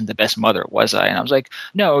wasn't the best mother, was I? And I was like,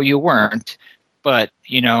 no, you weren't. But,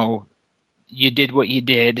 you did what you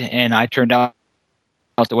did, and I turned out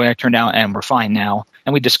the way I turned out, and we're fine now.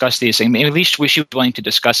 And we discussed these things. At least she was willing to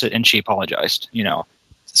discuss it, and she apologized,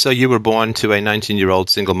 So you were born to a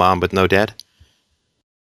 19-year-old single mom with no dad?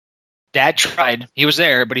 Dad tried. He was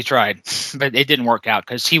there, but he tried. But it didn't work out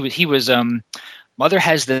because he was mother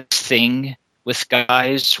has this thing with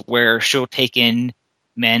guys where she'll take in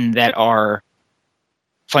men that are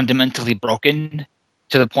fundamentally broken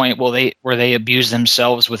to the point where they abuse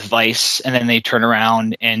themselves with vice, and then they turn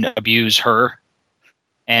around and abuse her.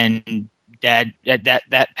 And Dad,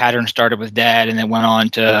 that pattern started with Dad, and then went on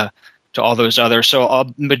to all those others. So a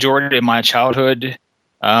majority of my childhood,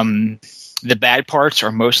 the bad parts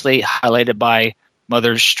are mostly highlighted by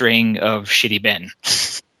mother's string of shitty men.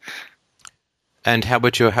 And how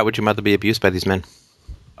would your mother be abused by these men?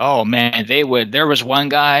 Oh man, they would. There was one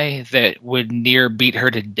guy that would near beat her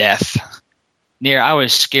to death. I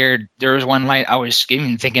was scared. There was one night I was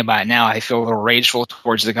even thinking about it now. I feel a little rageful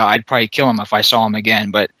towards the guy. I'd probably kill him if I saw him again.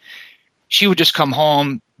 But she would just come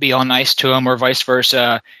home, be all nice to him, or vice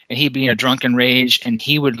versa, and he'd be in a drunken rage, and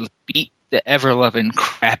he would beat the ever-loving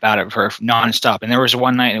crap out of her nonstop. And there was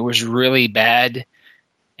one night it was really bad,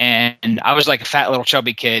 and I was like a fat little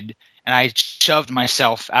chubby kid, and I shoved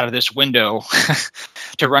myself out of this window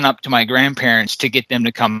to run up to my grandparents to get them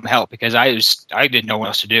to come help because I didn't know what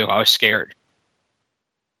else to do. I was scared.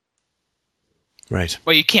 Right.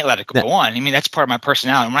 Well, you can't let it go on. I mean, that's part of my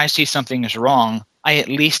personality. When I see something is wrong, I at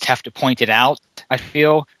least have to point it out, I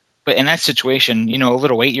feel. But in that situation, you know, a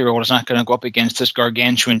little 8-year-old is not going to go up against this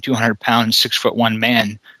gargantuan 200-pound, 6'1"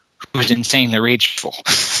 man who's insanely rageful.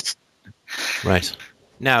 Right.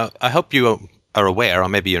 Now, I hope you are aware, or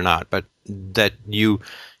maybe you're not, but that you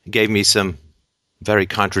gave me some very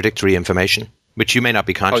contradictory information, which you may not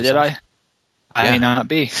be conscious of. Oh, did I? I may not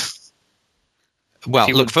be. Well,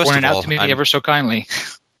 you look, first of all, out to me ever so kindly.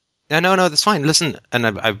 No, that's fine. Listen, and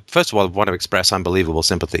I first of all want to express unbelievable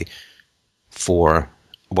sympathy for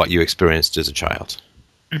what you experienced as a child.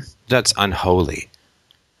 That's unholy.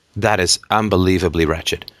 That is unbelievably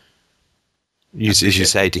wretched. As you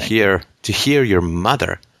say, to hear your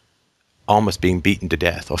mother almost being beaten to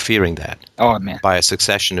death or fearing that by a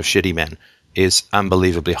succession of shitty men is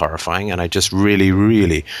unbelievably horrifying, and I just really,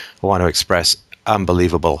 really want to express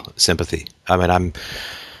unbelievable sympathy. I mean, I'm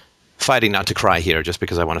fighting not to cry here just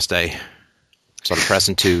because I want to stay sort of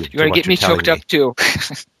present to you're going to get me choked up too.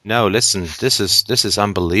 No, listen, this is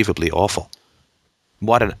unbelievably awful.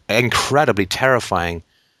 What an incredibly terrifying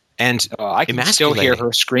and I can still hear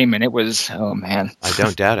her screaming. It was, oh man. I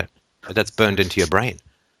don't doubt it. That's burned into your brain.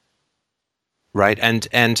 Right?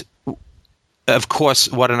 And of course,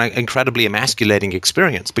 what an incredibly emasculating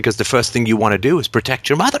experience, because the first thing you want to do is protect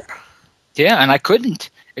your mother. Yeah, and I couldn't,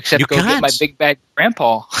 except get my big bad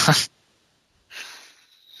grandpa.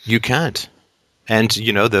 You can't. And,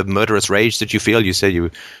 you know, the murderous rage that you feel, you say you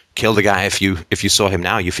kill the guy if you saw him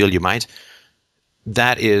now, you feel you might.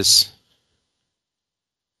 That is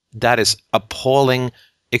appalling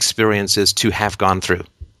experiences to have gone through.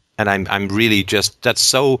 And I'm really just, that's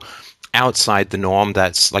so outside the norm,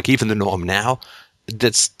 that's like even the norm now,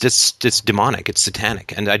 that's demonic, it's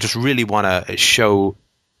satanic. And I just really want to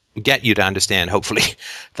get you to understand, hopefully,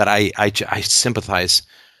 that I sympathize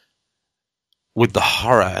with the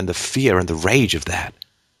horror and the fear and the rage of that.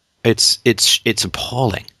 It's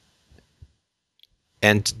appalling.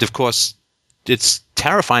 And of course, it's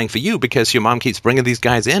terrifying for you because your mom keeps bringing these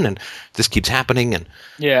guys in and this keeps happening. And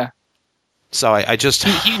yeah. So I just...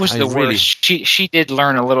 He was the worst. She did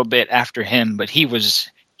learn a little bit after him, but he was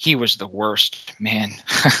the worst, man.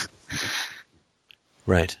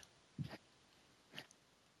 Right.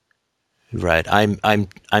 Right.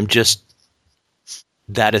 I'm just...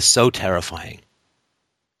 That is so terrifying.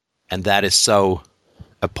 And that is so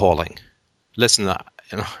appalling. Listen,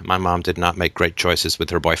 my mom did not make great choices with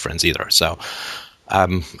her boyfriends either. So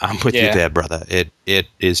I'm with you there, brother. It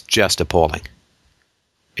is just appalling.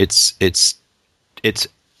 It's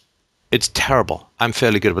terrible. I'm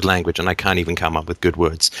fairly good with language, and I can't even come up with good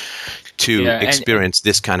words to experience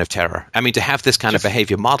this kind of terror. I mean, to have this kind of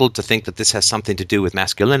behavior modeled, to think that this has something to do with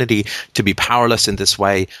masculinity, to be powerless in this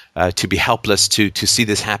way, to be helpless, to see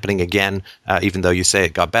this happening again, even though you say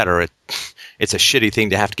it got better, it's a shitty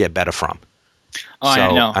thing to have to get better from. Oh, so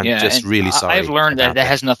I know. I'm just really sorry. I've learned that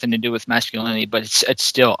has nothing to do with masculinity, but it's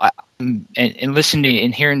still, and listening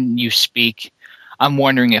and hearing you speak, I'm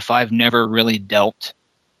wondering if I've never really dealt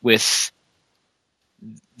with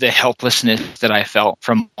the helplessness that I felt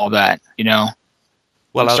from all that, you know?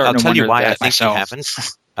 Well, I'll tell you why I think you haven't.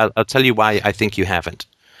 I'll tell you why I think you haven't.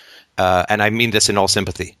 And I mean this in all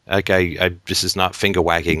sympathy. Okay, this is not finger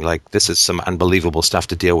wagging. Like, this is some unbelievable stuff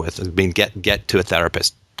to deal with. I mean, get to a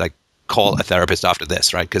therapist. Like, call a therapist after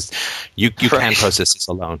this, right? Because you can't process this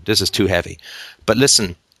alone. This is too heavy. But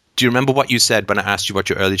listen, do you remember what you said when I asked you what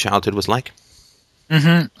your early childhood was like?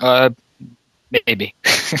 Mm-hmm. Maybe.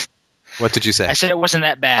 What did you say? I said it wasn't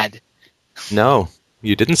that bad. No,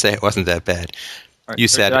 you didn't say it wasn't that bad. You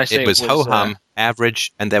said it was ho-hum,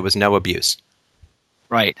 average, and there was no abuse.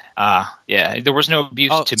 Right. Yeah, there was no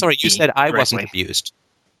abuse to me. Sorry, you said I wasn't abused.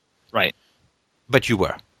 Right. But you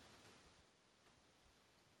were.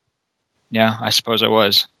 Yeah, I suppose I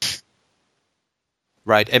was.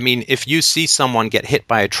 Right. I mean, if you see someone get hit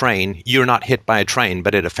by a train, you're not hit by a train,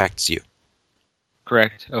 but it affects you.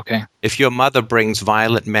 Correct. Okay. If your mother brings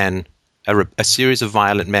violent men, a series of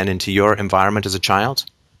violent men into your environment as a child,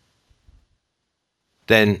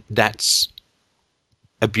 then that's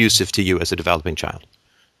abusive to you as a developing child.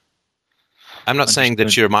 I'm not saying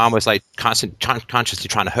that your mom was like consciously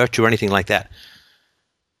trying to hurt you or anything like that.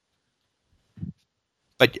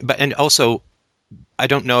 But and also, I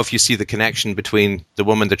don't know if you see the connection between the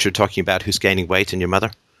woman that you're talking about who's gaining weight and your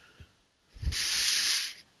mother.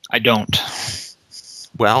 I don't.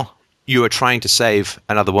 Well, you are trying to save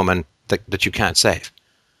another woman that you can't save.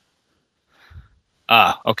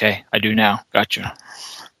 Ah, okay. I do now. Gotcha.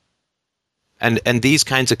 And these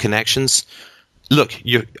kinds of connections, look,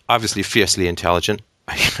 you're obviously fiercely intelligent.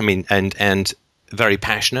 I mean, and very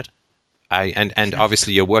passionate. And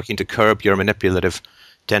obviously you're working to curb your manipulative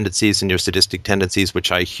tendencies and your sadistic tendencies,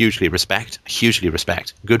 which I hugely respect. Hugely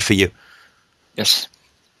respect. Good for you. Yes.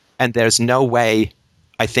 And there's no way,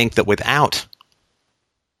 I think, that without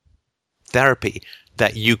therapy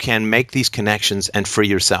that you can make these connections and free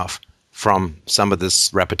yourself from some of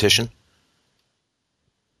this repetition.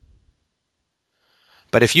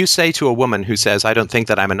 But if you say to a woman who says, I don't think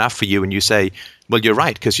that I'm enough for you, and you say, well, you're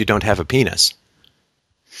right, because you don't have a penis,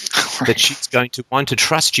 right, that she's going to want to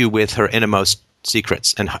trust you with her innermost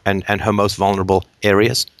secrets and her most vulnerable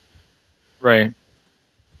areas. Right.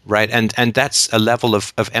 Right. And that's a level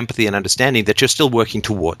of empathy and understanding that you're still working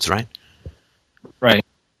towards, right? Right.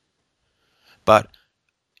 But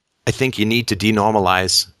I think you need to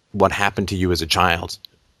denormalize what happened to you as a child.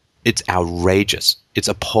 It's outrageous. It's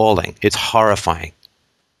appalling. It's horrifying.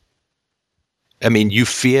 I mean, you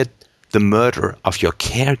feared the murder of your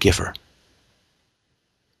caregiver.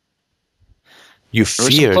 You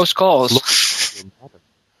feared close calls.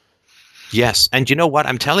 Yes, and you know what?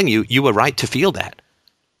 I'm telling you, you were right to feel that.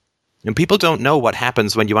 And people don't know what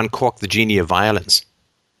happens when you uncork the genie of violence.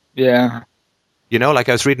 Yeah. You know, like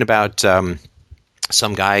I was reading about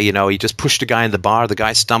some guy, you know, he just pushed a guy in the bar. The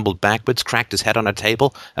guy stumbled backwards, cracked his head on a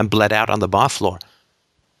table, and bled out on the bar floor.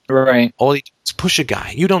 Right. All he did was push a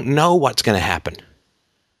guy. You don't know what's going to happen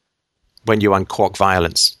when you uncork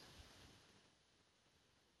violence.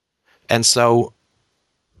 And so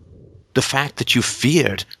the fact that you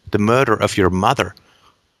feared the murder of your mother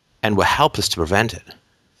and were helpless to prevent it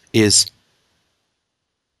is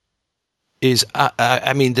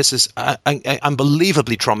I mean, this is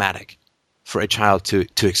unbelievably traumatic for a child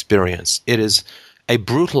to experience. It is a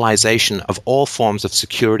brutalization of all forms of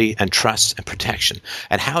security and trust and protection.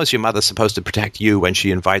 And how is your mother supposed to protect you when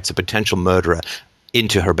she invites a potential murderer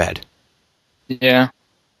into her bed? Yeah.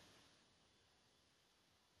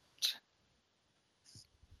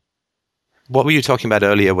 What were you talking about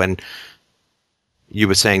earlier when you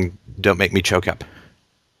were saying, don't make me choke up?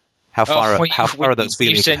 How far are those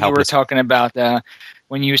feelings? You said you were talking about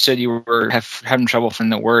when you said you were having trouble from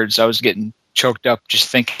the words. I was getting choked up just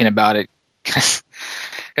thinking about it because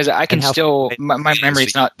I can still my memory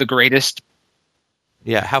is not the greatest.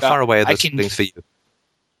 Yeah, how far away are those things for you?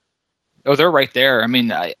 Oh, they're right there. I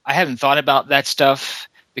mean, I haven't thought about that stuff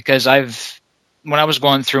because when I was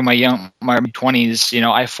going through my 20s, you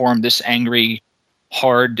know, I formed this angry,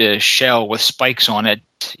 hard shell with spikes on it,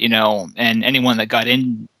 you know, and anyone that got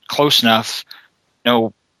in close enough, you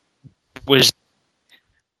know, it's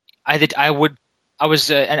hard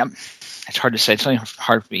to say. It's really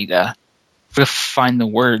hard for me to find the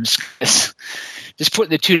words. Just putting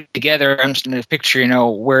the two together, I'm just going to picture, you know,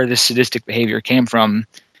 where this sadistic behavior came from.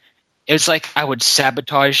 It's like I would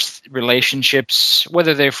sabotage relationships,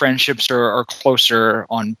 whether they're friendships or closer,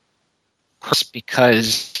 on purpose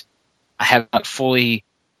because I have not fully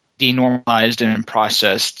denormalized and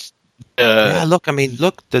processed. Yeah, look,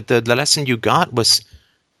 the lesson you got was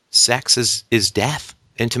sex is death.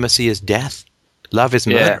 Intimacy is death. Love is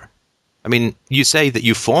murder. Yeah. I mean, you say that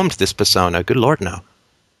you formed this persona. Good Lord, no.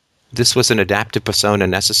 This was an adaptive persona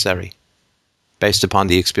necessary based upon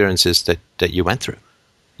the experiences that you went through.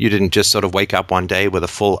 You didn't just sort of wake up one day with a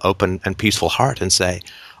full, open, and peaceful heart and say,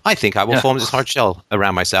 I think I will form this hard shell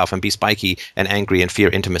around myself and be spiky and angry and fear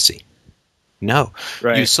intimacy. No.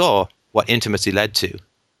 Right. You saw what intimacy led to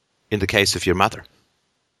in the case of your mother.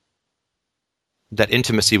 That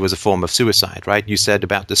intimacy was a form of suicide, right? You said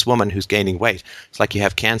about this woman who's gaining weight. It's like you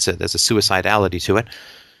have cancer. There's a suicidality to it.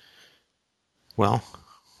 Well,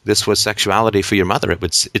 this was sexuality for your mother.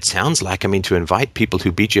 It sounds like, I mean, to invite people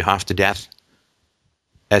who beat you half to death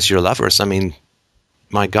as your lovers. I mean,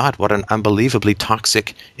 my God, what an unbelievably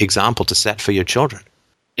toxic example to set for your children.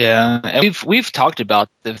 Yeah, and we've talked about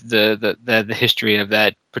the history of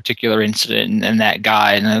that particular incident and that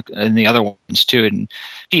guy and the other ones too. And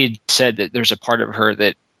she had said that there's a part of her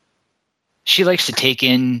that she likes to take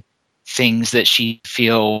in things that she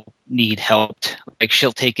feel need helped. Like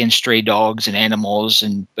she'll take in stray dogs and animals,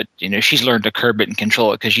 but you know she's learned to curb it and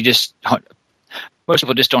control it because most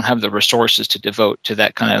people just don't have the resources to devote to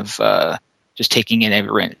that kind of just taking in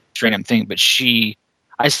every random thing. But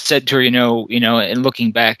I said to her, you know, and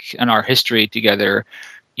looking back on our history together,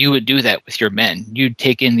 you would do that with your men. You'd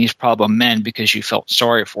take in these problem men because you felt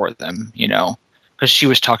sorry for them, you know, because she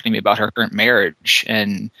was talking to me about her current marriage.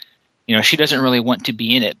 And she doesn't really want to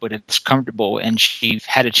be in it, but it's comfortable, and she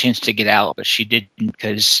had a chance to get out, but she didn't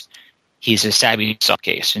because he's a savvy sub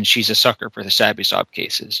case, and she's a sucker for the savvy sub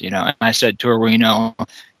cases. And I said to her, well,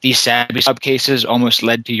 these savvy sub cases almost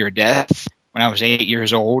led to your death when I was 8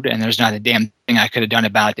 years old, and there's not a damn thing I could have done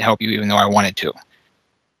about it to help you, even though I wanted to.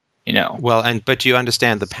 Well, but you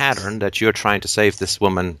understand the pattern that you're trying to save this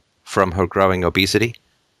woman from her growing obesity?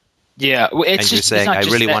 Yeah. And you're saying, I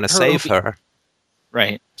really want to save her.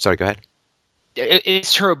 Right. Sorry, go ahead.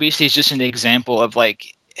 It's her obesity is just an example of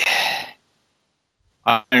like,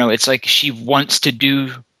 I don't know. It's like she wants to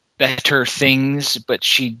do better things, but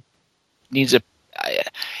she needs a. I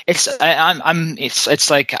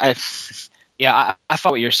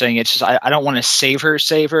follow what you're saying. It's just I don't want to save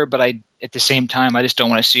her, but at the same time I just don't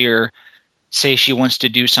want to see her say she wants to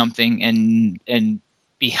do something and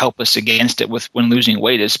be helpless against it when losing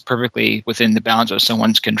weight is perfectly within the bounds of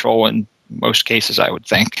someone's control in most cases, I would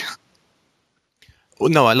think. Well,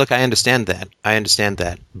 no, look, I understand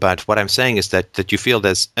that. But what I'm saying is that you feel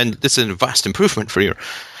this, and this is a vast improvement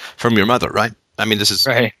from your mother, right? I mean, this is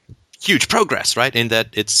right. Huge progress, right? In that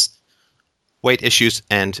it's weight issues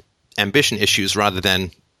and ambition issues rather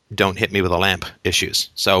than don't hit me with a lamp issues.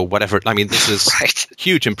 So whatever, I mean, this is right.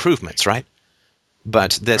 Huge improvements, right?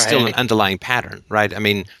 But there's still an underlying pattern, right? I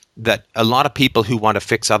mean, that a lot of people who want to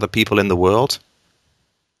fix other people in the world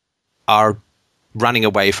are running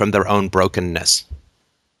away from their own brokenness.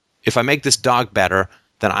 If I make this dog better,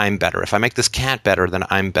 then I'm better. If I make this cat better, then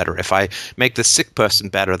I'm better. If I make this sick person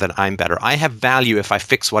better, then I'm better. I have value if I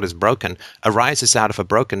fix what is broken, arises out of a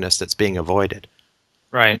brokenness that's being avoided.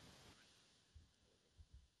 Right.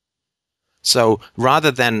 So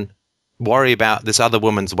rather than worry about this other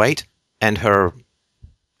woman's weight and her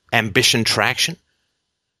ambition traction,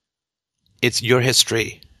 it's your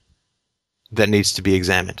history that needs to be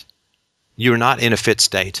examined. You're not in a fit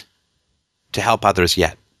state to help others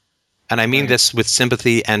yet. And I mean this with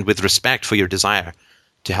sympathy and with respect for your desire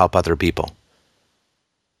to help other people.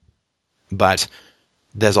 But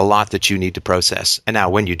there's a lot that you need to process. And now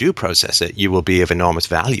when you do process it, you will be of enormous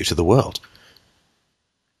value to the world.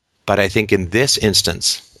 But I think in this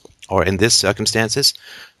instance, or in this circumstances,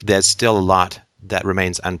 there's still a lot that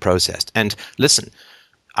remains unprocessed. And listen,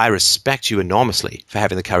 I respect you enormously for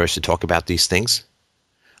having the courage to talk about these things.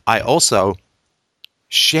 I also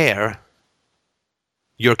share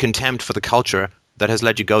your contempt for the culture that has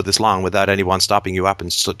let you go this long without anyone stopping you up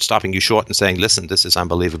and stopping you short and saying, listen, this is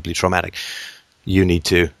unbelievably traumatic. You need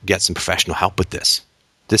to get some professional help with this.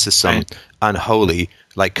 This is some unholy,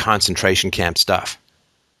 like, concentration camp stuff.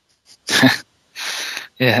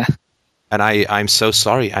 Yeah. And I'm so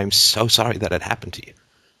sorry. I'm so sorry that it happened to you.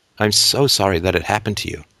 I'm so sorry that it happened to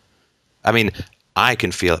you. I mean, I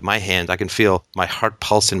can feel it. My hand, I can feel my heart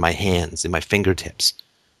pulse in my hands, in my fingertips,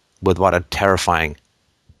 with what a terrifying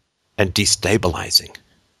and destabilizing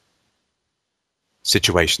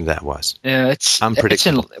situation that was. Yeah, it's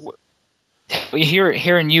unpredictable.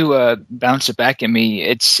 Hearing you bounce it back at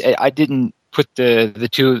me, I didn't put the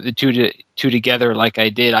two together like I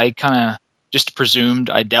did. I kind of just presumed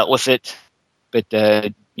I dealt with it, but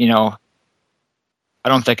I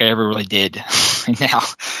don't think I ever really did.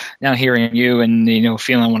 Now hearing you and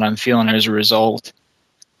feeling what I'm feeling as a result.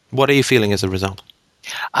 What are you feeling as a result?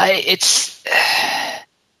 It's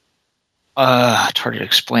hard to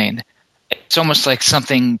explain. It's almost like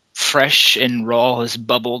something fresh and raw has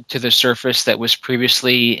bubbled to the surface that was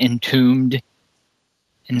previously entombed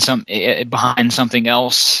in behind something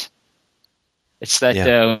else. It's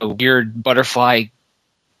that weird butterfly,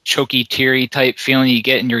 choky, teary type feeling you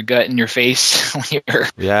get in your gut and your face when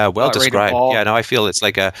you're well described. Yeah, no, I feel it's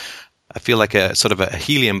like a sort of a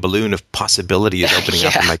helium balloon of possibility is opening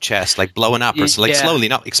up in my chest, like blowing up, or like slowly,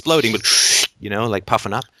 not exploding, but like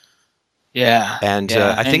puffing up. Yeah. And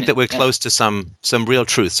I think that we're close to some real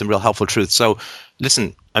truth, some real helpful truth. So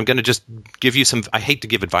listen, I'm going to just give you some, I hate to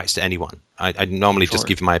give advice to anyone. I normally just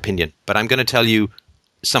give my opinion, but I'm going to tell you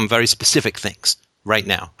some very specific things right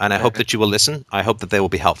now. And I hope that you will listen. I hope that they will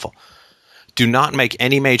be helpful. Do not make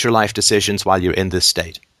any major life decisions while you're in this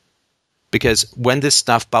state. Because when this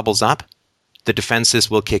stuff bubbles up, the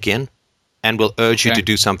defenses will kick in and will urge you to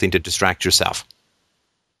do something to distract yourself.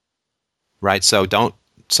 Right? So don't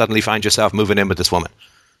suddenly find yourself moving in with this woman.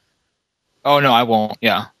 Oh, no, I won't.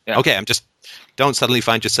 Yeah. Okay, don't suddenly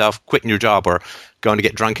find yourself quitting your job or going to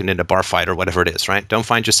get drunken in a bar fight or whatever it is, right? Don't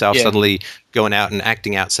find yourself suddenly going out and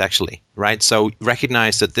acting out sexually, right? So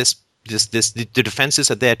recognize that the defenses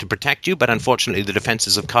are there to protect you, but unfortunately the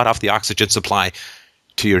defenses have cut off the oxygen supply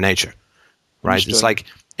to your nature, right? Understood.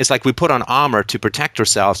 It's like we put on armor to protect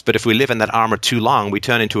ourselves, but if we live in that armor too long, we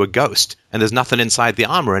turn into a ghost, and there's nothing inside the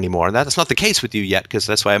armor anymore. And that's not the case with you yet, because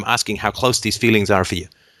that's why I'm asking how close these feelings are for you.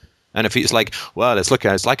 And if it's like, well, it's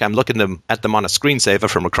like I'm looking at them on a screensaver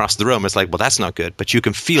from across the room, it's like, well, that's not good. But you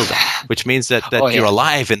can feel that, which means that you're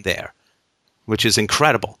alive in there, which is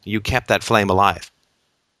incredible. You kept that flame alive.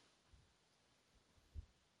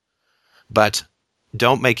 But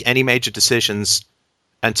don't make any major decisions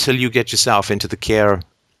until you get yourself into the care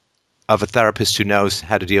of a therapist who knows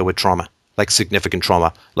how to deal with trauma, like significant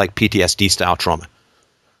trauma, like PTSD-style trauma.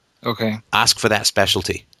 Okay. Ask for that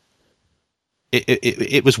specialty.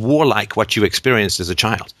 It was warlike what you experienced as a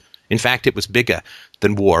child. In fact, it was bigger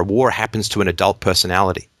than war. War happens to an adult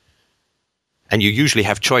personality. And you usually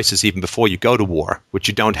have choices even before you go to war, which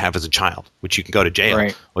you don't have as a child, which you can go to jail,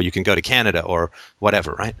 right, or you can go to Canada or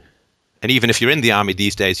whatever, right? And even if you're in the army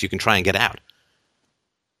these days, you can try and get out.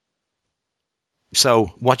 So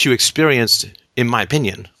what you experienced, in my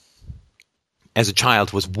opinion, as a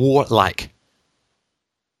child was warlike.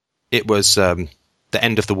 It was the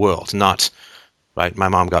end of the world, not, right, my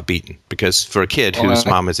mom got beaten. Because for a kid whose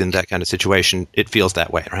mom is in that kind of situation, it feels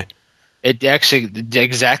that way, right? It actually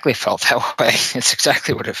exactly felt that way. It's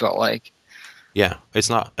exactly what it felt like. Yeah, it's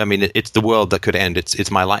not. I mean, it's the world that could end.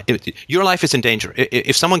 It's my life. Your life is in danger.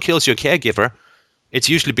 If someone kills your caregiver, it's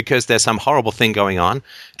usually because there's some horrible thing going on.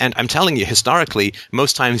 And I'm telling you, historically,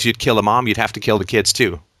 most times you'd kill a mom, you'd have to kill the kids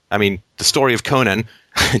too. I mean, the story of Conan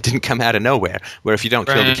didn't come out of nowhere, where if you don't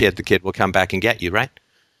kill the kid will come back and get you, right?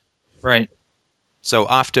 Right. So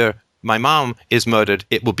after my mom is murdered,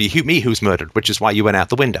 it will be me who's murdered, which is why you went out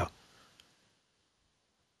the window.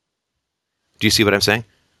 Do you see what I'm saying?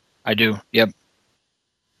 I do, yep.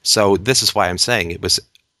 So this is why I'm saying it was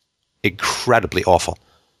incredibly awful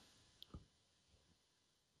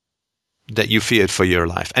that you feared for your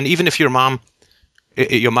life. And even if your mom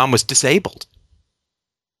was disabled,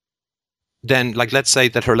 then, like, let's say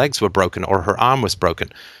that her legs were broken or her arm was broken,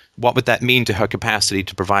 what would that mean to her capacity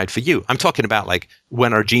to provide for you? I'm talking about, like,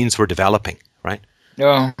 when our genes were developing, right?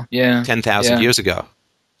 Oh, yeah. 10,000 years ago.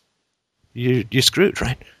 You're screwed,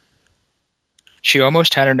 right? She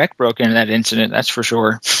almost had her neck broken in that incident, that's for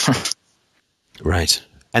sure. Right.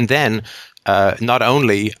 And then not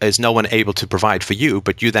only is no one able to provide for you,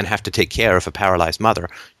 but you then have to take care of a paralyzed mother.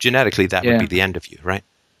 Genetically, that would be the end of you, right?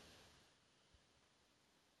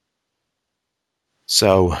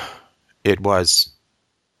 So it was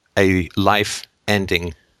a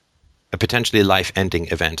potentially life-ending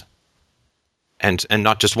event. And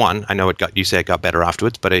not just one. I know you say it got better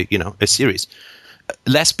afterwards, but a series.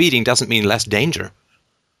 Less beating doesn't mean less danger.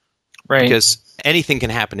 Right. Because anything can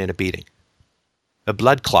happen in a beating. A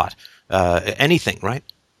blood clot, anything, right?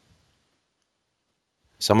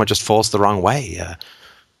 Someone just falls the wrong way.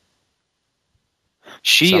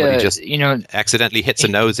 Somebody just accidentally hits a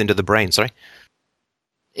nose into the brain. Sorry?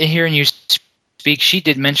 Hearing you speak, she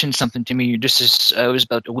did mention something to me just as it was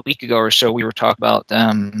about a week ago or so. We were talking about,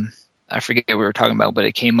 I forget what we were talking about, but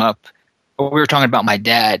it came up. We were talking about my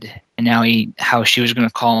dad and how she was going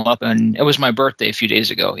to call him up, and it was my birthday a few days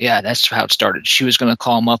ago. Yeah, that's how it started. She was going to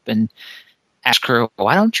call him up and ask her,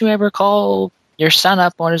 why don't you ever call your son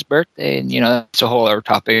up on his birthday? And, that's a whole other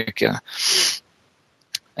topic.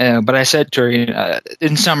 But I said to her,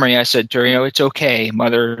 in summary, I said to her, it's okay.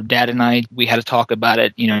 Mother, Dad, and I, we had a talk about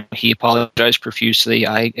it. He apologized profusely.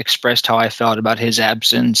 I expressed how I felt about his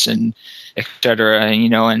absence and et cetera,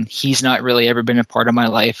 and he's not really ever been a part of my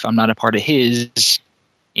life. I'm not a part of his,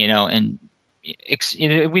 and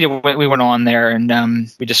we went on there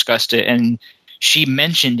and we discussed it. And she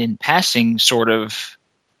mentioned in passing sort of,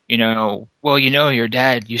 well, your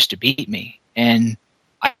dad used to beat me. And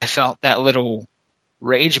I felt that little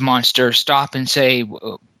rage monster stop and say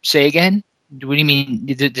again? What do you mean?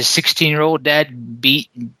 The 16-year-old dad beat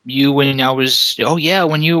you when I was? Oh yeah,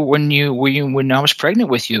 when I was pregnant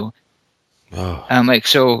with you. Oh. I'm like,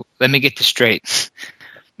 so let me get this straight.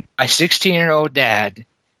 My 16-year-old dad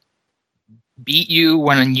beat you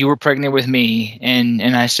when you were pregnant with me,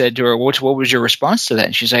 and I said to her, what was your response to that?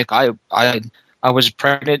 And she's like, I was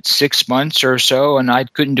pregnant 6 months or so, and I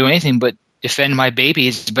couldn't do anything but defend my baby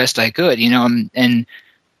as best I could, and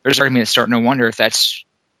there's part of me that's starting to wonder if that's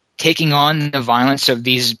taking on the violence of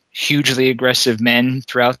these hugely aggressive men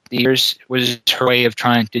throughout the years was her way of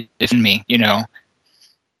trying to defend me,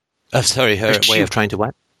 Oh, sorry, her way of trying to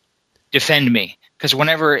what? Defend me. Because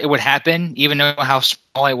whenever it would happen, even though how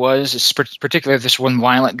small I was, particularly this one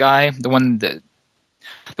violent guy, the one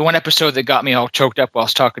episode that got me all choked up while I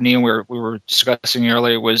was talking to you, and we were discussing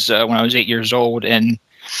earlier, was when I was 8 years old, and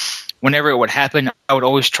whenever it would happen, I would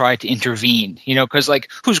always try to intervene, because like,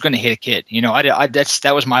 who's going to hit a kid?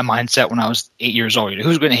 That was my mindset when I was 8 years old.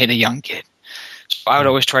 Who's going to hit a young kid? So I would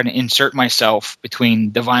always try to insert myself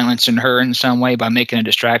between the violence and her in some way by making a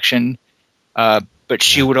distraction. But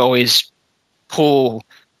she would always pull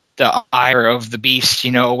the ire of the beast,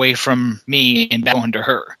 away from me and back onto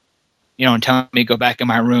her, and telling me to go back in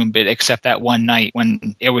my room. But except that one night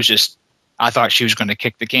when it was just, I thought she was going to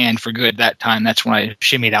kick the can for good that time. That's when I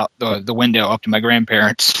shimmied out the window up to my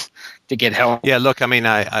grandparents to get help. Yeah, look, I mean,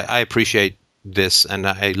 I appreciate this, and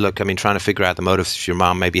trying to figure out the motives of your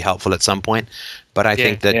mom may be helpful at some point, but I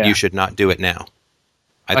think that you should not do it now.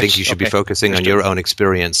 I think you should be focusing on your own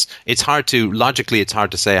experience. It's hard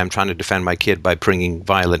to say I'm trying to defend my kid by bringing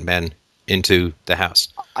violent men into the house.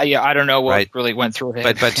 I don't know what really went through him.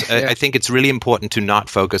 But I think it's really important to not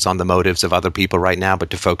focus on the motives of other people right now, but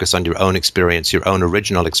to focus on your own experience, your own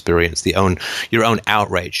original experience, your own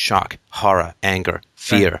outrage, shock, horror, anger,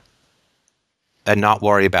 fear, and not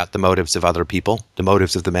worry about the motives of other people, the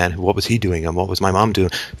motives of the man. What was he doing and what was my mom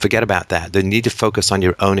doing? Forget about that. They need to focus on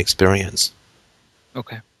your own experience.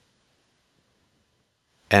 Okay.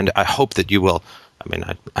 And I hope that you will. I mean,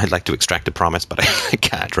 I'd like to extract a promise, but I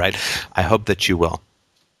can't, right? I hope that you will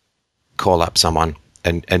call up someone,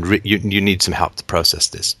 and you need some help to process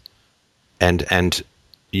this. And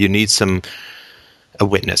you need a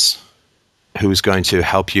witness who's going to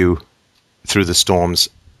help you through the storms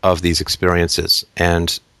of these experiences.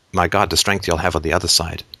 And my God, the strength you'll have on the other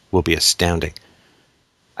side will be astounding.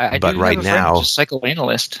 But right now, a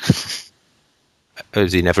psychoanalyst.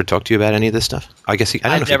 Has he never talked to you about any of this stuff? I guess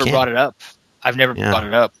I've never brought it up. I've never brought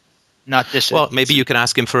it up. Not this. Well, maybe you can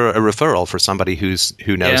ask him for a referral for somebody who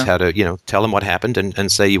knows how to, tell him what happened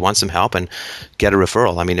and say you want some help and get a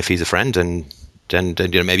referral. I mean, if he's a friend, and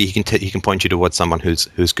maybe he can point you towards someone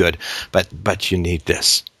who's good. But you need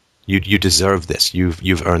this. You deserve this.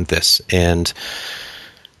 You've earned this. And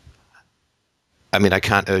I mean, I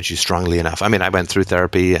can't urge you strongly enough. I mean, I went through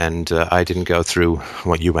therapy, and I didn't go through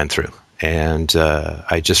what you went through. And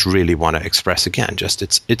I just really want to express again, just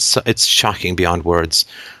it's shocking beyond words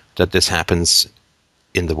that this happens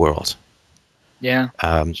in the world. Yeah.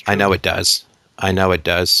 I know it does.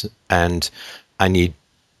 And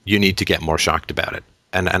you need to get more shocked about it.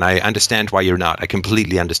 And I understand why you're not. I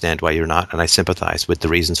completely understand why you're not, and I sympathize with the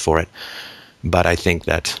reasons for it. But I think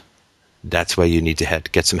that's where you need to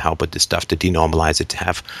head, get some help with this stuff, to denormalize it, to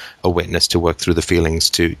have a witness, to work through the feelings,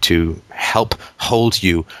 to help hold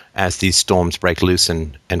you as these storms break loose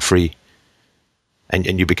and free,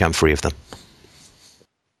 and you become free of them.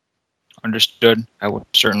 Understood. I will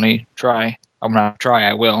certainly try. I'm not try.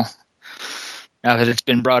 I will. Now that it's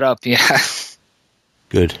been brought up, yeah.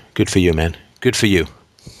 Good for you, man. Good for you.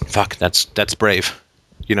 Fuck, that's brave.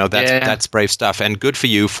 That's brave stuff, and good for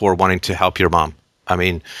you for wanting to help your mom. I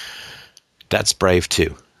mean, that's brave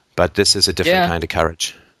too, but this is a different kind of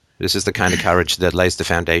courage. This is the kind of courage that lays the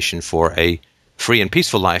foundation for a free and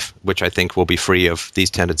peaceful life, which I think will be free of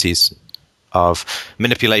these tendencies of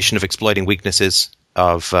manipulation, of exploiting weaknesses,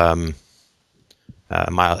 of,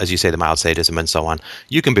 as you say, the mild sadism and so on.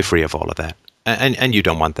 You can be free of all of that, and you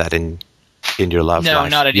don't want that in your love life. No,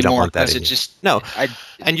 not anymore. You don't want that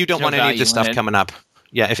and you don't want any of this stuff coming up.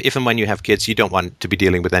 Yeah, if and when you have kids, you don't want to be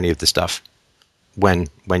dealing with any of the stuff when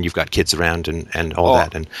you've got kids around and all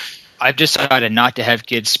that. And I've decided not to have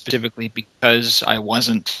kids specifically because I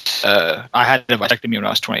wasn't. I had a vasectomy when I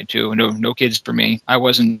was 22. No kids for me. I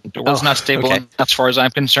was not stable enough, as far as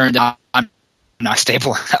I'm concerned. I'm not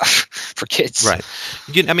stable enough for kids. Right.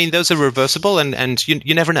 I mean, those are reversible, and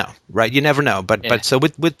you never know, right? You never know. But so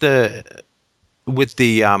with the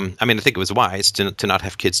I mean, I think it was wise to not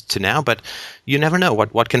have kids to now, but you never know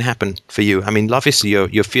what can happen for you. I mean, obviously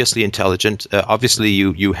you're fiercely intelligent. Obviously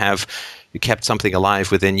you kept something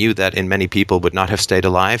alive within you that in many people would not have stayed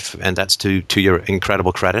alive, and that's to your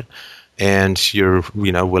incredible credit. And you're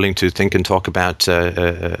willing to think and talk about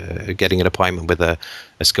getting an appointment with a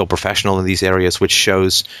skilled professional in these areas, which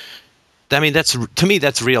shows. I mean, to me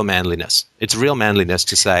that's real manliness. It's real manliness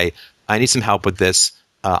to say, I need some help with this.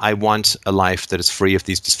 I want a life that is free of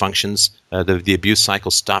these dysfunctions. The abuse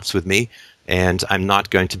cycle stops with me, and I'm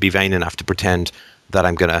not going to be vain enough to pretend that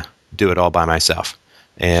I'm going to do it all by myself.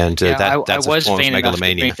 And that's I a was form of vain enough to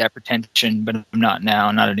megalomania. make that pretension, but I'm not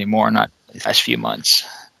now, not anymore, not the past few months,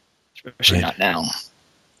 especially not now.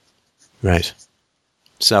 Right.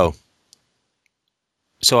 So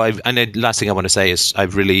the last thing I want to say is I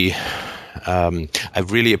really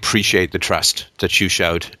appreciate the trust that you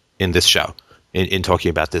showed in this show. In talking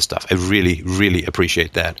about this stuff. I really, really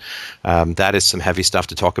appreciate that. That is some heavy stuff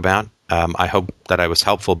to talk about. I hope that I was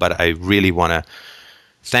helpful, but I really want to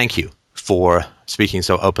thank you for speaking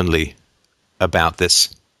so openly about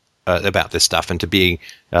this stuff and to being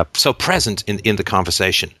so present in the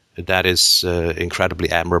conversation. That is incredibly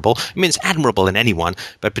admirable. I mean, it's admirable in anyone,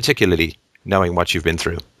 but particularly knowing what you've been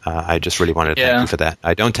through. I just really wanted to thank you for that.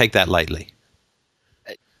 I don't take that lightly.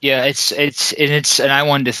 Yeah, and I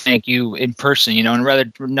wanted to thank you in person, and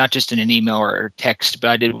rather not just in an email or text, but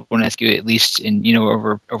I did want to ask you at least in,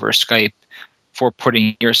 over Skype for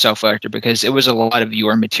putting yourself out there, because it was a lot of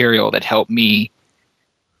your material that helped me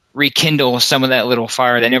rekindle some of that little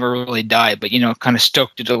fire that never really died, but, kind of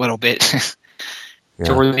stoked it a little bit.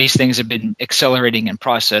 To where these things have been accelerating in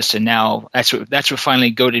process, and now that's what finally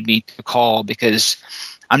goaded me to call, because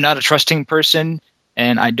I'm not a trusting person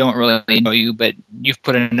and I don't really know you, but you've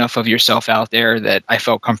put enough of yourself out there that I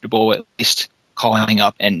felt comfortable at least calling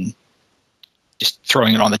up and just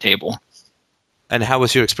throwing it on the table. And how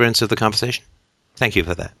was your experience of the conversation? Thank you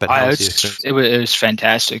for that. But it was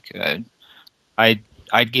fantastic.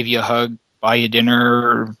 I'd give you a hug, buy you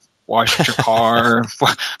dinner, wash your car,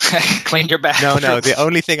 clean your bathroom. No. The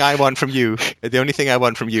only thing I want from you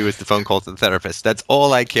is the phone call to the therapist. That's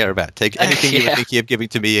all I care about. Take anything you would think of giving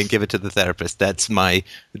to me and give it to the therapist. That's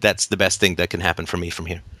the best thing that can happen for me from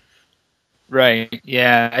here. Right.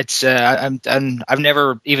 Yeah. It's I've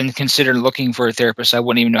never even considered looking for a therapist. I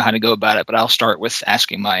wouldn't even know how to go about it. But I'll start with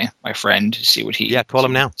asking my friend to see what he. Yeah. Call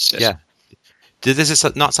him now. Says. Yeah. This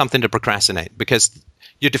is not something to procrastinate, because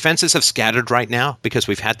your defenses have scattered right now because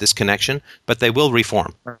we've had this connection, but they will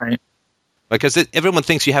reform. Right. Because everyone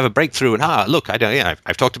thinks you have a breakthrough and look,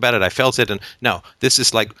 I've talked about it, I felt it, and no, this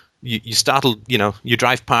is like you startle, you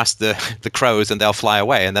drive past the crows and they'll fly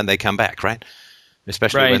away and then they come back, right?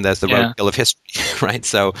 Especially when there's the roadkill of history, right?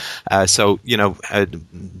 So,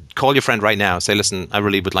 call your friend right now. Say, listen, I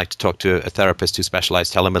really would like to talk to a therapist who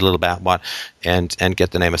specializes. Tell them a little about what, and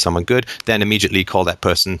get the name of someone good. Then immediately call that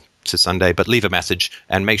person to Sunday, but leave a message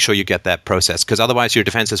and make sure you get that process, because otherwise your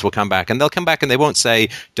defenses will come back, and they'll come back and they won't say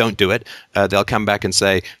don't do it. They'll come back and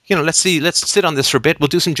say, let's sit on this for a bit. We'll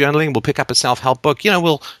do some journaling. We'll pick up a self-help book.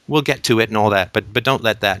 We'll get to it and all that. But don't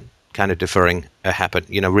let that kind of deferring happen.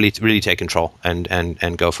 Really take control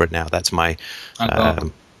and go for it now. That's my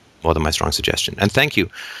more than my strong suggestion. And thank you.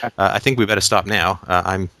 I think we better stop now.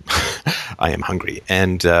 I am hungry,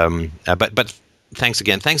 and but. Thanks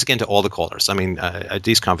again to all the callers. I mean,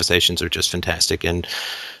 these conversations are just fantastic, and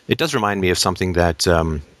it does remind me of something that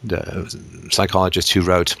the psychologist who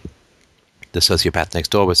wrote The Sociopath Next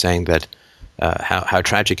Door was saying, that how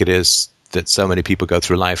tragic it is that so many people go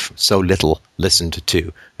through life so little listened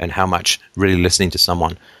to, and how much really listening to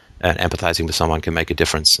someone and empathizing with someone can make a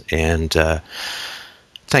difference. And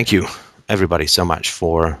thank you, everybody, so much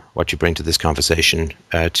for what you bring to this conversation,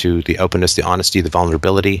 to the openness, the honesty, the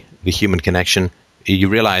vulnerability, the human connection. You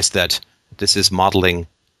realize that this is modeling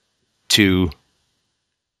to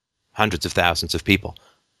hundreds of thousands of people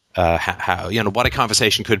how what a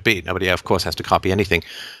conversation could be. Nobody, of course, has to copy anything,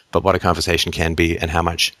 but what a conversation can be, and how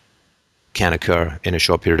much can occur in a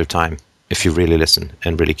short period of time if you really listen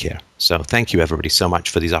and really care. So thank you, everybody, so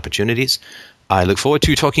much for these opportunities. I look forward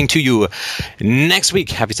to talking to you next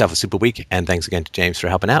week. Have yourself a super week, and thanks again to James for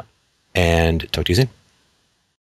helping out, and talk to you soon.